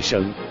人之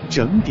声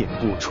整点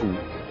播出。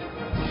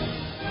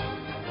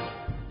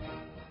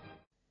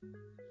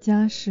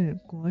家事、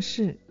国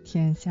事、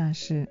天下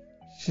事，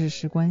事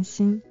事关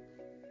心。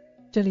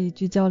这里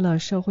聚焦了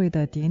社会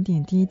的点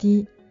点滴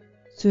滴，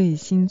最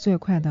新最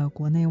快的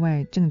国内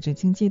外政治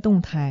经济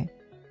动态，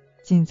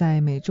尽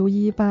在每周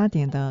一8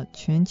点的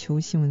全球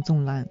新闻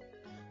纵览。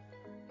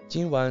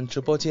今晚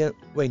直播间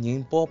为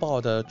您播报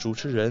的主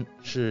持人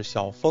是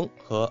小峰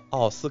和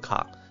奥斯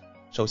卡。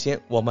首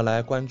先，我们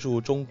来关注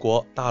中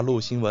国大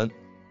陆新闻。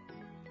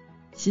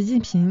习近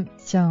平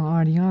向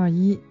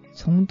2021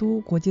从都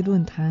国际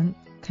论坛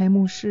开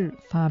幕式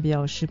发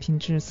表视频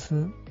致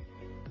辞。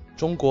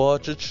中国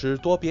支持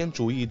多边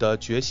主义的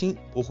决心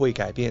不会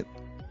改变，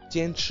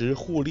坚持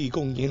互利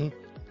共赢，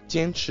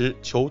坚持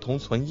求同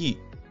存异，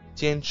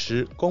坚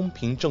持公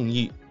平正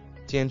义，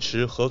坚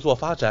持合作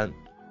发展，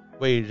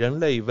为人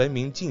类文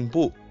明进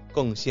步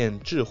贡献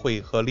智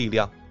慧和力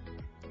量。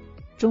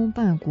中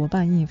办国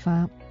办印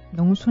发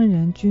农村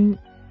人均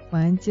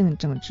环境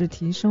整治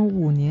提升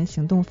5年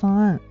行动方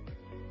案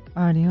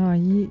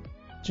，2021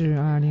至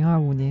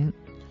2025年。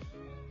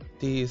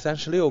第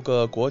36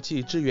个国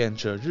际志愿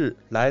者日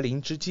来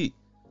临之际，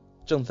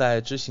正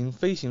在执行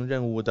飞行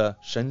任务的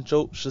神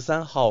舟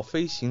13号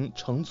飞行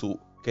乘组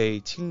给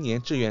青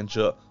年志愿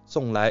者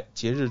送来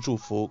节日祝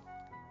福。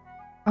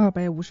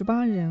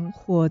258人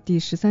获第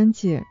13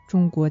届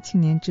中国青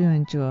年志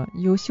愿者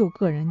优秀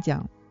个人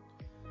奖。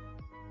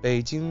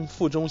北京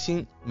副中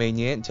心每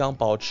年将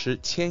保持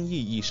1000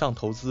亿以上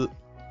投资。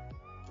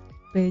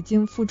北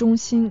京副中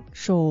心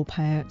首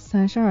排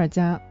32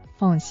家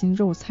放心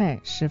肉菜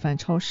示范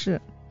超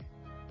市。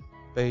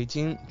北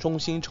京中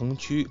心城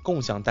区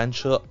共享单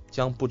车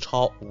将不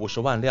超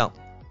50万辆。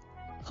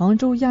杭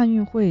州亚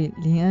运会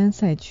临安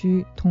赛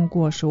区通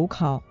过首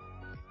考。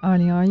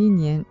2021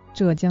年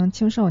浙江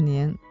青少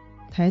年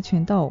跆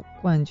拳道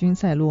冠军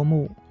赛落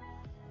幕。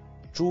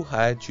珠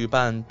海举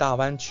办大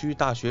湾区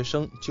大学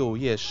生就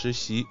业实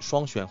习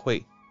双选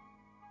会。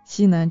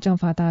西南政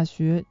法大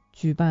学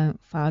举办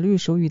法律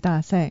手语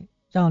大赛，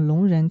让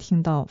聋人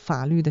听到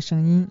法律的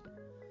声音。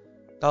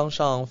当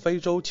上非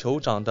洲酋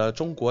长的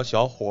中国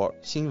小伙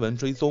新闻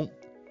追踪，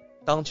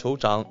当酋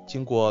长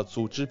经过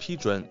组织批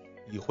准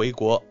已回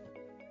国。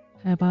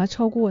海拔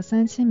超过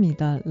3000米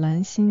的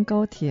兰新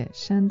高铁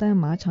山丹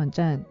马场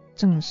站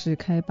正式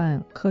开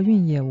办客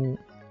运业务。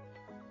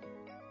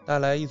带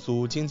来一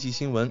组经济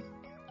新闻。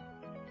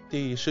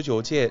第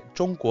19届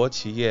中国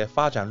企业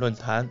发展论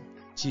坛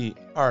暨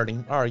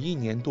2021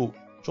年度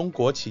中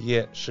国企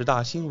业10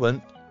大新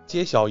闻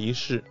揭晓仪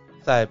式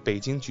在北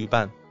京举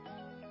办。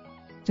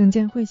证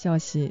监会消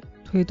息，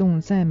推动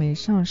在美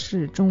上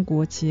市中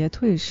国企业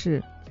退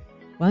市，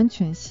完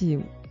全系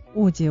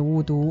误解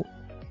误读。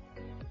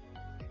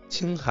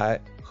青海、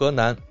河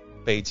南、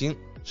北京、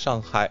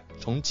上海、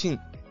重庆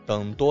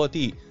等多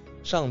地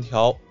上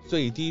调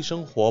最低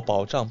生活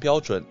保障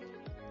标准，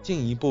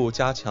进一步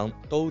加强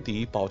兜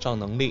底保障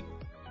能力。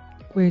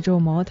贵州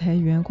茅台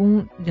员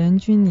工人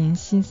均年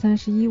薪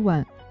31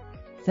万，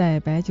在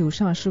白酒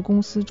上市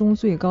公司中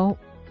最高。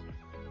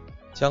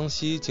江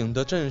西景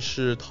德镇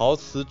市陶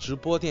瓷直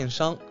播电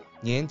商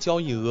年交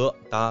易额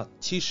达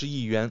70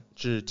亿元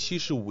至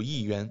75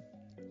亿元。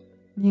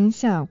宁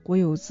夏国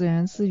有自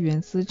然资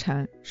源资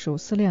产首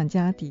次量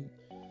家底。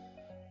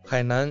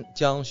海南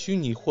将虚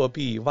拟货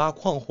币挖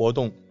矿活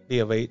动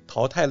列为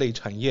淘汰类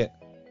产业，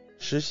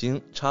实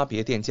行差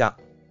别电价。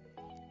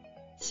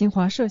新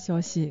华社消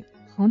息，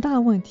恒大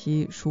问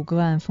题属个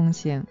案风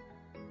险，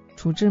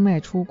处置迈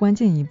出关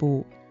键一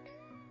步。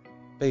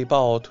被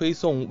曝推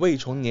送未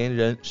成年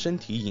人身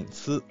体隐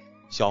私，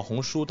小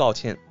红书道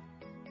歉。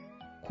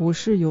股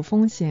市有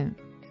风险，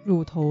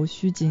入投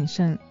需谨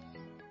慎。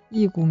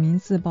一股民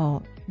自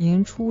曝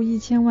年初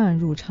1000万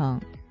入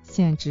场，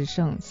现只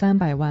剩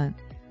300万。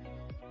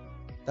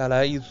带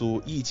来一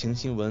组疫情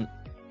新闻。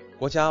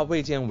国家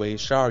卫健委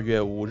12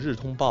月5日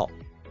通报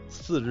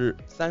，4日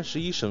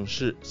31省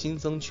市新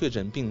增确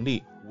诊病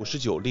例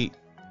59例，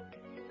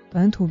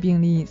本土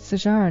病例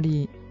42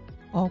例，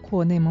包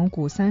括内蒙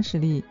古30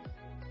例，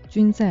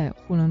均在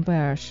呼伦贝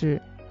尔市；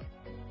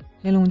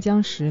黑龙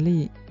江10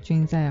例，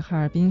均在哈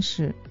尔滨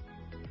市；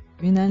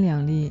云南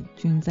2例，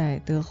均在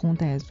德宏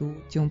傣族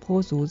景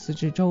颇族自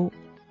治州。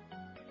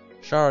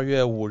12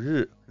月5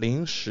日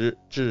0时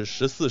至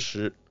14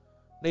时，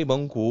内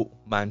蒙古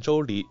满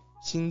洲里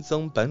新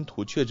增本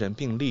土确诊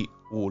病例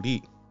5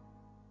例。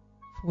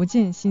福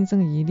建新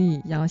增1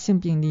例阳性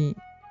病例，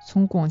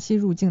从广西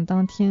入境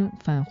当天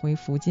返回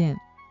福建。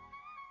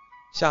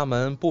厦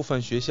门部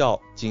分学校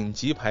紧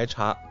急排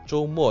查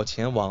周末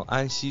前往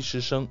安溪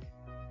师生。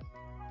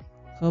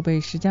河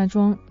北石家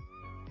庄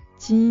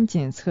基因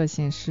检测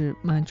显示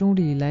满洲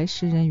里来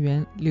时人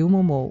员刘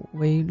某某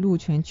为鹿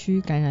泉区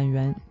感染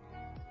源。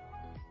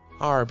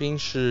哈尔滨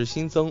市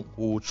新增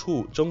5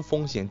处中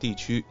风险地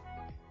区。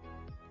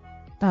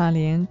大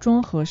连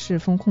庄河市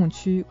封控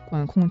区、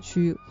管控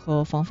区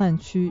和防范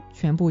区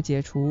全部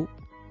解除。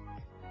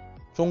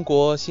中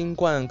国新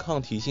冠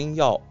抗体新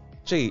药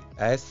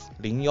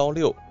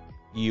JS016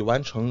 已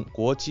完成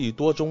国际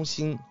多中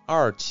心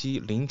2期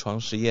临床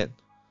试验，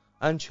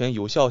安全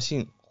有效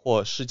性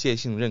获世界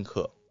性认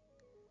可。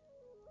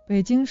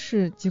北京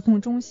市疾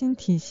控中心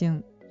提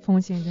醒，风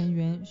险人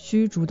员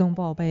需主动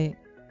报备。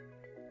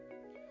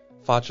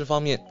法治方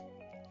面，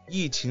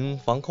疫情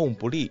防控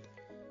不力，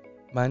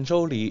满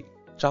洲里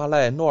扎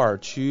赖诺尔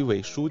区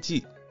委书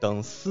记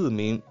等4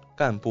名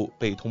干部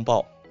被通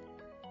报。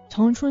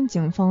长春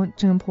警方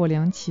侦破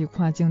2起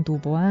跨境赌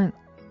博案，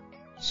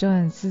涉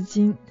案资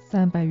金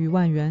300余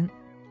万元。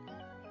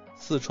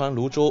四川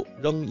泸州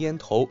扔烟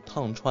头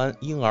烫穿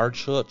婴儿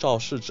车肇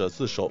事者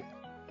自首，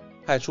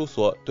派出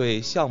所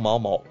对向某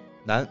某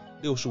男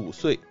65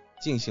岁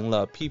进行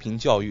了批评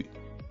教育。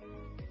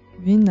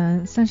云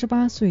南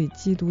38岁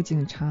缉毒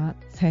警察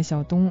蔡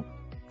晓东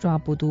抓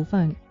捕毒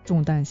贩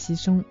中弹牺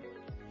牲。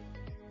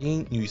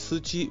因女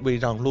司机未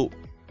让路，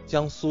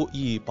江苏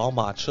一宝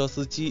马车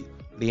司机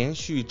连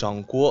续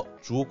掌掴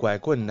拄拐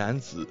棍男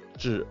子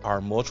致耳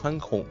膜穿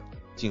孔，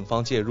警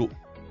方介入。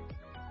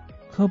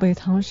河北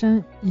唐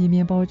山一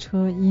面包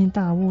车因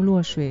大雾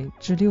落水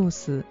致6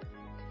死，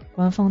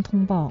官方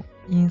通报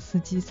因司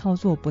机操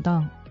作不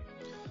当。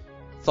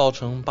造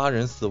成8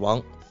人死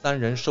亡3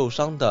人受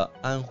伤的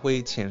安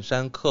徽潜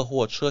山客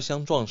货车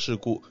相撞事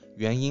故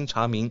原因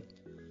查明，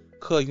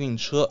客运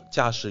车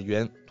驾驶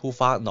员突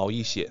发脑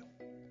溢血。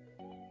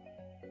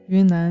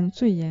云南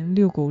最严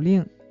遛狗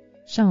令，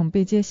上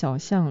背街小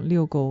巷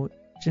遛狗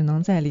只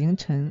能在凌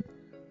晨，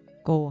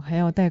狗还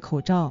要戴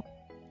口罩。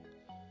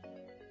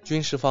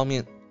军事方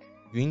面，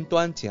云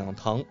端讲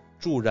堂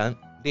助燃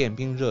练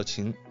兵热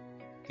情，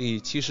第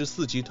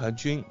74集团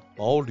军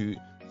保旅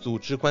组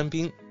织官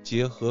兵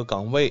结合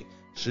岗位，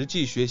实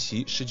际学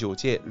习19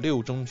届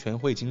6中全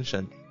会精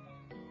神。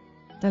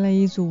带来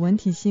一组文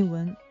体新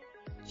闻，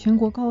全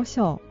国高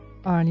校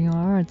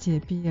2022届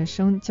毕业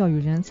生教育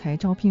人才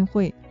招聘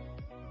会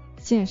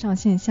线上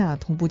线下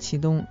同步启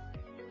动，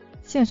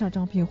线上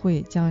招聘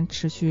会将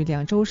持续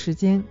2周时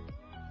间。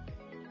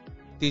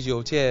第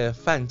9届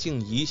范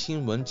静怡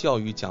新闻教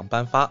育奖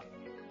颁发，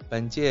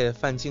本届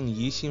范静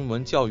怡新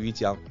闻教育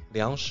奖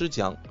良师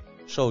奖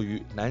授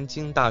予南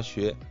京大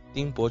学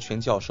丁伯全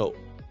教授。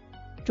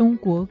中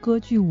国歌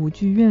剧舞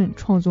剧院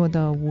创作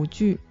的舞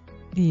剧《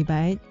李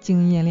白》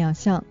惊艳亮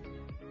相，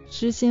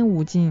诗仙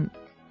舞进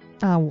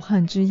大武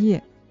汉之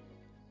夜。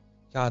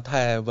亚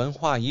太文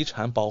化遗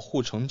产保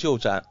护成就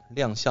展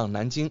亮相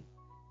南京。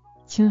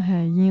青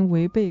海因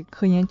违背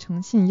科研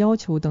诚信要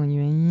求等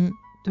原因，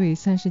对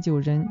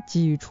39人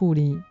给予处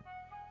理。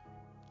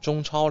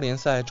中超联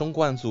赛中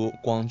冠组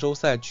广州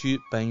赛区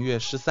本月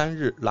13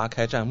日拉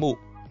开战幕，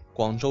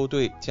广州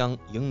队将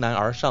迎难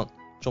而上，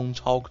中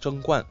超争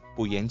冠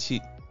不言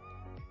弃。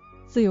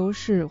自由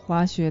式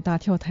滑雪大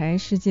跳台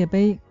世界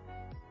杯，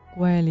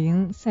谷爱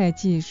凌赛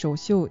季首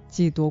秀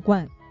即夺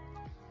冠。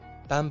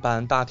单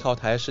板大跳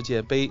台世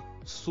界杯，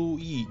苏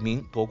翊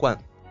鸣夺冠，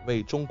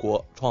为中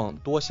国创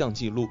多项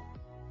纪录。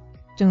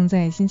正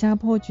在新加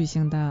坡举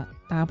行的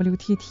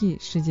WTT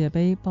世界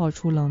杯爆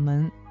出冷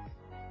门，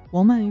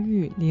王曼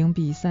玉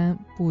0-3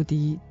不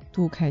敌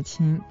杜凯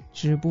琴，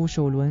止步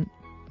首轮。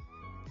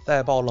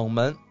赛报冷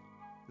门，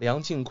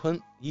梁靖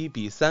昆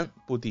1-3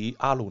不敌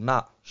阿鲁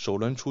纳，首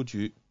轮出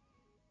局。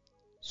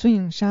孙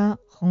颖莎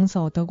横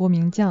扫德国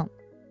名将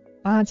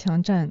，8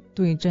强战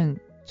对阵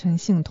陈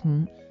幸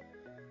同。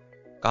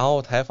港澳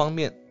台方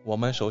面，我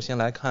们首先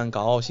来看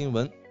港澳新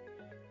闻。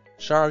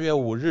12月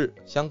5日，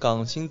香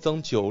港新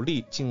增9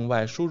例境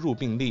外输入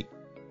病例，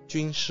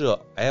均涉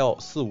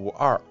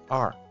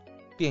L452R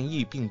变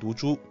异病毒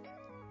株。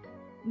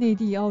内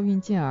地奥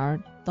运健儿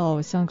到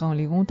香港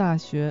理工大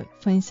学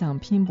分享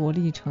拼搏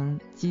历程，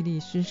激励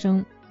师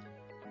生。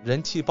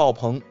人气爆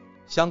棚，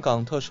香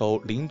港特首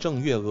林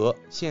郑月娥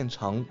现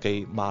场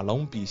给马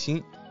龙比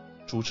心，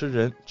主持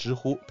人直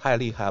呼太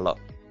厉害了。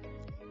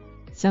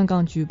香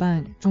港举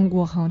办中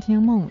国航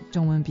天梦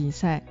征文比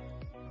赛，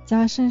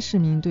加深市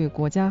民对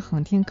国家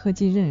航天科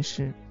技认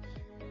识。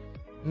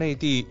内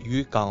地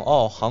与港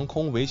澳航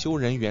空维修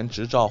人员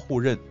执照互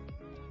认。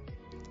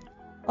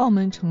澳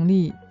门成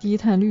立低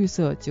碳绿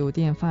色酒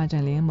店发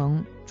展联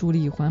盟，助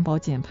力环保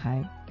减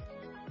排。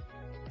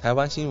台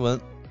湾新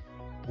闻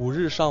，5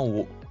日上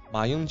午，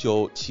马英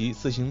九骑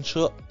自行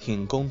车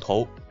挺公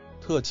投，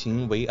特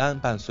勤维安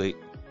伴随。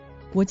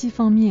国际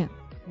方面，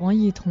王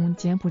毅同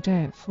柬埔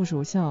寨副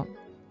首相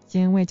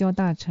兼外交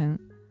大臣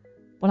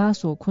布拉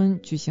索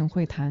昆举行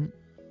会谈。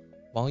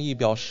王毅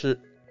表示，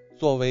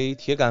作为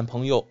铁杆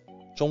朋友，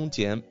中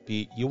柬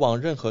比以往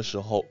任何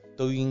时候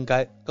都应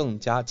该更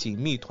加紧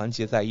密团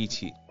结在一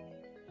起。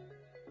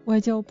外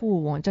交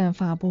部网站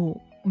发布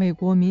美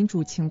国民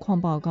主情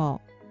况报告，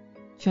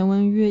全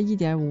文约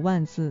 1.5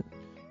 万字。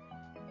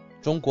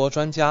中国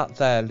专家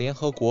在联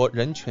合国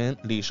人权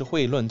理事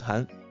会论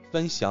坛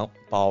分享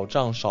保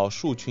障少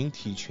数群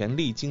体权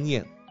利经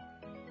验。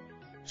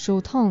首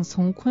趟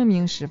从昆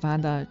明始发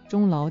的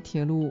中老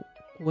铁路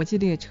国际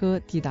列车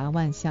抵达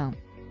万象。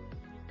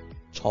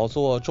炒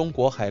作中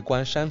国海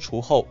关删除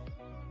后，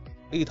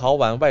立陶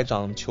宛外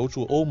长求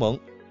助欧盟，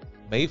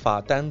没法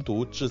单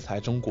独制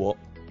裁中国。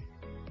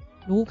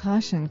卢卡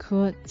申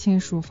科签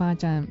署发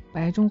展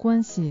白中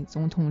关系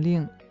总统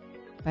令，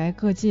白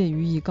各界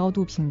予以高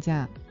度评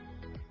价。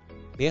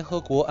联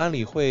合国安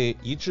理会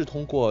一致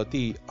通过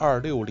第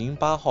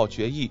2608号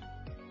决议，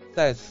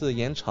再次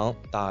延长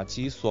打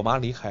击索马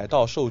里海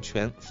盗授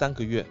权3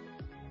个月。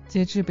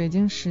截至北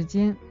京时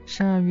间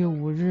12月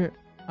5日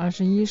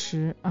21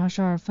时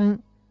22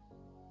分，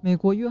美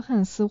国约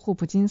翰斯霍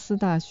普金斯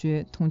大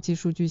学统计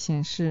数据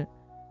显示，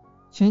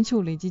全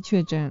球累计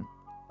确诊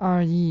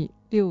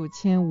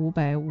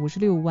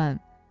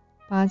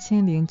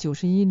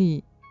265568091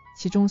例，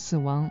其中死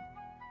亡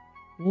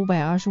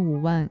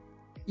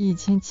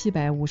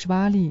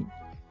5251758例。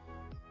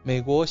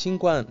美国新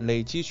冠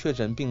累计确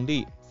诊病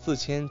例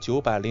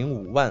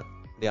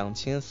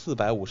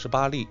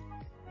49052458例，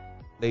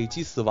累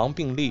计死亡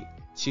病例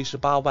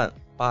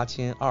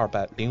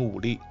788205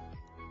例。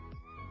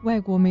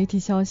外国媒体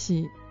消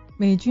息，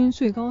美军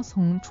最高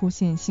层出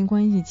现新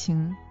冠疫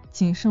情，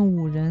仅剩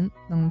5人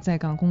能在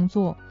港工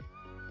作。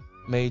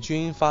美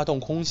军发动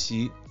空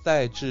袭，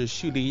再致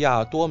叙利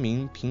亚多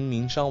名平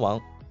民伤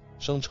亡，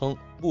声称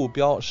目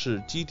标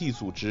是基地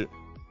组织。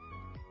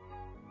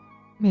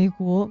美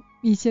国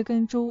密歇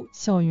根州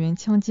校园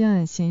枪击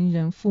案嫌疑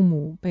人父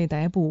母被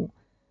逮捕，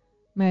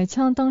买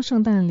枪当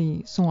圣诞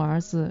礼送儿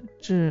子，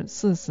致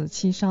4死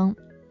7伤。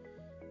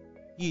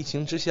疫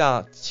情之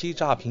下欺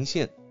诈频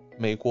现，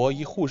美国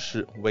一护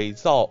士伪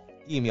造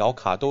疫苗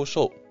卡兜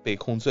售被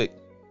控罪。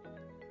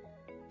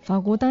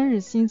法国单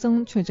日新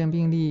增确诊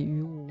病例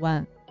逾5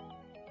万，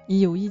已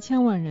有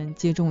1000万人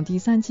接种第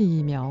3剂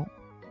疫苗。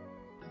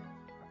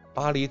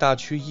巴黎大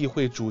区议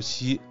会主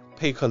席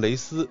佩克雷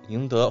斯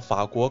赢得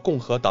法国共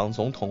和党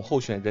总统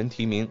候选人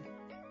提名。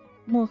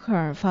默克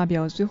尔发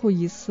表最后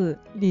一次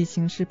例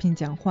行视频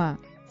讲话，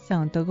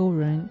向德国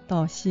人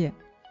道谢。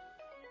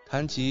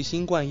谈及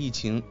新冠疫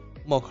情，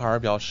默克尔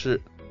表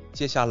示，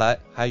接下来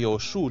还有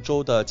数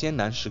周的艰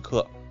难时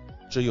刻，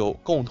只有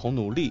共同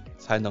努力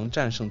才能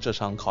战胜这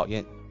场考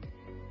验。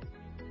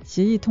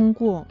协议通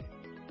过，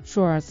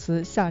舒尔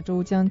茨下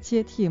周将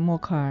接替默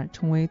克尔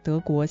成为德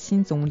国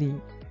新总理。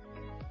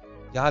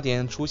雅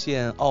典出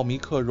现奥密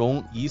克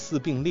戎疑似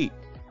病例，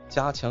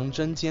加强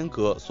针间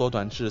隔缩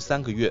短至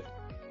3个月。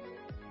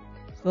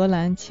荷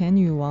兰前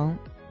女王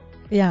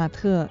贝亚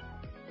特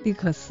利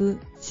克斯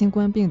新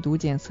冠病毒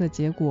检测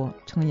结果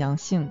呈阳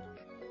性。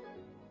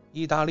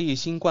意大利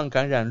新冠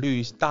感染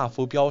率大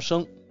幅飙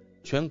升，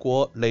全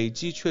国累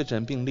计确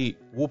诊病例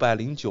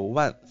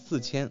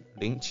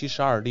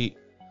5094072例，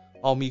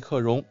奥密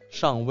克戎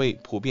尚未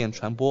普遍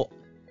传播。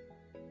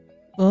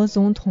俄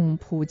总统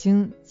普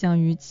京将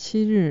于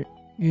7日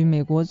与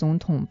美国总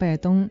统拜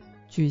登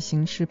举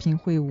行视频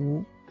会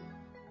晤。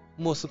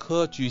莫斯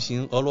科举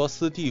行俄罗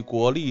斯帝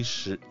国历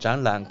史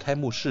展览开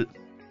幕式。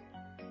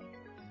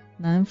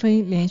南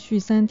非连续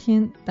3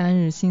天单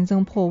日新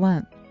增破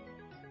万，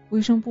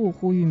卫生部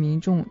呼吁民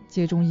众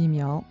接种疫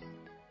苗。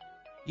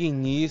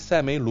印尼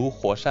塞梅鲁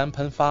火山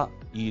喷发，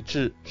已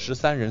致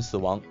13人死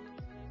亡。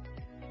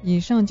以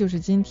上就是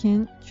今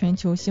天全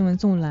球新闻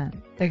纵览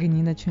带给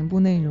您的全部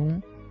内容。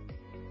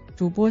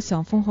主播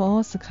小峰和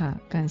奥斯卡，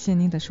感谢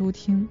您的收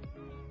听。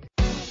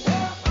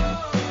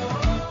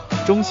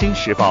中新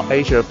时报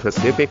Asia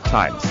Pacific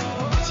Times，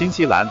 新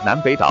西兰南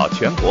北岛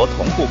全国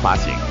同步发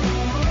行。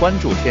关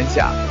注天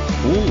下，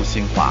服务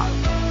新华，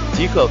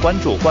即刻关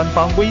注官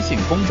方微信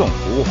公众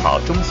服务号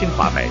中新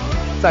华媒，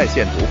在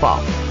线读报、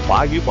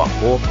华语广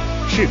播、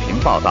视频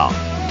报道，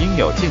应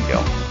有尽有。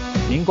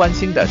您关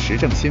心的时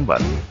政新闻，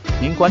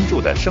您关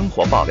注的生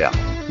活爆料，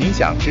您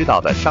想知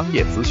道的商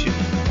业资讯，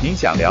您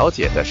想了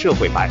解的社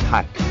会百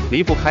态，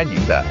离不开您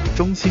的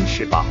中新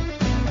时报。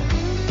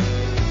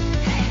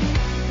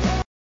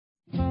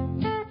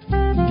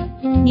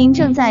您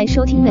正在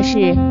收听的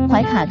是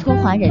怀卡托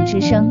华人之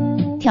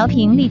声，调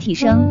频立体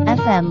声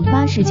FM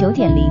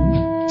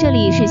 89.0，这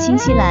里是新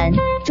西兰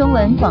中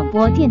文广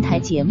播电台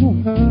节目。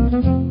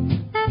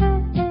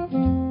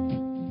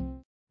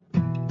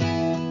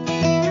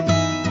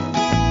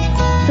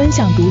分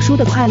享读书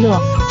的快乐，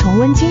重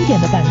温经典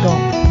的感动。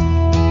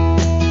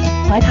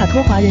怀卡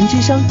托华人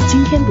之声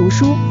今天读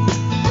书，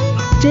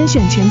甄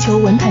选全球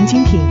文坛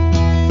精品，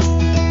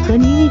和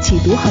您一起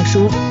读好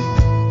书，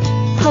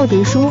好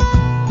读书，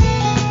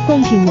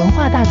共品文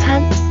化大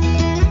餐。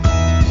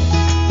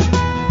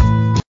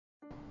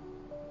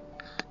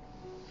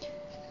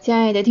亲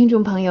爱的听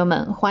众朋友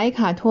们，怀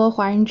卡托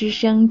华人之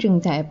声正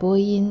在播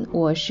音，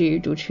我是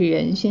主持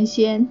人萱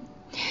萱。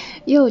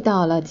又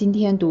到了今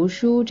天读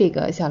书这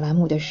个小栏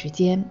目的时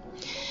间，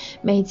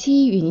每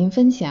期与您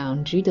分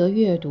享值得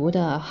阅读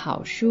的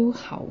好书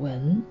好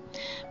文，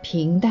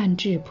平淡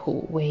质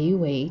朴，娓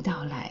娓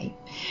道来，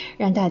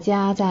让大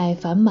家在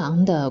繁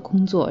忙的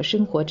工作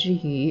生活之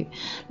余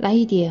来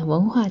一点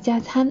文化加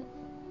餐。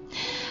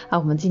我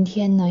们今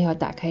天呢要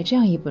打开这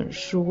样一本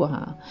书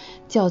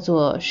叫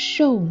做《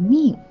寿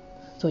命》，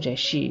作者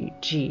是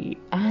芷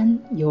安，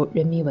由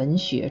人民文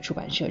学出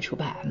版社出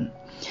版。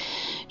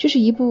这是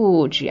一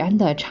部芷安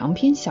的长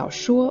篇小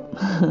说，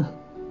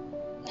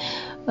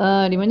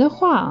里面的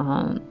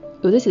话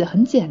有的写的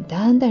很简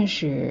单，但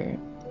是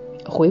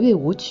回味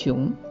无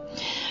穷。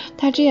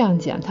他这样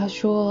讲，他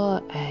说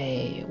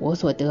我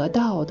所得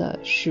到的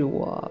是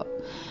我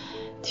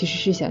其实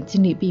是想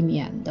尽力避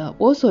免的，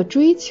我所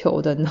追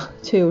求的呢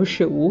却又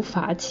是无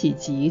法企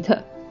及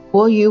的。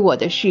我与我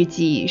的事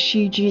迹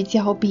失之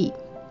交臂，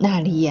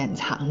那里掩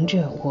藏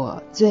着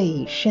我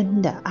最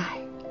深的爱。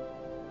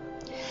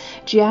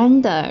芷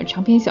安的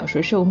长篇小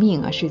说《寿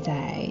命》是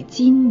在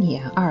今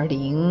年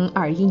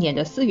2021年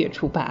的4月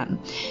出版，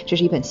这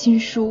是一本新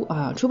书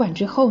出版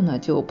之后呢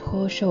就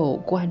颇受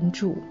关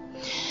注。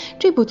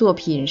这部作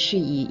品是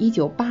以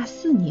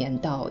1984年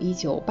到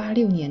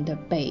1986年的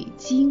北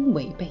京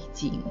为背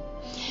景，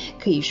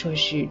可以说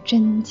是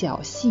针脚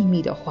细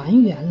密地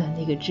还原了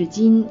那个至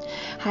今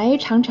还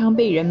常常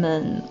被人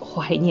们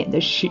怀念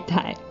的时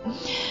代。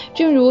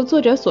正如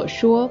作者所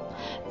说，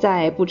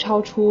在不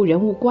超出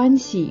人物关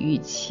系与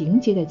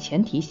情节的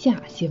前提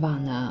下，希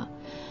望呢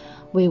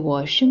为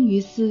我生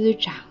于斯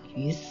长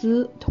于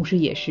斯，同时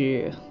也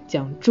是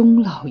将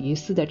终老于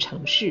斯的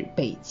城市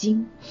北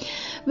京，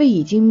为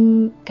已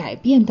经改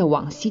变的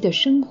往昔的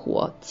生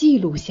活记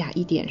录下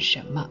一点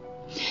什么，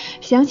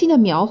详细的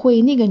描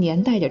绘那个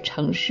年代的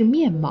城市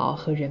面貌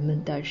和人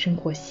们的生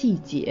活细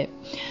节。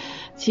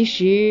其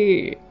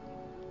实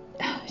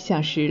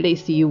像是类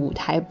似于舞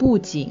台布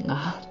景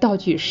道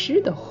具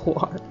师的活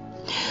儿。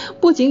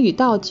布景与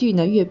道具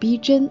呢越逼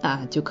真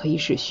就可以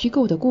使虚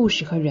构的故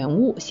事和人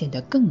物显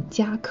得更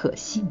加可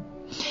信。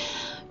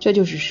这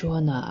就是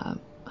说呢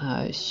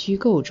虚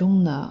构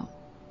中呢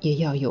也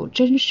要有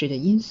真实的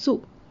因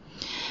素。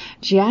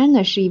芷安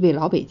呢是一位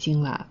老北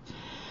京了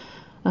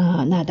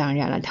那当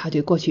然了，他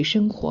对过去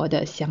生活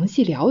的详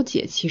细了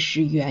解其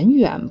实远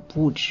远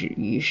不止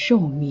于《寿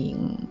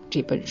命》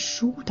这本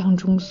书当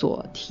中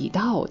所提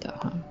到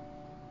的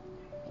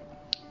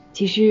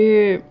其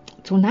实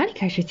从哪里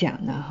开始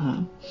讲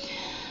呢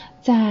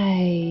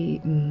在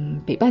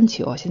北半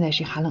球现在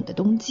是寒冷的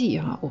冬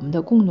季我们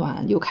的供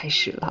暖又开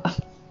始了。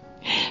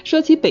说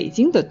起北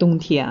京的冬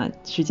天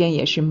时间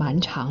也是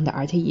蛮长的，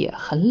而且也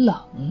很冷。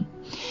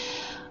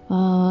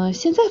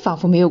现在仿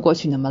佛没有过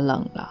去那么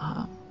冷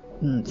了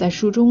在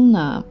书中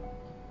呢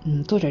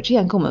作者这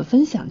样跟我们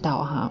分享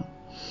到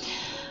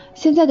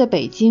现在的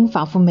北京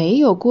仿佛没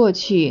有过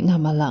去那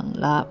么冷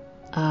了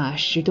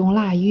时冬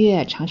腊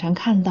月常常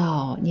看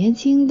到年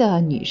轻的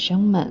女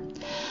生们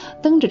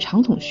蹬着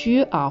长筒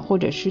靴或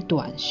者是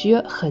短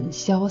靴，很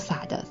潇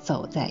洒地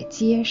走在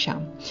街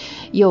上，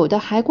有的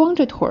还光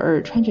着腿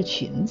儿穿着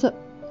裙子。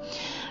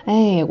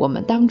我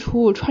们当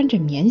初穿着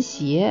棉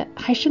鞋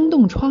还生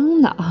冻疮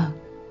呢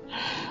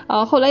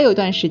后来有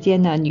段时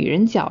间呢，女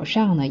人脚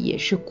上呢也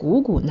是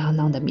鼓鼓囊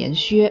囊的棉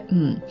靴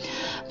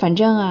反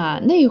正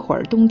那会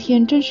儿冬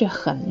天真是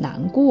很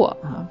难过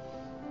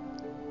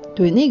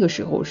对，那个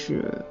时候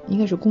应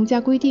该是公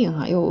家规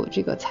定有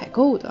这个采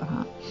购的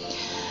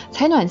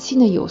采暖期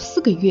呢有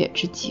4个月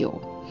之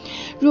久，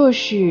若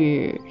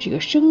是这个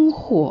生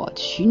火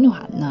取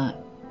暖呢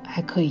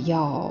还可以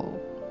要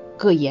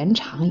各延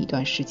长一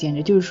段时间。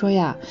也就是说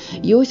呀，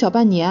有小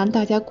半年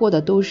大家过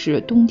的都是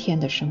冬天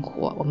的生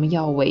活，我们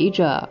要围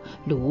着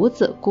炉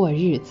子过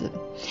日子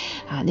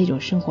啊，那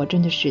种生活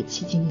真的是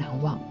迄今难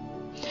忘。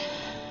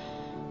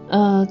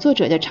作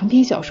者的长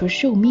篇小说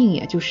寿命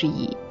也就是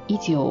以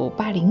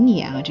1980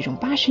年啊这种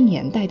80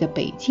年代的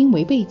北京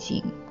为背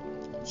景，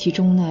其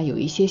中呢有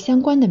一些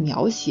相关的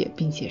描写，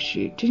并且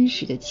是真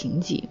实的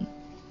情景。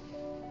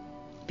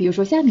比如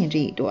说下面这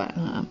一段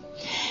啊，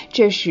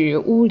这时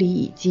屋里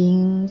已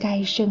经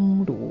该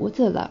生炉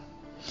子了。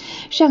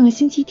上个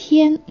星期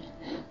天，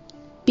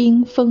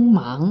冰封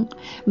忙，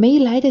没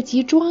来得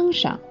及装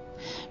上。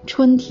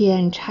春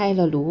天拆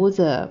了炉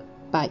子，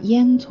把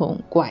烟囱、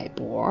拐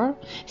脖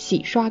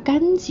洗刷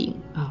干净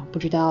啊！不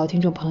知道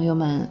听众朋友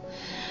们，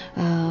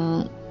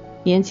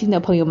年轻的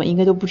朋友们应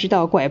该都不知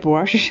道拐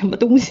脖是什么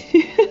东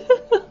西。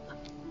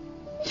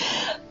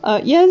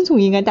烟囱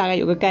应该大概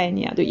有个概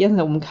念啊，对，烟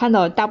囱我们看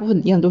到大部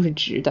分的烟囱都是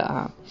直的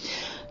啊，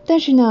但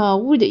是呢，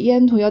屋里的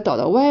烟囱要倒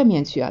到外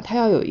面去啊，它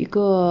要有一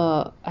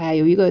个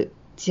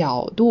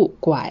角度，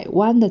拐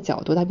弯的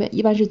角度，它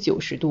一般是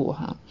90度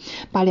哈，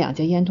把两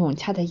节烟囱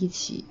掐在一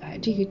起，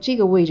这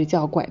个位置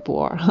叫拐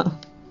脖哈。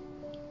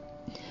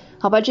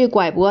好吧，这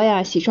拐脖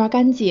呀洗刷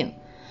干净，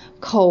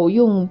口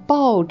用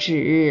报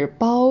纸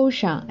包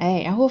上，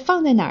然后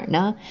放在哪儿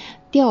呢？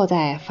吊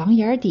在房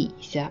檐底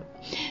下。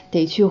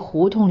得去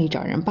胡同里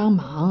找人帮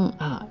忙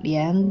啊，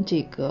连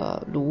这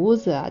个炉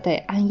子啊得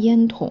安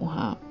烟筒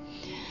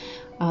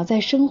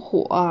再生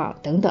火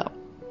等等。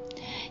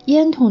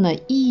烟筒呢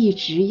一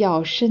直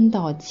要伸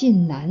到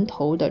近南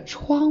头的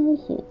窗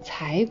户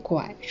才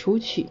拐出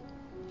去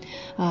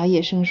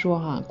叶生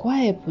说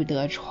怪不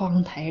得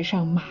窗台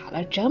上码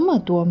了这么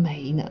多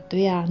煤呢。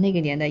对呀，那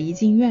个年代一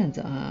进院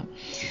子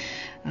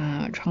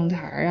窗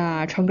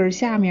台窗根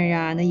下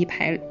面那一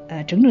排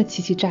整整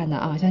齐齐站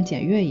的像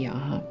检阅一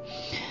样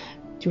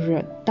就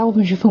是大部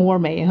分是蜂窝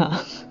煤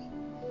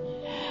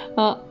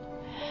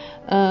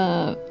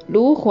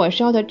炉火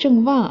烧的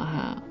正旺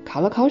烤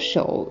了烤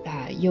手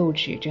又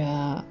指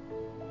着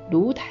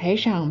炉台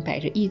上摆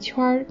着一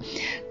圈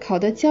烤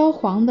得焦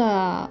黄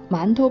的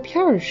馒头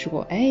片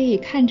说，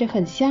看着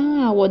很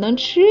香我能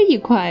吃一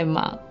块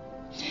吗？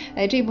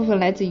这部分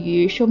来自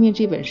于《寿命》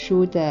这本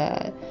书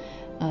的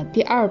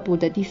第2部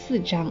的第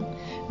4章。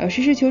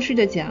实事求是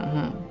的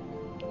讲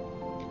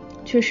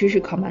确实是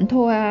烤馒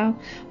头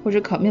或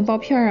者烤面包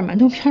片馒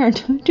头片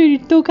这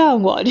都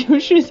干过这种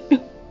事情。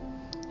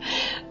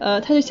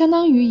它就相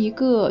当于一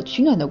个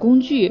取暖的工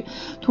具，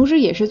同时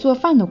也是做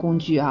饭的工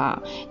具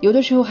有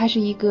的时候还是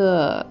一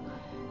个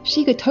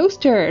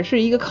toaster，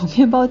 是一个烤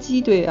面包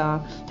机。对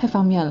太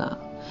方便了，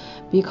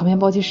比烤面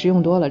包机实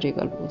用多了这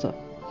个炉子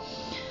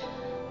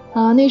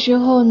那时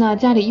候呢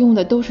家里用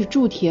的都是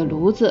铸铁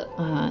炉子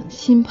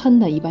新喷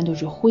的一般都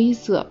是灰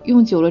色，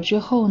用久了之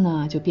后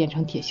呢就变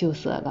成铁锈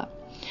色了。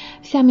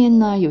下面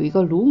呢有一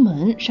个炉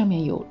门，上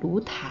面有炉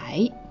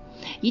台，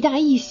一大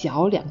一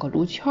小2个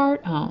炉圈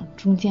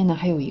中间呢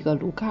还有一个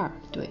炉盖。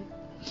对，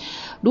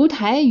炉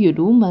台与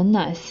炉门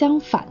呢相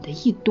反的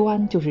一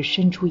端就是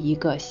伸出一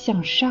个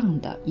向上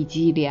的以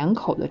及连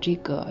口的这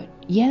个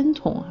烟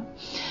筒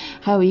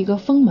还有一个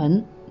封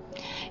门。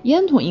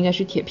烟筒应该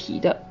是铁皮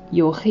的，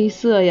有黑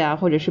色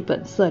或者是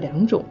本色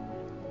2种，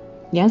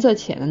颜色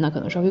浅的呢可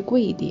能稍微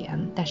贵一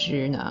点，但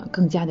是呢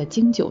更加的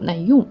经久耐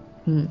用。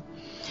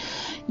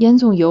烟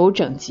囱有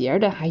整节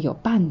的，还有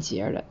半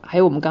截的，还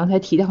有我们刚才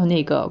提到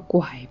那个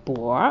拐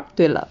脖。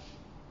对了，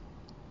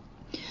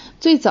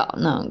最早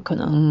呢可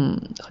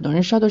能很多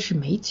人烧的是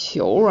煤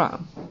球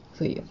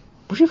所以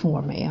不是蜂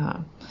窝煤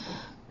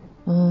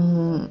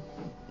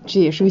这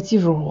也是个技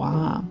术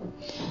活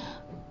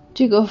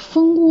这个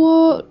蜂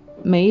窝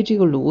煤这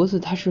个炉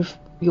子它是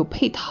有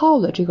配套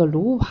的这个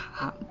炉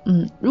瓦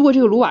如果这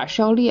个炉瓦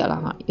烧裂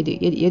了也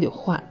得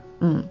换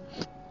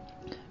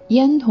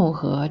烟筒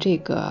和这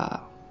个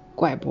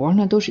拐脖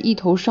呢都是一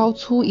头稍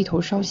粗一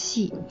头稍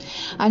细，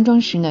安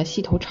装时呢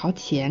细头朝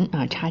前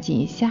插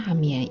进下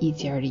面一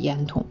节的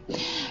烟筒，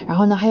然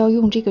后呢还要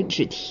用这个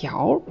纸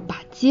条把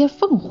接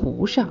缝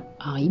糊上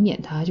以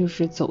免它就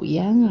是走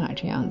烟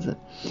这样子。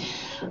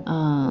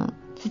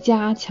自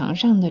家墙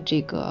上的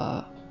这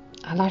个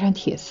拉上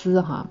铁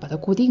丝把它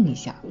固定一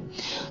下。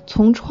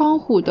从窗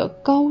户的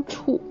高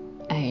处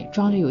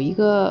装着有一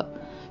个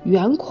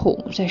圆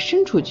孔再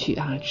伸出去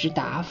直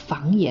达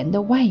房檐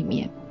的外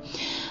面。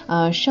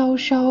稍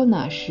稍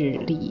呢是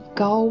里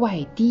高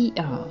外低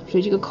所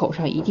以这个口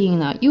上一定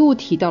呢又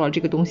提到了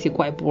这个东西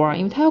拐脖，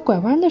因为它要拐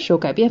弯的时候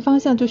改变方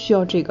向就需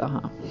要这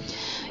个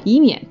以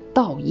免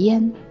倒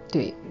烟。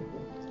对，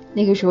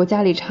那个时候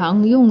家里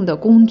常用的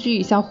工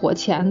具像火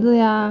钳子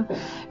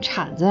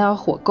铲子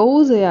火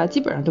钩子基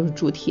本上都是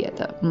铸铁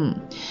的。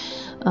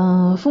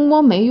蜂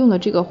窝煤用的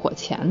这个火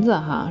钳子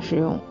是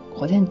用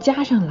火箭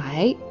加上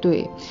来，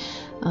对，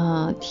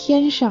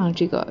添上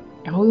这个，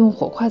然后用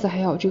火筷子还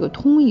有这个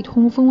通一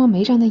通蜂窝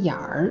煤上的眼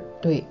儿，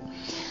对，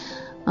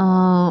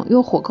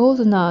用火钩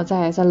子呢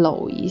再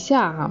搂一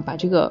下把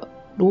这个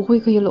炉灰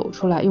可以搂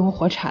出来，用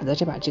火铲子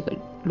再把这个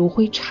炉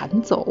灰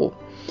铲走。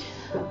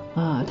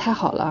啊，太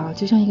好了啊，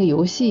就像一个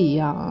游戏一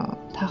样啊，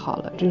太好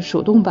了，这是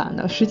手动版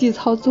的，实际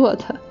操作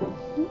的。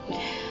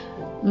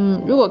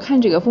如果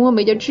看这个蜂窝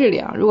煤的质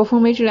量，如果蜂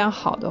窝煤质量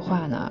好的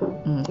话呢，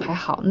还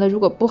好。那如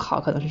果不好，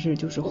可能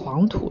就是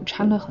黄土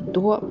掺了很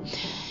多，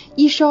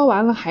一烧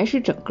完了还是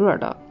整个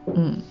的。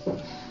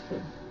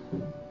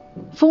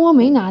蜂窝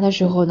煤拿的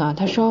时候呢，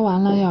它烧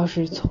完了，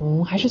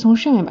还是从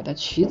上面把它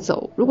取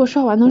走。如果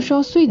烧完能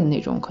烧碎的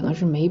那种，可能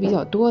是煤比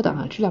较多的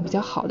啊，质量比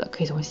较好的，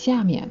可以从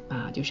下面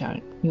啊，就像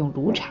用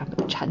炉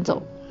铲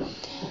走。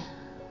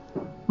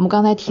我们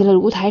刚才提了，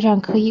炉台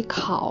上可以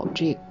烤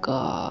这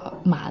个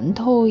馒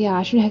头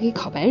呀，甚至还可以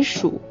烤白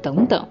薯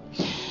等等。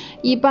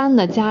一般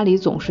呢，家里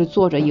总是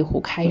坐着一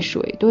壶开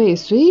水，对，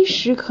随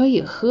时可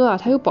以喝，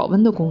它有保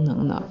温的功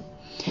能呢。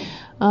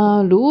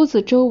炉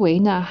子周围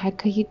呢还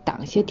可以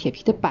挡一些铁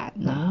皮的板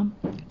呢。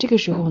这个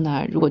时候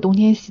呢，如果冬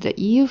天洗的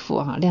衣服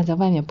啊晾在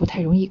外面不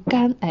太容易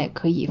干，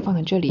可以放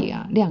在这里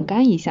啊晾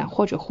干一下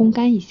或者烘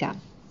干一下。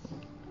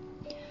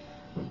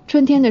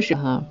春天的时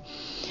候，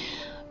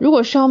如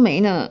果烧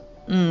煤呢，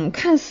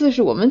看似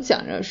是我们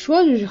讲着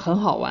说就是很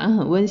好玩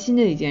很温馨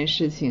的一件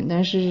事情，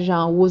但事实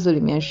上屋子里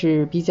面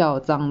是比较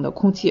脏的，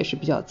空气也是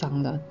比较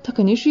脏的，它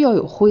肯定是要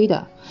有灰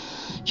的，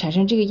产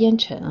生这个烟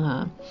尘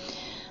啊。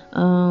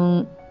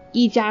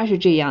一家是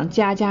这样，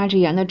家家这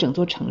样，那整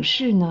座城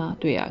市呢？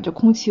对呀，这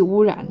空气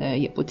污染的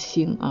也不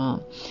轻啊。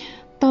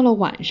到了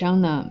晚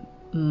上呢，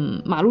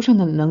马路上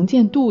的能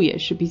见度也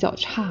是比较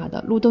差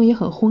的，路灯也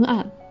很昏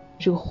暗，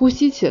这个呼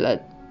吸起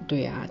来，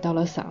对呀，到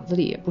了嗓子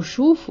里也不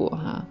舒服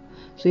哈。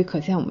所以可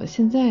见我们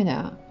现在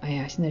呢，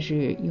现在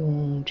是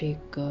用这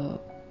个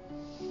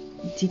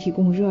集体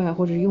供热啊，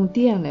或者是用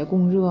电来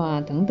供热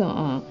啊，等等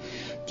啊。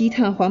低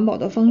碳环保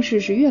的方式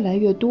是越来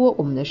越多，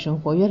我们的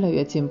生活越来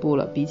越进步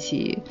了，比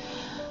起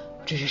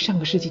这是上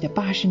个世纪的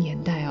80年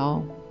代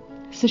哦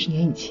，40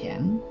年以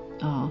前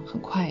啊，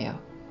很快呀。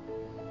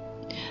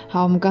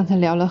好，我们刚才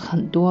聊了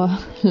很多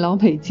老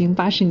北京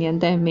80年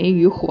代煤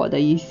与火的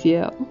一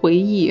些回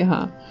忆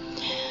哈。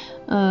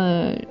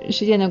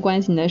时间的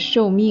关系呢，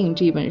寿命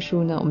这本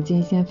书呢，我们今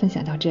天先分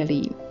享到这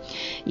里。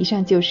以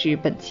上就是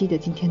本期的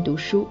今天读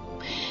书，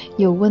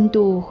有温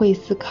度，会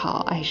思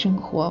考，爱生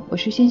活。我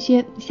是萱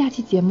萱，下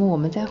期节目我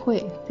们再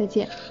会，再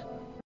见。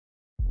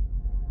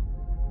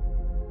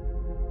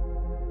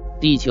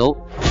地球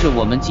是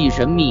我们既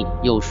神秘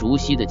又熟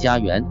悉的家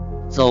园，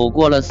走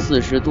过了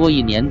40多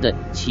亿年的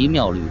奇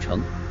妙旅程。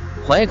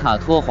怀卡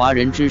托华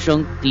人之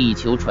声地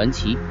球传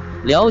奇，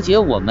了解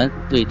我们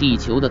对地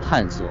球的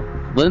探索，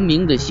文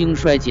明的兴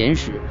衰简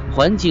史，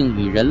环境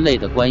与人类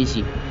的关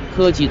系，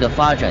科技的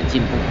发展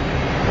进步，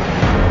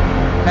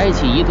开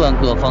启一段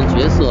各方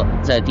角色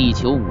在地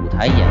球舞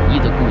台演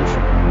绎的故事。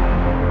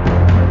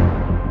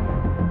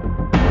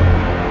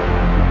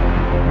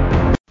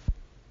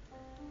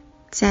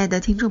亲爱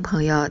的听众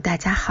朋友，大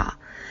家好！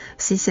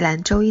新西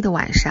兰周一的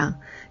晚上，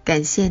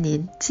感谢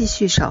您继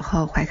续守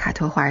候怀卡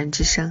托华人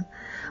之声，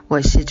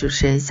我是主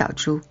持人小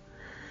朱。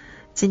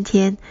今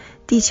天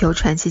地球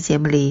传奇节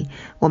目里，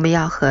我们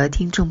要和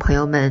听众朋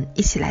友们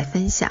一起来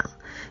分享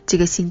这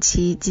个星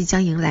期即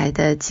将迎来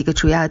的几个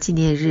主要纪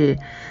念日，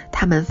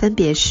它们分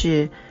别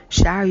是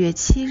12月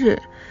7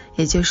日，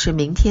也就是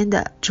明天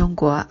的中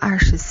国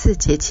24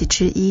节气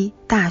之一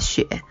大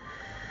雪，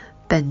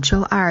本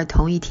周二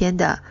同一天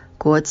的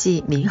国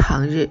际民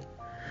航日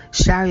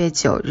，12月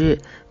9日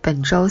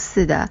本周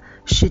四的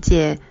世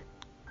界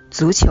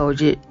足球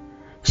日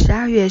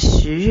，12月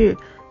10日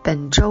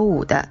本周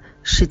五的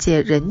世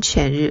界人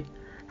权日，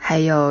还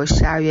有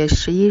12月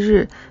11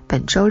日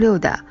本周六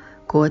的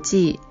国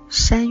际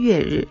山岳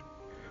日。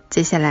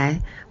接下来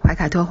怀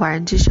卡托华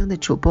人之声的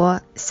主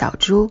播小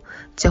朱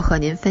就和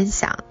您分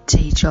享这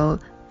一周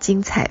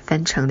精彩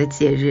纷呈的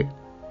节日。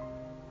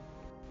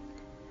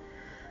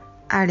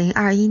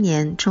2021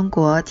年中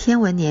国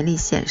天文年历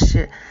显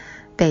示，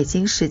北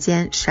京时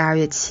间12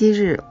月7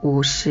日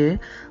5时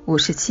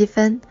57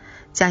分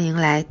将迎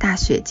来大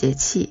雪节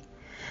气，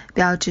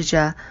标志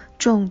着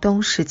仲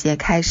冬时节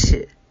开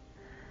始。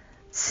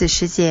此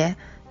时节，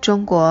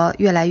中国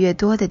越来越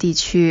多的地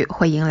区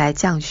会迎来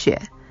降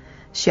雪，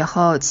雪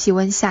后气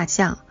温下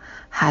降，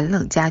寒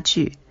冷加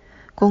剧，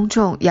公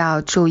众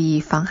要注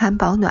意防寒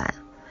保暖，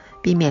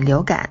避免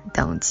流感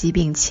等疾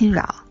病侵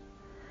扰。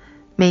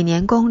每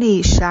年公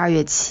历12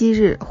月7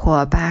日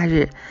或8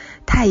日，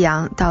太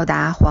阳到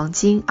达黄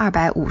金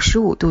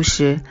255度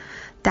时，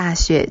大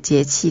雪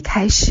节气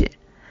开始。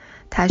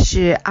它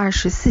是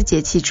24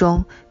节气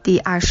中第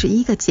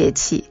21个节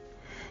气，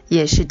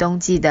也是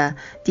冬季的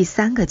第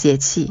3个节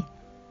气。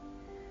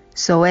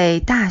所谓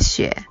大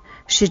雪，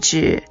是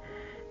指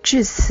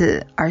至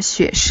此而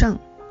雪盛，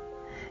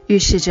预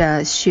示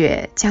着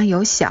雪将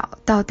由小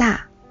到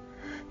大，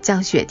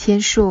降雪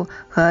天数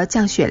和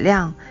降雪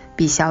量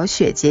比小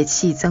雪节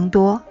气增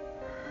多，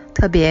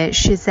特别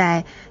是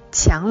在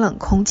强冷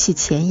空气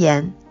前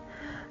沿，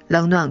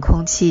冷暖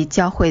空气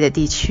交汇的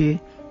地区，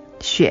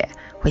雪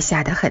会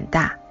下得很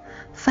大，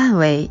范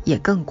围也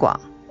更广。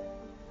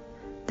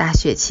大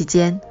雪期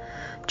间，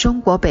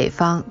中国北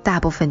方大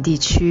部分地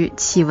区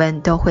气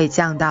温都会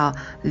降到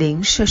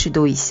0摄氏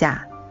度以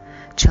下，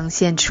呈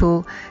现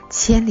出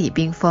千里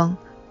冰封、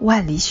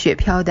万里雪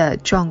飘的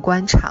壮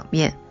观场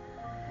面。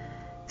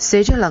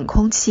随着冷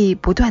空气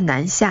不断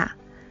南下，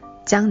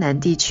江南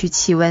地区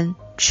气温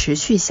持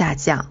续下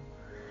降，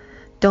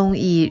冬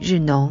意日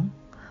浓，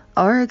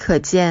偶尔可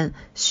见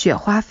雪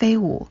花飞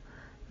舞，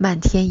漫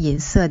天银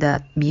色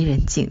的迷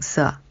人景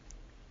色。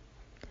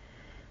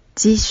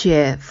积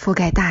雪覆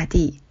盖大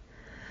地，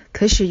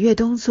可使越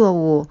冬作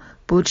物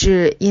不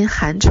致因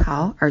寒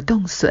潮而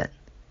冻损。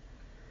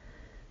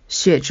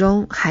雪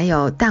中含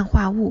有氮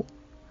化物，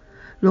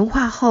融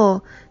化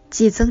后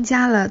既增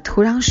加了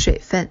土壤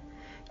水分，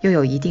又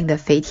有一定的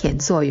肥田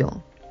作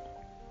用。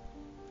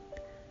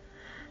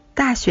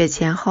大雪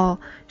前后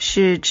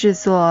是制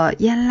作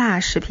腌腊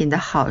食品的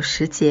好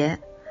时节，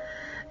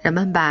人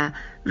们把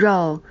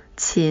肉、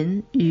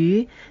禽、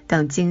鱼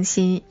等精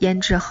心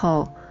腌制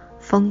后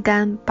风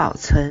干保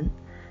存，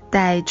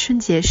待春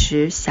节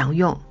时享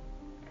用。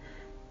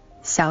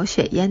小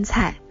雪腌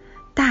菜，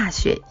大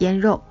雪腌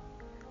肉，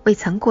未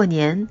曾过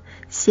年，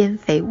先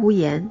肥屋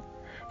檐，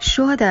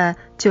说的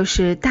就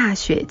是大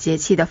雪节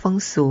气的风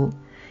俗，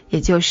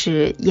也就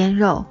是腌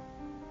肉。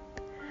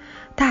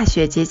大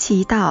雪节气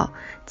一到，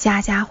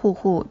家家户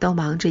户都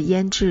忙着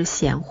腌制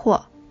咸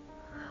货，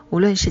无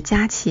论是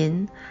家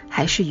禽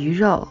还是鱼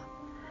肉，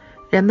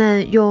人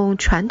们用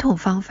传统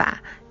方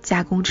法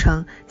加工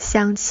成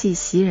香气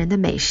袭人的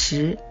美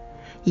食，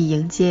以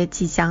迎接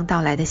即将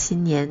到来的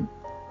新年。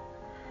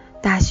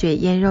大雪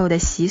腌肉的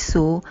习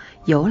俗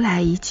由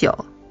来已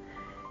久，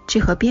这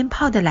和鞭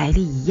炮的来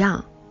历一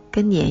样，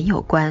跟年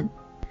有关。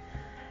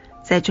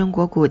在中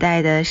国古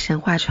代的神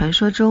话传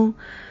说中，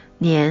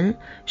年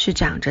是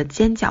长着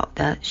尖角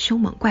的凶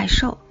猛怪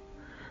兽，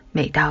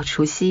每到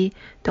除夕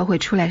都会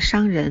出来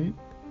伤人。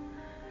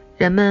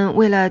人们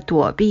为了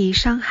躲避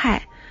伤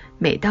害，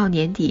每到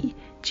年底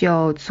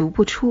就足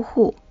不出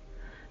户，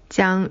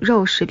将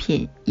肉食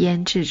品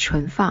腌制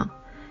存放，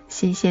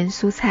新鲜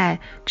蔬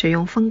菜只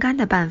用风干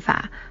的办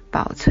法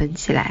保存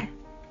起来。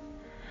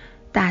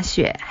大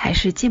雪还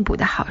是进补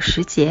的好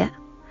时节，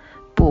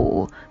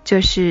补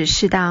就是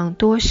适当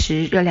多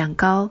食热量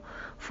高、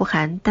富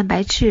含蛋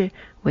白质、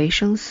维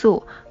生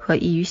素和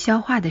易于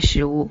消化的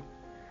食物，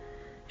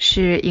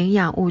使营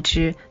养物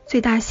质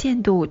最大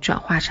限度转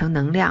化成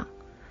能量，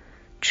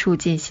促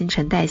进新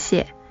陈代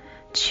谢，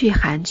去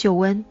寒救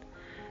温，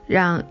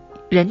让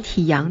人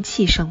体阳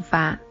气生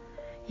发，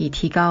以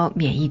提高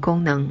免疫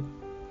功能。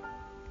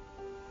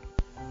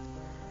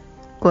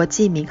国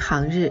际民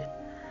航日，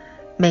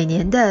每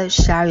年的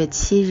12月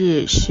7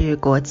日是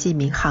国际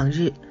民航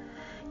日。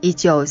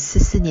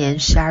1944年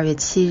12月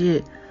7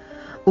日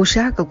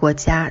，52个国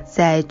家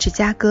在芝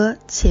加哥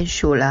签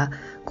署了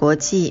国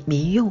际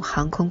民用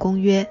航空公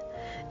约，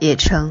也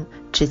称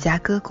芝加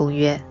哥公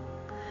约。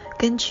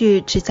根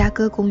据芝加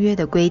哥公约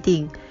的规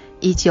定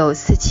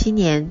，1947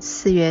年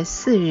4月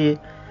4日，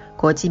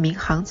国际民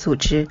航组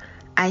织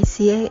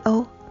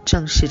ICAO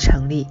正式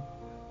成立。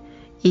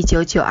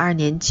1992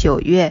年9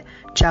月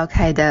召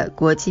开的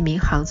国际民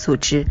航组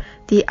织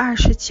第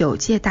29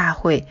届大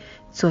会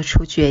作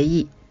出决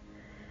议，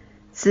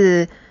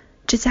自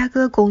芝加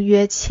哥公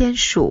约签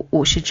署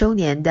50周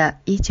年的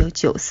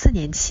1994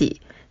年起，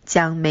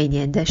将每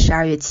年的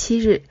12月7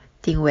日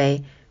定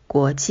为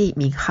国际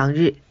民航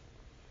日。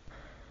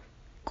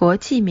国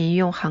际民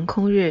用航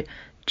空日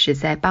旨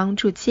在帮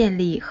助建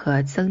立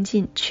和增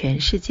进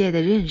全世界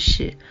的认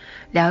识，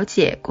了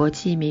解国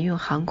际民用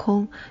航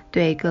空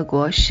对各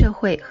国社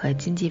会和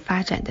经济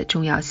发展的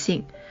重要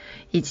性，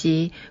以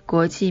及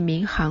国际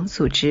民航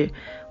组织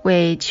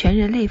为全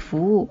人类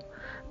服务，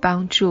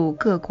帮助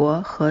各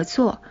国合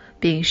作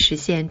并实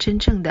现真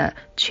正的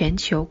全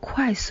球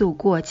快速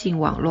过境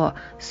网络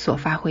所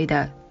发挥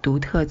的独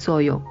特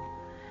作用。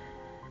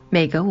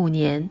每隔5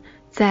年，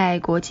在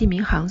国际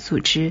民航组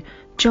织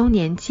周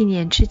年纪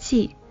念之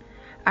际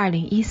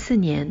，2014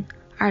年、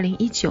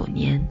2019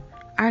年、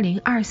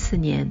2024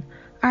年、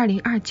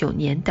2029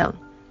年等，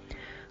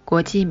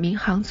国际民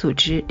航组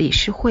织理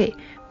事会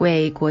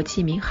为国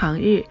际民航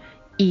日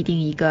议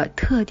定一个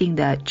特定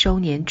的周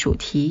年主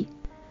题。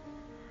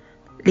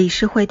理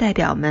事会代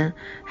表们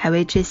还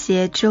为这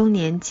些周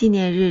年纪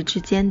念日之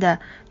间的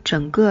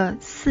整个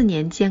4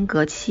年间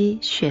隔期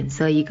选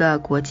择一个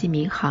国际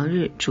民航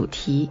日主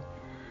题。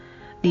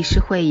理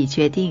事会已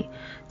决定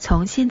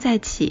从现在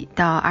起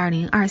到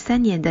2023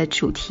年的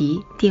主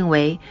题定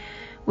为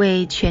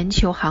为全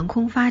球航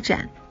空发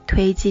展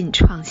推进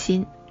创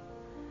新。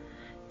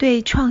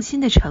对创新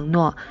的承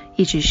诺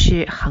一直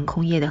是航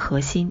空业的核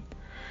心，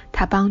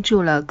它帮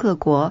助了各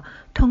国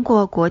通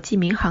过国际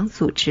民航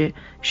组织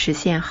实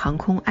现航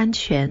空安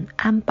全、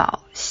安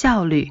保、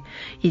效率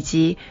以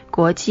及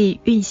国际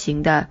运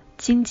行的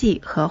经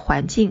济和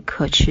环境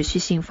可持续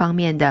性方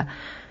面的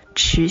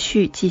持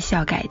续绩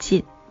效改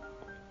进。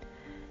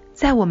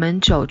在我们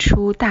走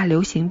出大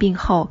流行病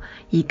后，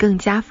以更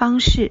佳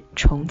方式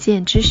重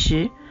建之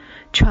时，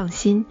创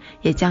新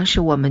也将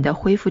是我们的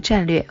恢复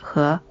战略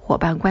和伙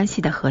伴关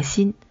系的核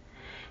心。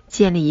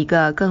建立一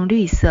个更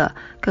绿色、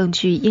更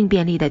具应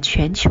变力的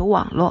全球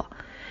网络，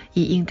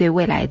以应对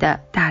未来的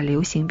大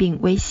流行病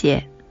威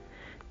胁。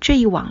这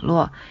一网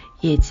络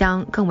也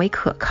将更为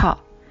可靠，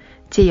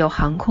借由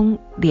航空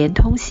连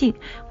通性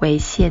为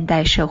现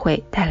代社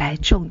会带来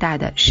重大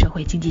的社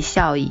会经济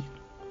效益。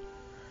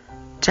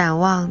展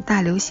望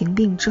大流行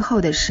病之后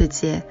的世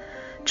界，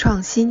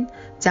创新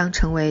将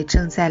成为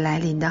正在来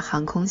临的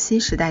航空新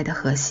时代的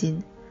核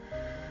心。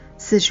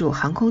自主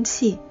航空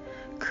器、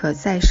可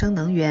再生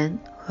能源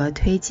和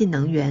推进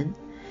能源、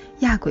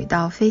亚轨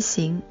道飞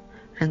行、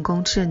人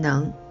工智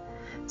能、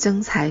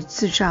增材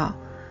制造、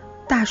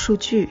大数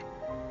据、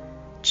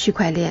区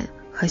块链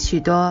和许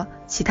多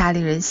其他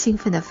令人兴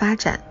奋的发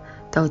展，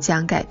都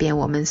将改变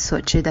我们所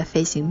知的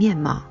飞行面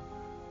貌。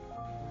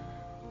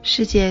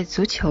世界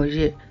足球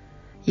日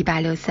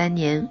，1863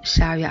年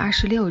12月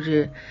26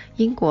日，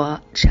英国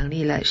成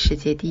立了世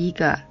界第一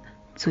个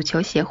足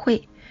球协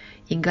会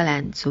——英格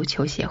兰足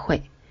球协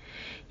会。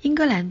英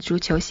格兰足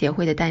球协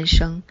会的诞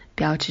生，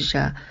标志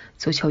着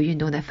足球运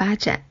动的发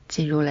展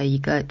进入了一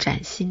个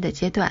崭新的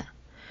阶段。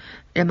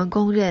人们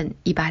公认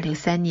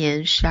1863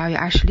年12月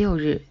26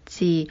日，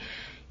即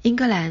英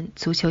格兰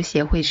足球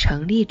协会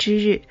成立之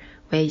日，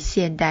为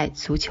现代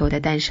足球的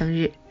诞生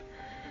日。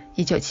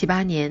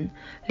1978年，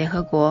联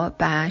合国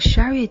把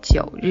12月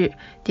9日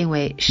定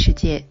为世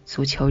界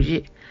足球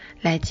日，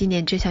来纪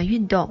念这项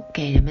运动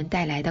给人们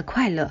带来的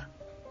快乐。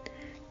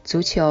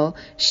足球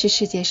是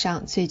世界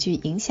上最具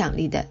影响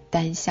力的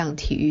单项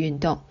体育运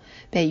动，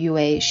被誉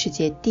为世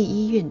界第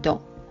一运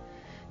动。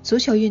足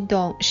球运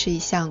动是一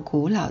项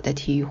古老的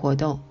体育活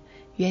动，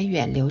源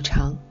远流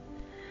长。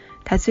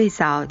它最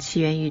早起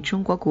源于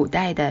中国古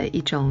代的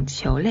一种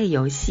球类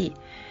游戏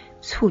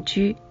蹴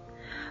鞠，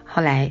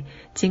后来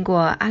经过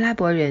阿拉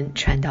伯人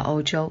传到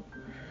欧洲，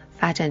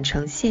发展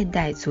成现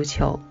代足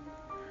球。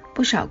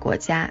不少国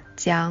家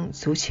将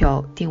足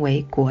球定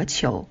为国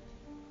球。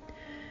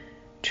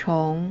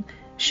从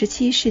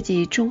17世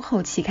纪中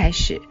后期开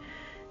始，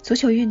足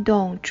球运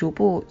动逐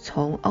步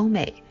从欧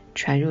美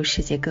传入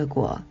世界各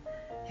国，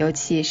尤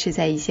其是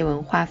在一些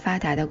文化发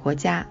达的国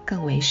家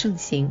更为盛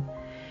行。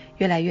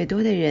越来越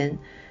多的人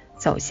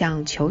走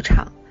向球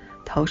场，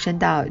投身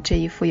到这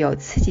一富有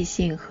刺激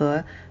性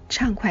和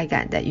畅快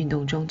感的运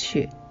动中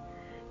去。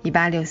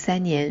1863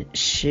年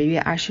10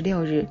月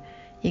26日，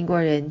英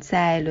国人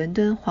在伦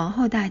敦皇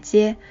后大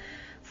街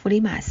弗里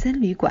马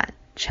森旅馆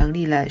成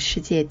立了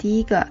世界第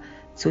一个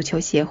足球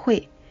协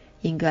会——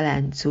英格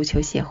兰足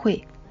球协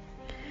会。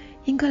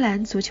英格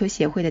兰足球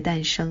协会的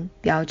诞生，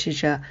标志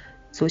着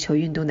足球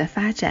运动的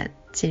发展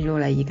进入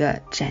了一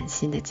个崭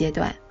新的阶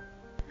段。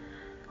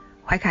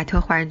怀卡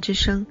托华人之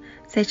声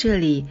在这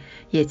里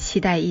也期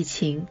待疫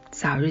情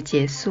早日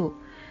结束，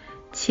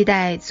期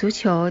待足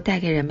球带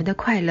给人们的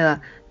快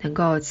乐能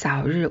够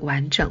早日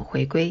完整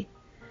回归。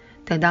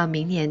等到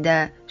明年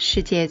的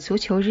世界足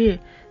球日，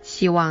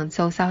希望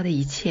周遭的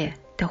一切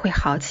都会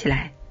好起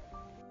来。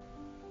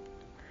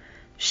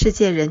世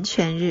界人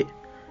权日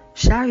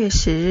，12月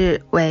10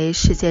日为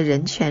世界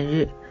人权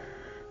日，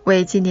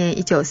为纪念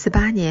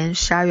1948年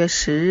12月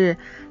10日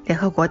联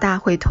合国大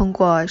会通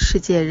过世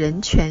界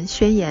人权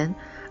宣言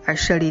而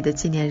设立的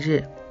纪念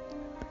日。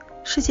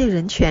世界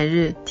人权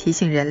日提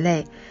醒人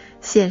类，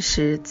现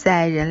实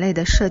在人类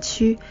的社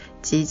区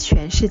及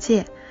全世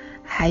界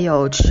还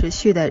有持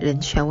续的人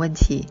权问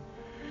题，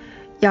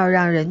要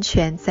让人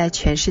权在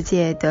全世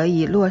界得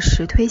以落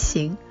实推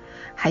行，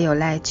还有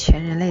赖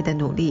全人类的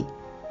努力。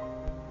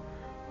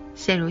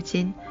现如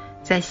今，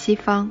在西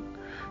方，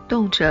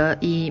动辄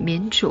以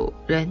民主、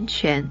人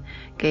权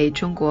给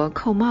中国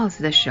扣帽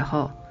子的时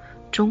候，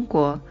中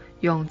国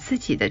用自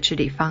己的治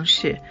理方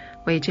式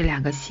为这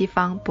两个西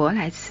方舶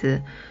来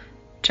词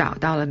找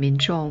到了民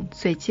众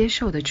最接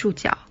受的注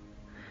脚。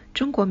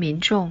中国民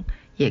众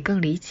也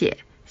更理解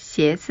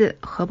鞋子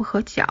合不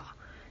合脚，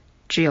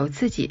只有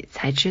自己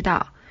才知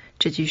道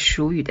这句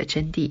俗语的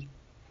真谛。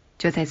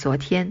就在昨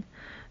天，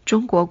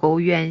中国国务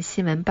院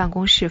新闻办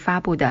公室发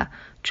布的《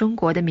中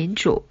国的民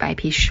主白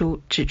皮书》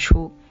指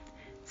出，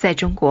在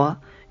中国，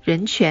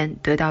人权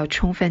得到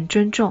充分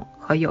尊重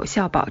和有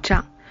效保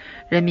障，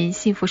人民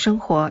幸福生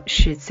活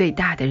是最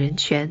大的人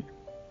权。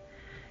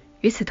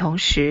与此同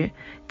时，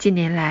近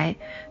年来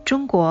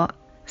中国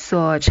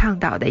所倡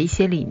导的一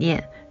些理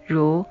念，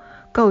如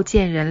构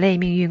建人类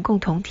命运共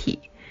同体，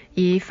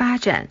以发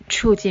展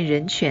促进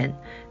人权，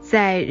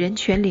在人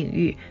权领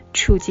域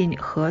促进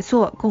合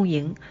作共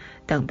赢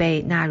等，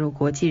被纳入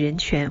国际人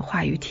权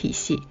话语体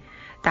系，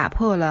打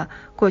破了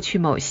过去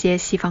某些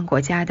西方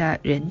国家的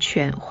人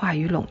权话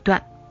语垄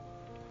断。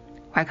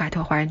怀卡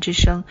托华人之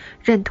声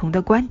认同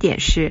的观点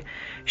是，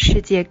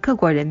世界各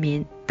国人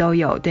民都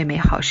有对美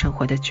好生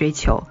活的追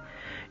求，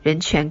人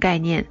权概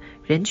念、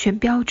人权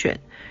标准、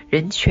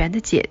人权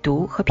的解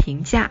读和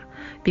评价，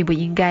并不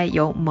应该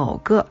由某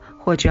个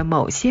或者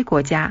某些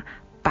国家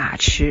把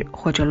持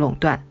或者垄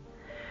断。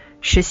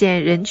实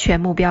现人权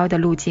目标的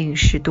路径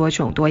是多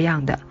种多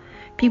样的，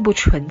并不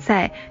存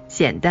在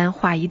简单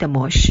划一的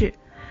模式，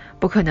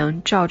不可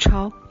能照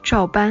抄、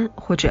照搬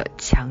或者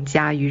强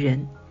加于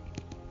人。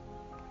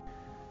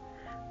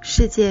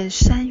世界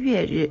山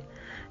岳日。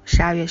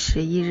12月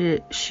11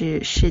日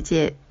是世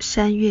界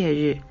山岳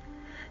日。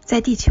在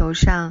地球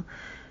上，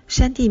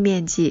山地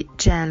面积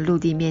占陆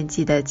地面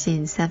积的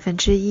近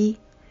1/3，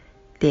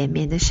连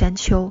绵的山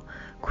丘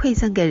馈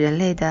赠给人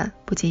类的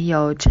不仅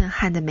有震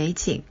撼的美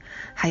景，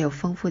还有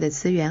丰富的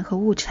资源和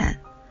物产。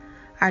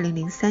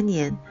2003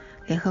年，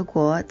联合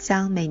国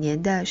将每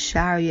年的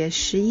12月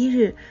11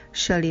日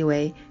设立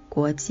为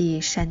国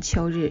际山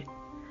丘日，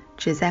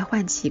旨在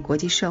唤起国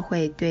际社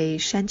会对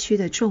山区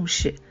的重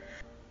视。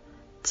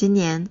今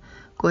年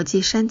国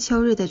际山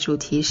丘日的主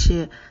题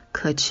是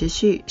可持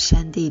续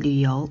山地旅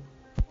游。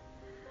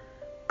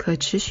可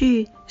持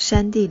续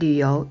山地旅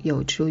游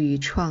有助于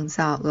创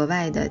造额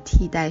外的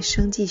替代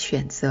生计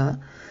选择，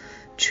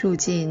促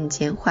进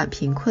减缓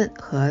贫困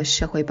和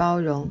社会包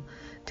容，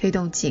推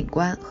动景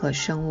观和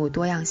生物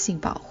多样性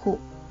保护。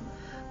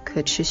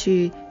可持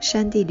续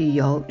山地旅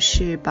游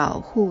是保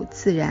护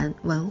自然、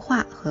文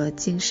化和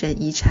精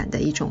神遗产的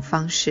一种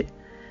方式，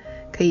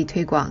可以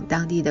推广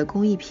当地的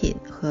工艺品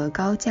和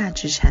高价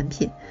值产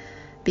品，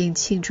并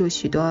庆祝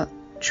许多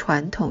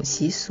传统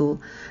习俗，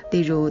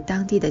例如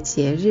当地的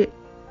节日。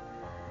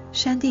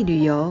山地旅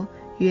游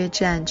约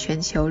占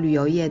全球旅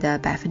游业的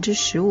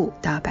 15%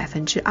 到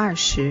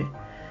 20%。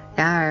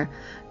然而，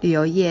旅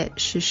游业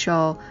是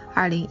受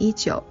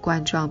2019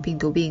冠状病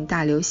毒病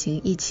大流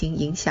行疫情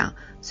影响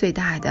最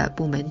大的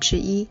部门之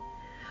一，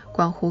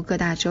关乎各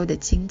大洲的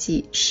经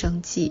济、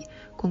生计、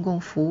公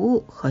共服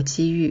务和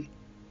机遇。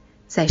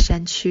在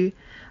山区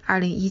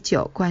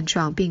，2019冠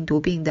状病毒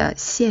病的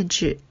限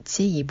制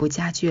进一步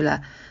加剧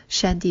了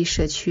山地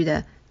社区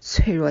的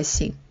脆弱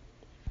性。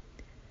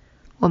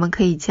我们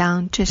可以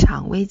将这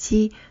场危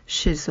机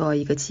视作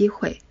一个机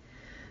会，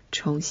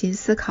重新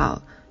思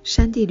考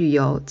山地旅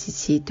游及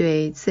其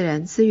对自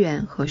然资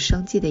源和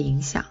生计的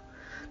影响，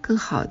更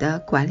好地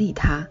管理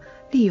它、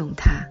利用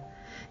它，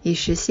以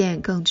实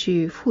现更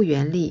具复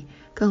原力、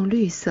更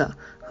绿色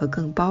和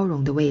更包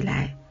容的未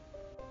来。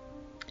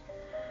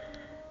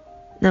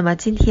那么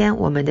今天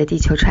我们的地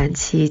球传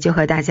奇就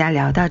和大家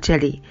聊到这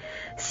里，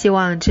希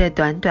望这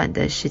短短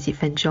的10几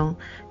分钟，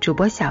主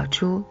播小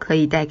猪可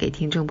以带给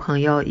听众朋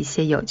友一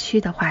些有趣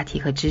的话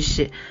题和知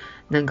识，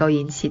能够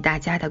引起大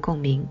家的共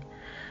鸣。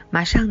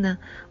马上呢，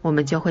我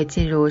们就会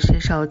进入深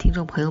受听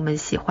众朋友们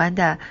喜欢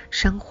的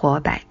生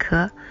活百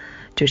科，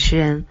主持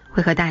人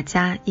会和大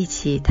家一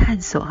起探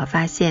索和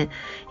发现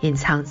隐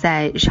藏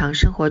在日常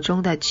生活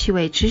中的趣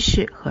味知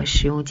识和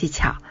实用技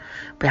巧。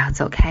不要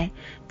走开，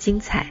精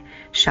彩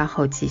稍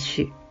后继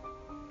续。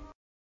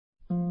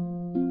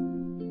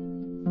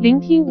聆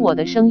听我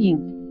的声音，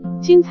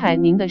精彩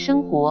您的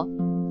生活，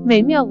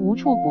美妙无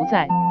处不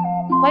在。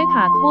怀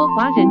卡托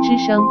华人之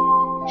声，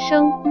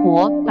生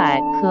活百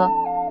科。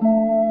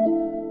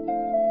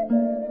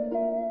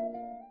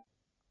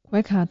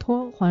怀卡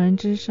托华人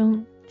之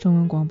声中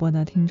文广播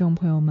的听众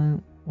朋友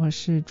们，我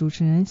是主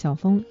持人小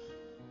峰，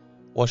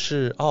我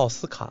是奥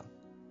斯卡。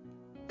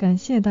感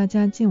谢大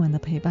家今晚的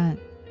陪伴。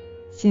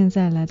现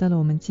在来到了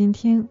我们今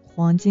天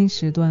黄金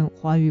时段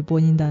华语播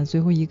音的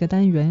最后一个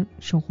单元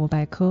生活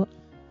百科。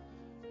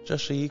这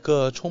是一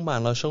个充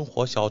满了生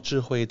活小智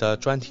慧的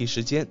专题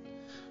时间，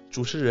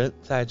主持人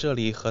在这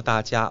里和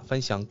大家分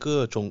享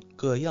各种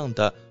各样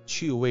的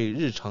趣味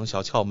日常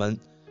小窍门，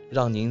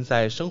让您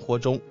在生活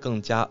中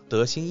更加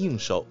得心应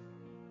手。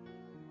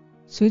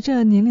随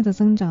着年龄的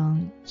增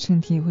长，身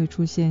体会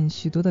出现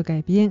许多的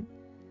改变，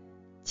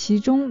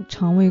其中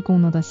肠胃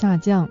功能的下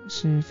降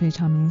是非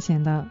常明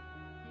显的。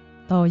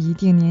到一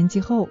定年纪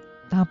后，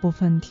大部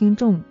分听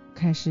众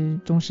开始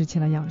重视起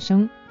了养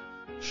生。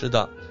是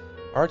的，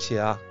而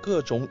且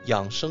各种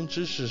养生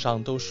知识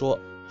上都说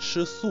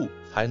吃素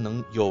才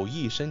能有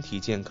益身体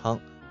健康，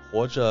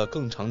活着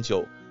更长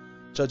久。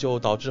这就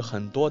导致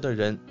很多的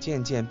人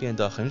渐渐变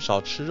得很少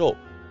吃肉，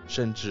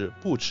甚至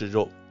不吃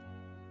肉。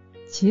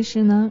其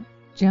实呢，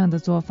这样的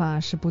做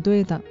法是不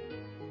对的。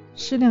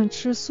适量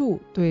吃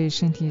素对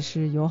身体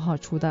是有好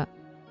处的，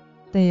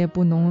但也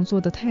不能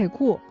做得太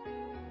过。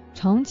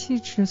长期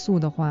吃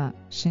素的话，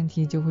身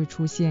体就会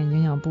出现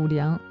营养不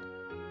良，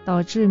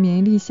导致免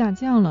疫力下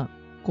降了，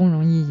更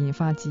容易引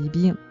发疾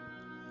病。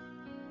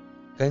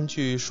根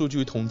据数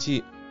据统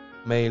计，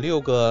每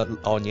6个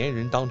老年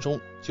人当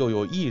中就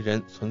有1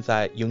人存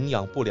在营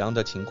养不良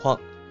的情况，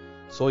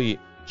所以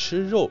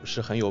吃肉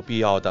是很有必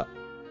要的。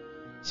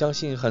相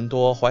信很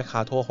多怀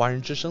卡托华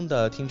人之声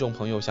的听众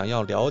朋友想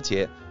要了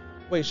解，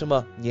为什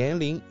么年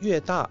龄越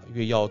大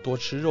越要多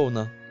吃肉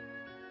呢？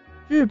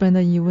日本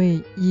的一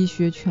位医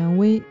学权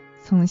威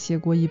曾写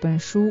过一本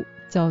书，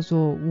叫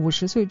做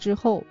50岁之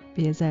后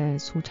别再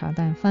粗茶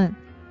淡饭。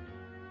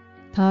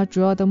它主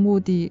要的目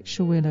的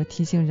是为了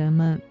提醒人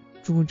们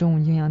注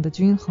重营养的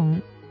均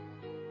衡。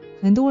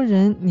很多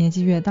人年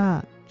纪越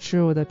大，吃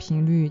肉的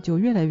频率就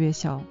越来越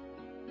小，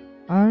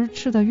而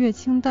吃得越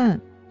清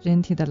淡，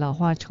人体的老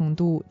化程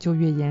度就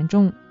越严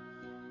重。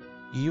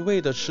一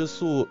味的吃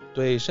素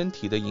对身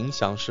体的影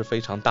响是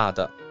非常大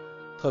的，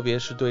特别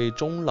是对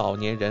中老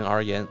年人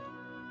而言，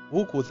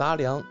五谷杂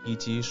粮以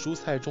及蔬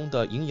菜中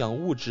的营养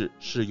物质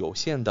是有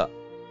限的，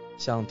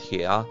像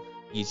铁、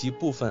以及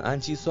部分氨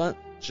基酸、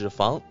脂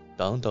肪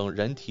等等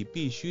人体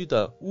必需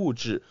的物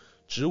质，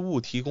植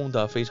物提供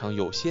的非常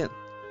有限。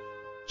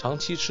长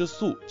期吃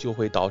素就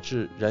会导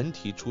致人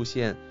体出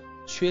现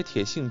缺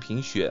铁性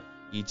贫血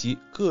以及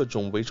各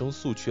种维生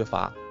素缺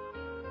乏。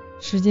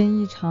时间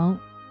一长，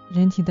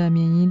人体的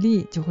免疫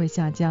力就会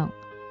下降，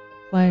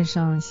患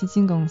上心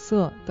肌梗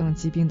塞等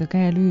疾病的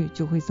概率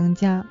就会增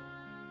加，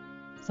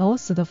早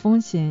死的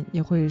风险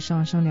也会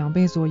上升2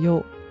倍左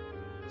右。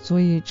所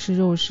以吃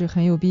肉是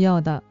很有必要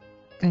的。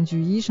根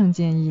据医生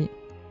建议，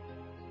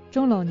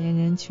中老年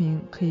人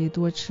群可以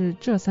多吃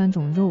这3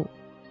种肉，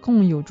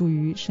更有助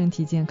于身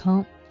体健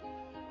康。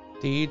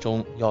第一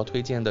种要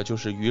推荐的就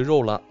是鱼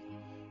肉了。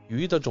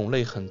鱼的种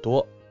类很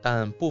多，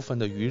但部分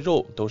的鱼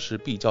肉都是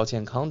比较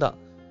健康的，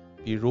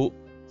比如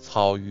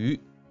草鱼、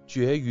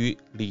蕨鱼、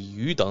鲤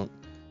鱼等。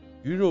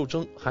鱼肉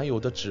中含有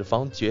的脂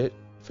肪结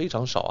非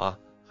常少啊，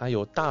含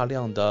有大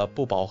量的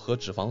不饱和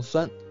脂肪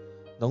酸，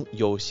能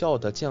有效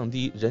地降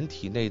低人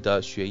体内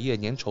的血液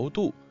粘稠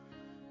度，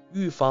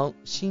预防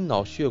心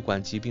脑血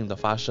管疾病的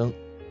发生。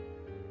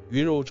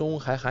鱼肉中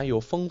还含有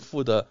丰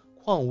富的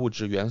矿物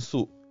质元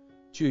素，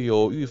具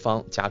有预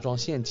防甲状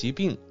腺疾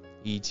病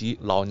以及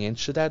老年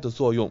痴呆的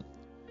作用。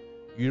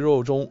鱼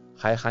肉中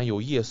还含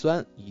有叶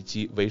酸以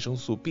及维生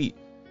素 B，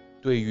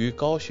 对于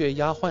高血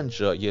压患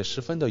者也十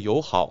分的友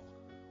好。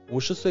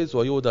50岁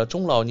左右的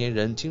中老年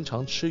人经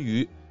常吃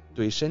鱼，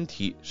对身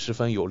体十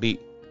分有利。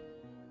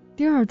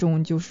第二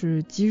种就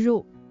是鸡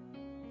肉，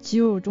鸡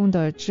肉中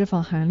的脂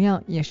肪含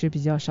量也是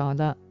比较少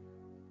的，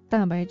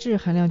蛋白质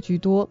含量居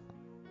多，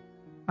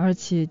而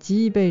且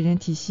极易被人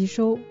体吸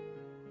收，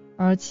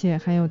而且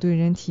还有对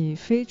人体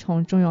非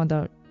常重要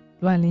的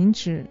卵磷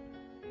脂，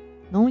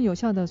能有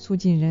效地促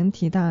进人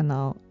体大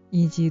脑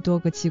以及多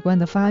个器官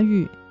的发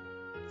育。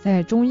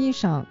在中医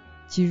上，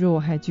鸡肉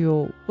还具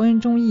有温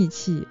中益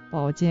气、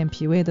保健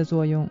脾胃的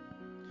作用。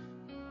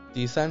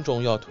第三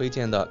种要推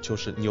荐的就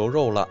是牛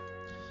肉了。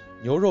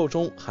牛肉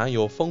中含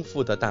有丰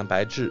富的蛋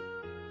白质，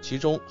其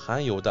中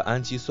含有的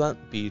氨基酸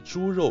比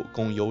猪肉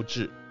更优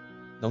质，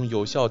能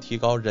有效提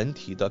高人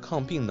体的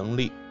抗病能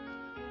力。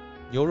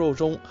牛肉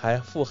中还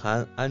富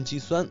含氨基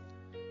酸，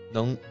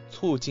能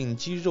促进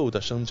肌肉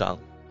的生长，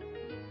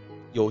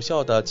有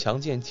效的强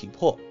健体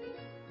魄。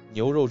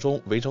牛肉中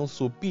维生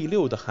素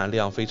B6 的含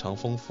量非常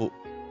丰富，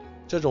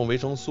这种维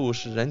生素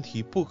是人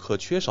体不可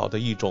缺少的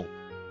一种，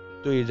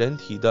对人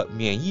体的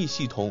免疫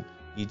系统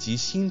以及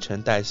新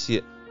陈代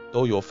谢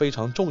都有非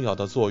常重要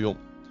的作用。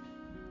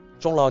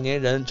中老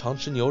年人常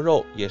吃牛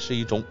肉也是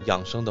一种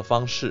养生的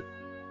方式，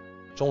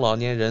中老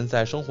年人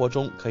在生活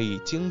中可以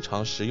经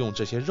常食用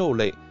这些肉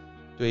类，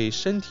对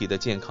身体的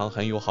健康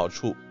很有好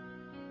处。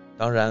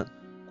当然，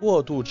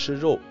过度吃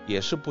肉也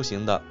是不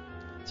行的，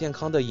健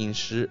康的饮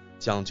食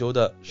讲究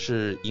的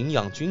是营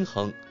养均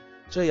衡，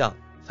这样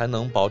才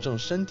能保证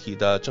身体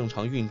的正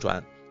常运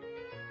转。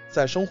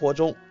在生活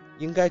中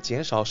应该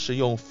减少食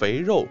用肥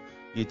肉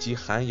以及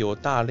含有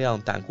大量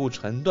胆固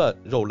醇的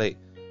肉类，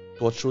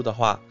多吃的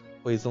话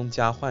会增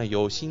加患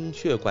有心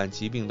血管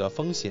疾病的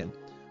风险，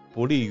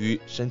不利于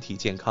身体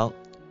健康。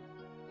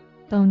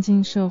当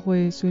今社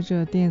会随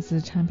着电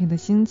子产品的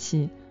兴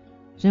起，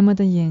人们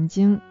的眼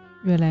睛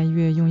越来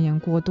越用眼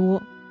过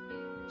多，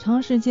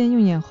长时间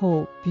用眼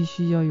后必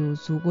须要有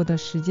足够的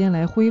时间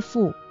来恢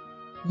复，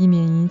以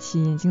免引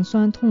起眼睛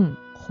酸痛、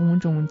红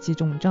肿及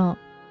肿胀，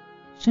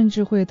甚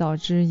至会导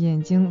致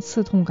眼睛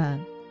刺痛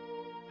感。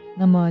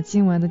那么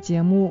今晚的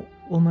节目，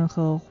我们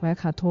和怀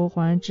卡托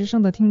华人之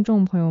声的听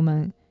众朋友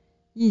们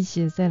一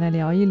起再来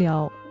聊一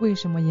聊，为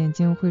什么眼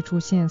睛会出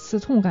现刺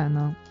痛感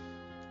呢？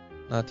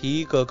那第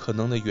一个可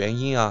能的原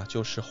因啊，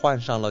就是患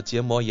上了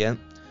结膜炎。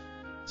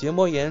结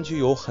膜炎具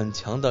有很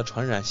强的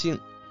传染性，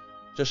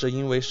这是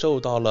因为受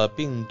到了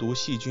病毒、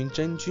细菌、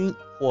真菌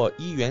或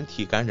衣原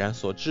体感染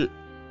所致，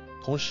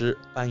同时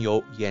伴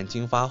有眼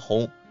睛发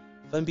红、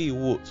分泌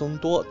物增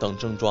多等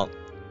症状。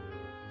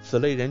此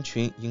类人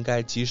群应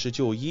该及时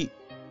就医，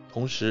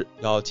同时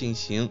要进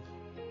行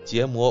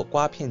结膜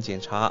刮片检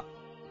查，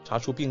查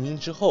出病因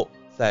之后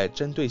再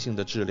针对性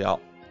的治疗。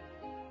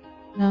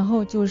然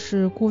后就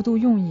是过度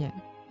用眼，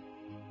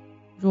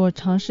若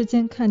长时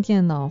间看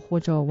电脑或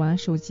者玩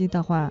手机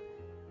的话，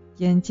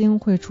眼睛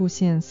会出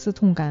现刺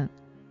痛感，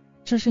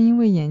这是因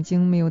为眼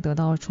睛没有得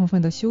到充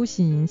分的休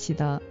息引起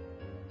的。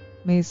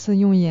每次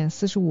用眼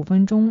45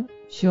分钟，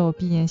需要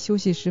闭眼休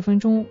息10分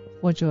钟，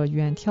或者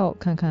远眺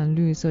看看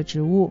绿色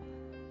植物。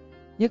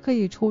也可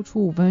以抽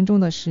出5分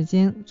钟的时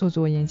间做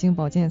做眼睛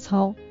保健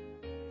操，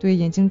对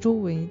眼睛周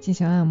围进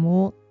行按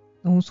摩，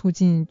能促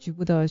进局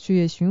部的血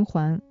液循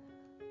环，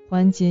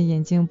缓解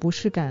眼睛不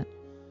适感。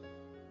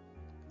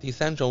第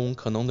三种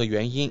可能的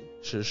原因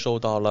是受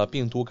到了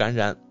病毒感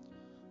染。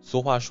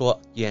俗话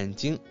说，眼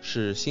睛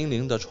是心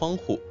灵的窗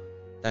户，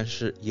但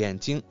是眼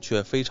睛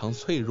却非常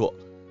脆弱。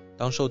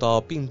当受到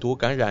病毒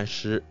感染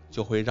时，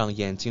就会让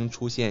眼睛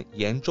出现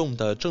严重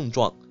的症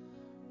状，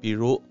比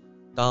如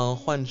当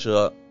患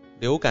者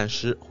流感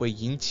时会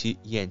引起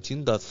眼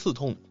睛的刺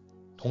痛，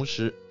同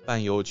时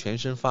伴有全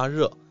身发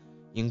热，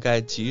应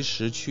该及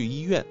时去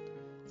医院，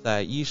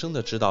在医生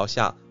的指导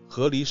下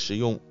合理使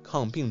用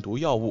抗病毒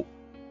药物，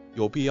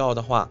有必要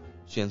的话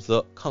选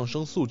择抗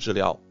生素治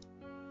疗。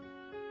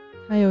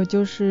还有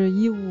就是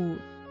异物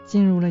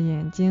进入了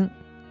眼睛，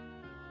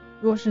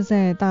若是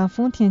在大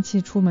风天气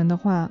出门的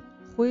话，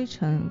灰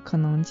尘可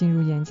能进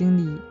入眼睛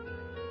里，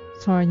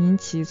从而引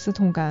起刺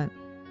痛感，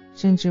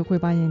甚至会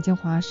把眼睛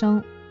划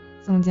伤，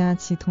增加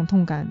其疼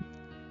痛感。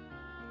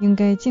应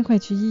该尽快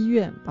去医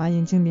院把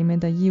眼睛里面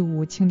的异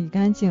物清理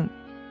干净。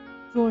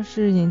若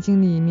是眼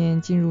睛里面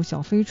进入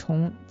小飞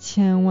虫，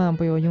千万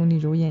不要用力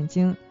揉眼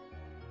睛，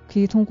可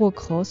以通过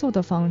咳嗽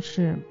的方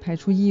式排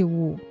出异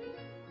物。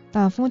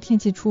大风天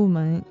气出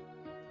门，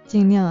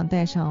尽量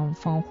戴上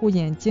防护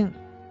眼镜，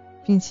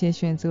并且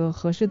选择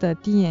合适的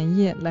滴眼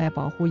液来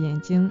保护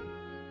眼睛。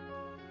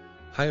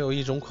还有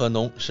一种可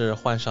能是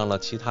患上了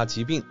其他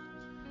疾病，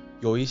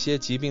有一些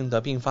疾病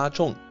的并发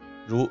症，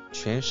如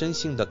全身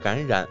性的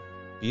感染、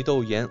鼻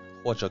窦炎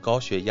或者高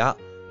血压，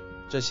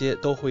这些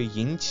都会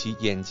引起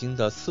眼睛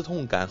的刺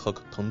痛感和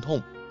疼痛。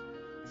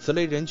此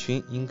类人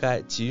群应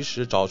该及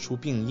时找出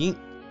病因，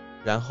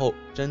然后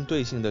针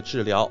对性的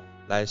治疗，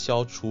来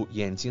消除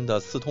眼睛的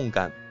刺痛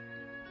感。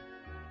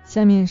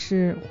下面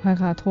是怀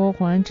卡托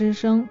华人之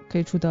声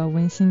给出的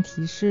温馨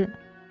提示：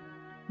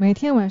每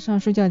天晚上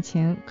睡觉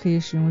前可以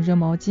使用热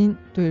毛巾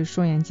对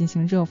双眼进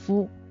行热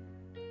敷，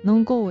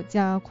能够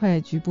加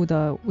快局部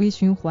的微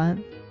循环。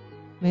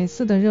每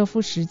次的热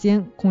敷时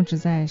间控制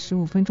在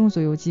15分钟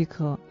左右即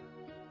可，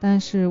但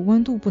是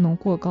温度不能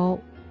过高，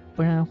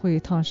不然会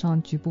烫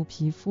伤局部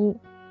皮肤。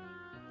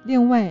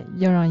另外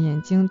要让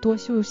眼睛多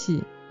休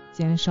息，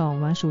减少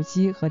玩手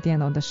机和电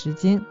脑的时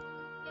间。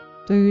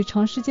对于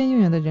长时间用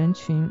眼的人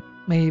群，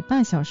每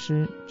半小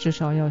时至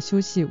少要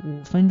休息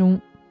5分钟。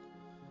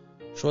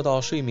说到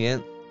睡眠，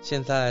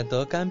现在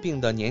得肝病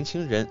的年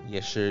轻人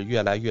也是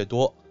越来越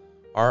多，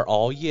而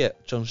熬夜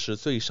正是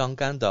最伤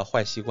肝的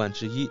坏习惯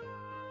之一。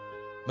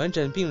门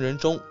诊病人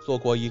中做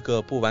过一个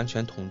不完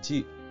全统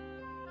计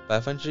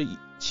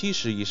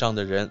，70%以上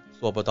的人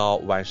做不到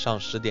晚上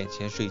10点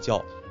前睡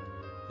觉，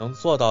能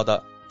做到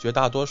的绝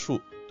大多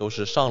数都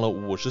是上了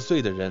50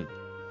岁的人。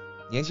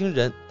年轻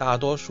人大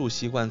多数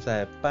习惯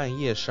在半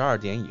夜12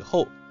点以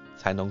后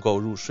才能够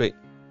入睡。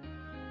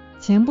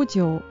前不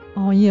久，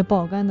熬夜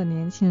爆肝的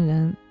年轻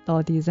人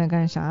到底在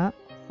干啥？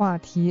话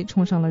题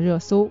冲上了热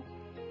搜。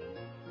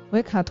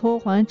维卡托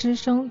华人之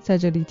声在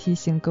这里提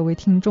醒各位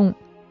听众，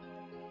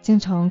经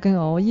常跟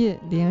熬夜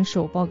联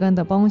手爆肝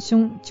的帮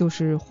凶就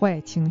是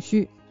坏情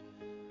绪。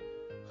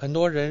很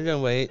多人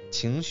认为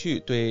情绪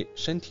对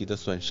身体的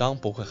损伤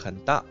不会很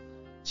大，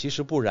其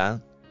实不然。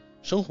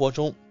生活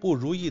中不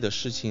如意的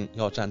事情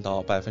要占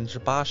到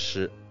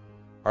 80%，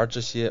 而这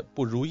些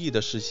不如意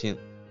的事情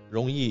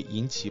容易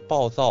引起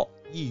暴躁、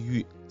抑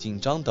郁、紧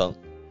张等，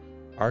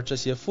而这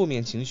些负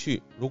面情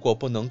绪如果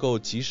不能够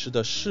及时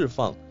的释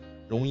放，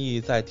容易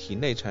在体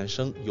内产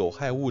生有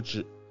害物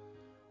质，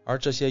而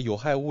这些有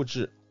害物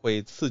质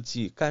会刺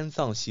激肝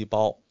脏细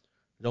胞，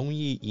容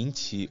易引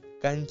起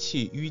肝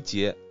气郁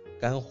结、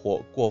肝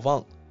火过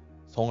旺，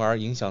从而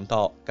影响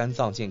到肝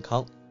脏健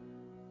康。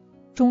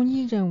中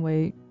医认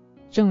为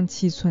正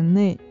气存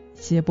内，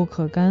邪不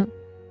可干。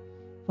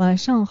晚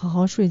上好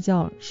好睡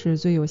觉是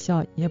最有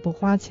效也不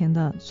花钱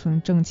的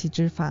存正气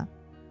之法，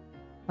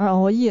而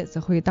熬夜则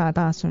会大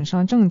大损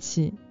伤正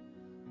气。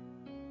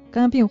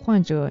肝病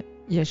患者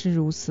也是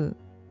如此，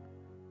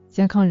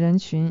健康人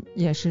群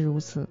也是如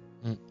此。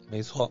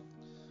没错。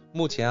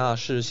目前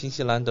是新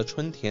西兰的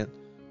春天，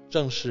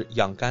正是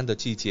养肝的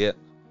季节。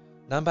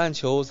南半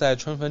球在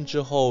春分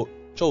之后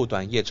昼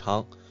短夜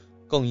长，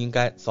更应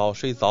该早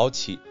睡早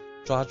起，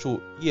抓住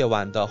夜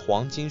晚的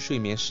黄金睡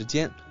眠时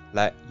间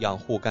来养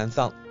护肝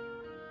脏。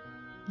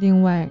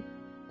另外，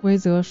规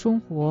则生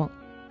活，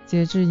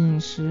节制饮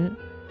食，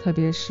特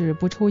别是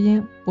不抽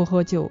烟、不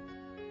喝酒，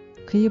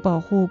可以保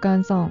护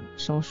肝脏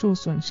少受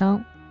损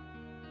伤。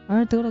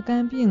而得了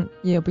肝病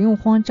也不用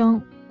慌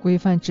张，规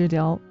范治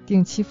疗，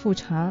定期复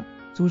查，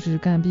阻止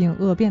肝病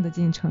恶变的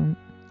进程。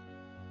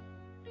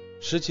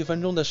10几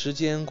分钟的时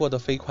间过得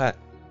飞快，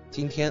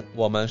今天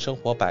我们生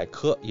活百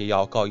科也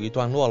要告一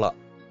段落了。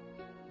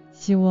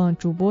希望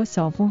主播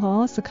小峰和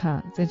奥斯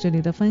卡在这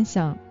里的分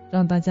享，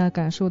让大家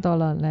感受到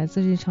了来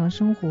自日常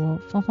生活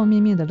方方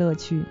面面的乐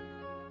趣。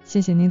谢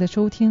谢您的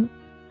收听。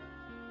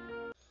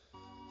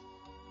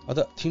好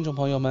的，听众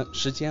朋友们，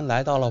时间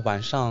来到了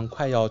晚上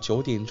快要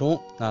9点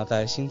钟，那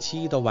在星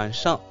期一的晚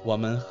上，我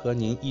们和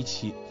您一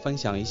起分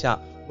享一下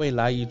未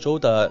来一周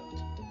的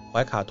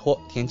怀卡托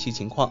天气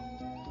情况。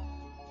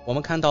我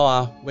们看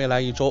到未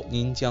来一周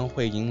您将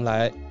会迎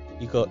来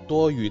一个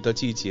多雨的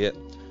季节，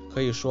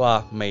可以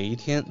说每一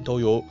天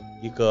都有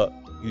一个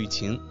雨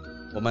晴。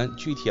我们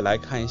具体来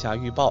看一下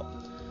预报。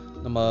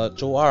那么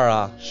周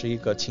二是一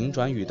个晴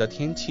转雨的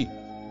天气，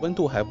温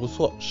度还不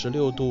错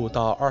，16度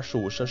到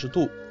25摄氏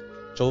度。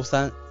周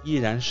三依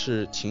然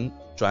是晴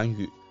转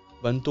雨，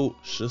温度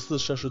14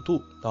摄氏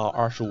度到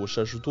25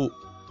摄氏度。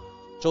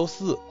周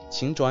四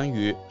晴转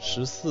雨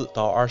，14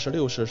到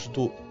26摄氏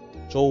度。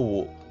周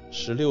五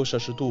16摄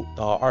氏度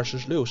到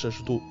26摄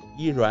氏度，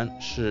依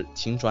然是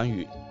晴转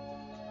雨。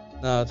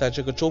那在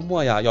这个周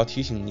末呀，要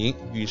提醒您，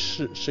雨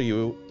势是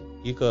有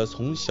一个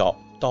从小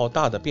到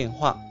大的变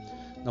化。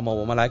那么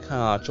我们来看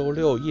啊，周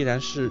六依然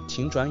是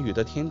晴转雨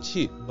的天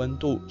气，温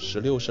度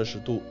16摄氏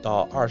度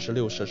到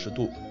26摄氏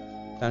度。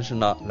但是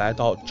呢，来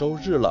到周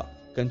日了，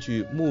根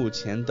据目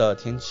前的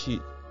天气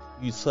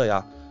预测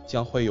呀，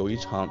将会有一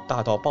场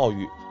大到暴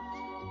雨，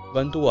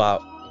温度啊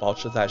保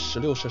持在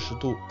16摄氏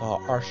度到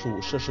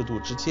25摄氏度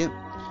之间。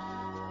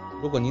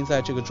如果您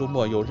在这个周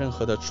末有任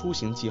何的出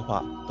行计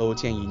划，都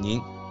建议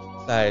您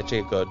在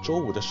这个周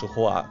五的时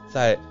候啊，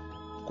再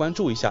关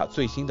注一下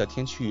最新的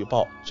天气预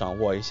报，掌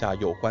握一下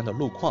有关的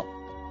路况。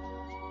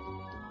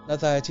那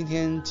在今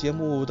天节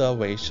目的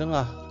尾声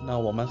啊，那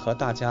我们和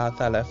大家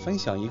再来分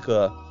享一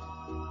个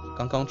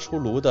刚刚出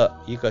炉的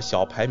一个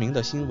小排名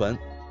的新闻。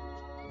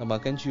那么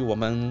根据我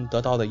们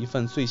得到的一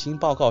份最新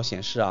报告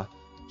显示啊，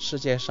世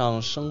界上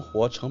生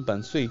活成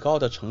本最高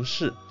的城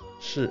市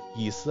是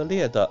以色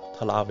列的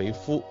特拉维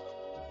夫，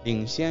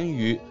领先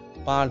于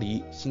巴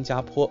黎、新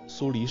加坡、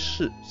苏黎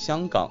世、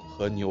香港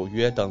和纽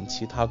约等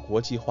其他国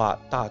际化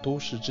大都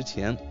市之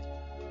前。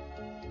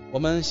我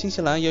们新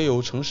西兰也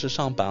有城市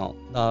上榜，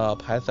那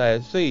排在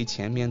最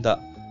前面的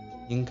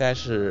应该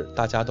是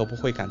大家都不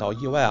会感到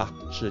意外啊，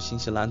是新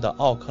西兰的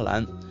奥克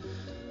兰。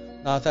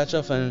那在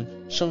这份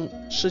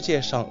世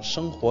界上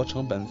生活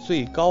成本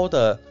最高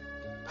的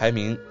排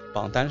名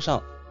榜单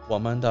上，我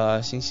们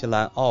的新西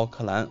兰奥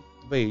克兰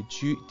位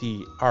居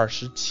第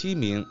27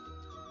名。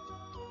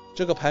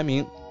这个排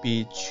名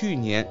比去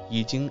年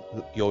已经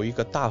有一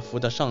个大幅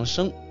的上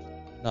升，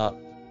那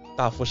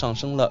大幅上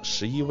升了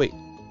11位。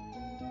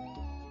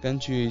根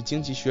据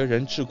经济学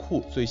人智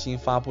库最新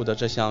发布的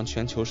这项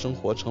全球生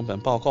活成本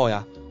报告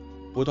呀，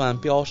不断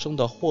飙升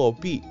的货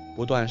币、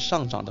不断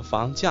上涨的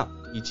房价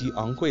以及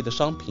昂贵的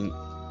商品，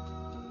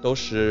都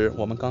使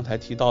我们刚才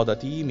提到的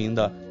第一名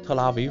的特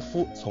拉维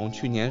夫从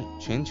去年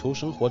全球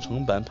生活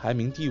成本排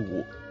名第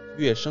5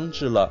跃升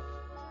至了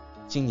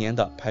今年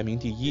的排名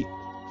第1。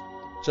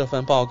这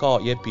份报告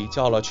也比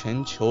较了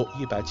全球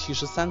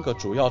173个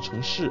主要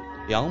城市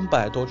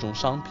200多种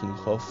商品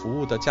和服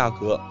务的价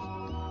格，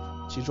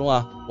其中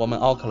啊，我们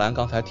奥克兰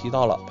刚才提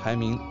到了排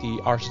名第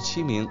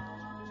27名，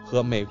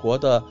和美国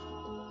的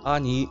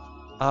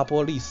阿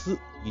波利斯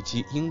以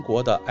及英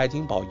国的爱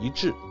丁堡一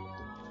致。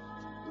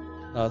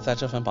在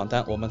这份榜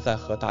单，我们再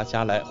和大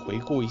家来回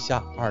顾一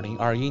下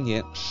2021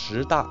年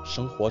10大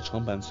生活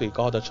成本最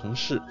高的城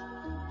市，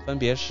分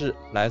别是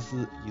来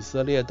自以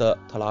色列的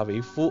特拉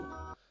维夫、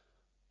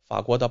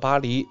法国的巴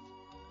黎，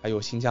还有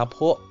新加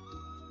坡。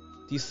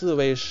第4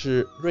位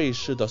是瑞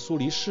士的苏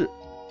黎世，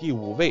第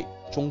5位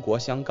中国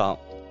香港，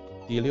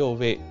第6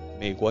位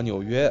美国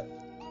纽约，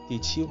第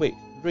7位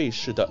瑞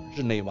士的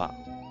日内瓦，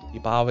第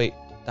8位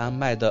丹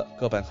麦的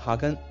哥本哈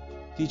根，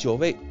第9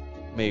位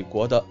美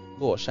国的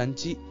洛杉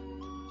矶，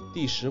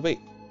第10位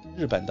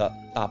日本的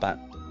大阪。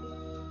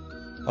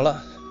好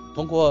了，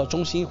通过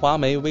中新华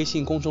媒微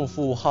信公众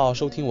服务号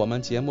收听我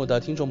们节目的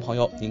听众朋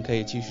友，您可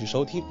以继续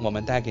收听我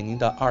们带给您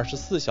的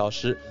24小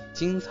时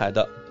精彩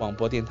的广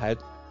播电台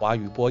华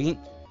语播音。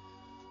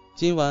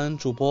今晚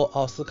主播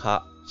奥斯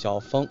卡、小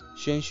峰、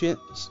轩轩、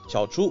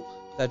小朱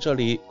在这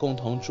里共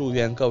同祝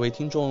愿各位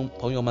听众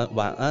朋友们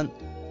晚安。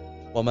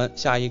我们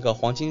下一个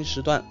黄金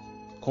时段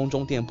空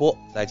中电波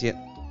再见。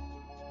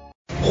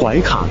怀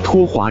卡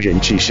托华人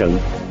之声，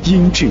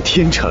音质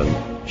天成，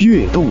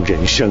悦动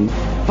人生，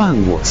伴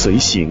我随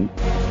行。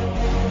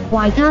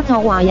懷卡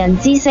托華人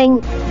之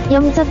聲，音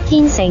質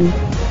天成，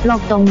樂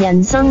動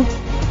人生，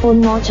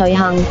伴我隨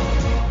行。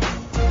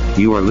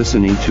You are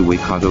listening to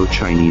Waikato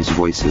Chinese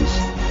Voices.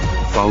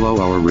 Follow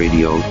our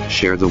radio,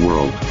 share the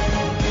world.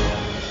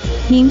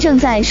 您正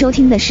在收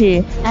听的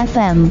是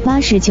FM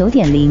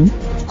 89.0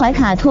怀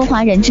卡托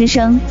华人之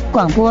声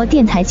广播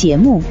电台节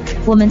目，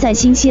我们在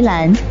新西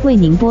兰为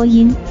您播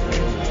音。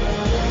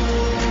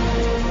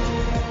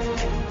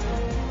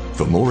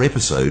For more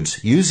episodes,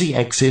 use the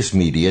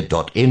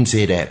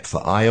accessmedia.nz app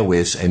for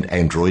iOS and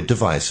Android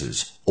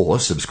devices, or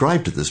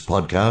subscribe to this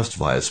podcast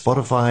via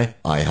Spotify,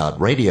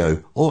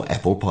 iHeartRadio, or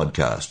Apple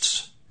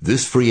Podcasts.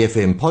 This Free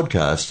FM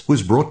podcast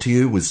was brought to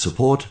you with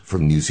support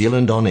from New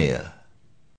Zealand On Air.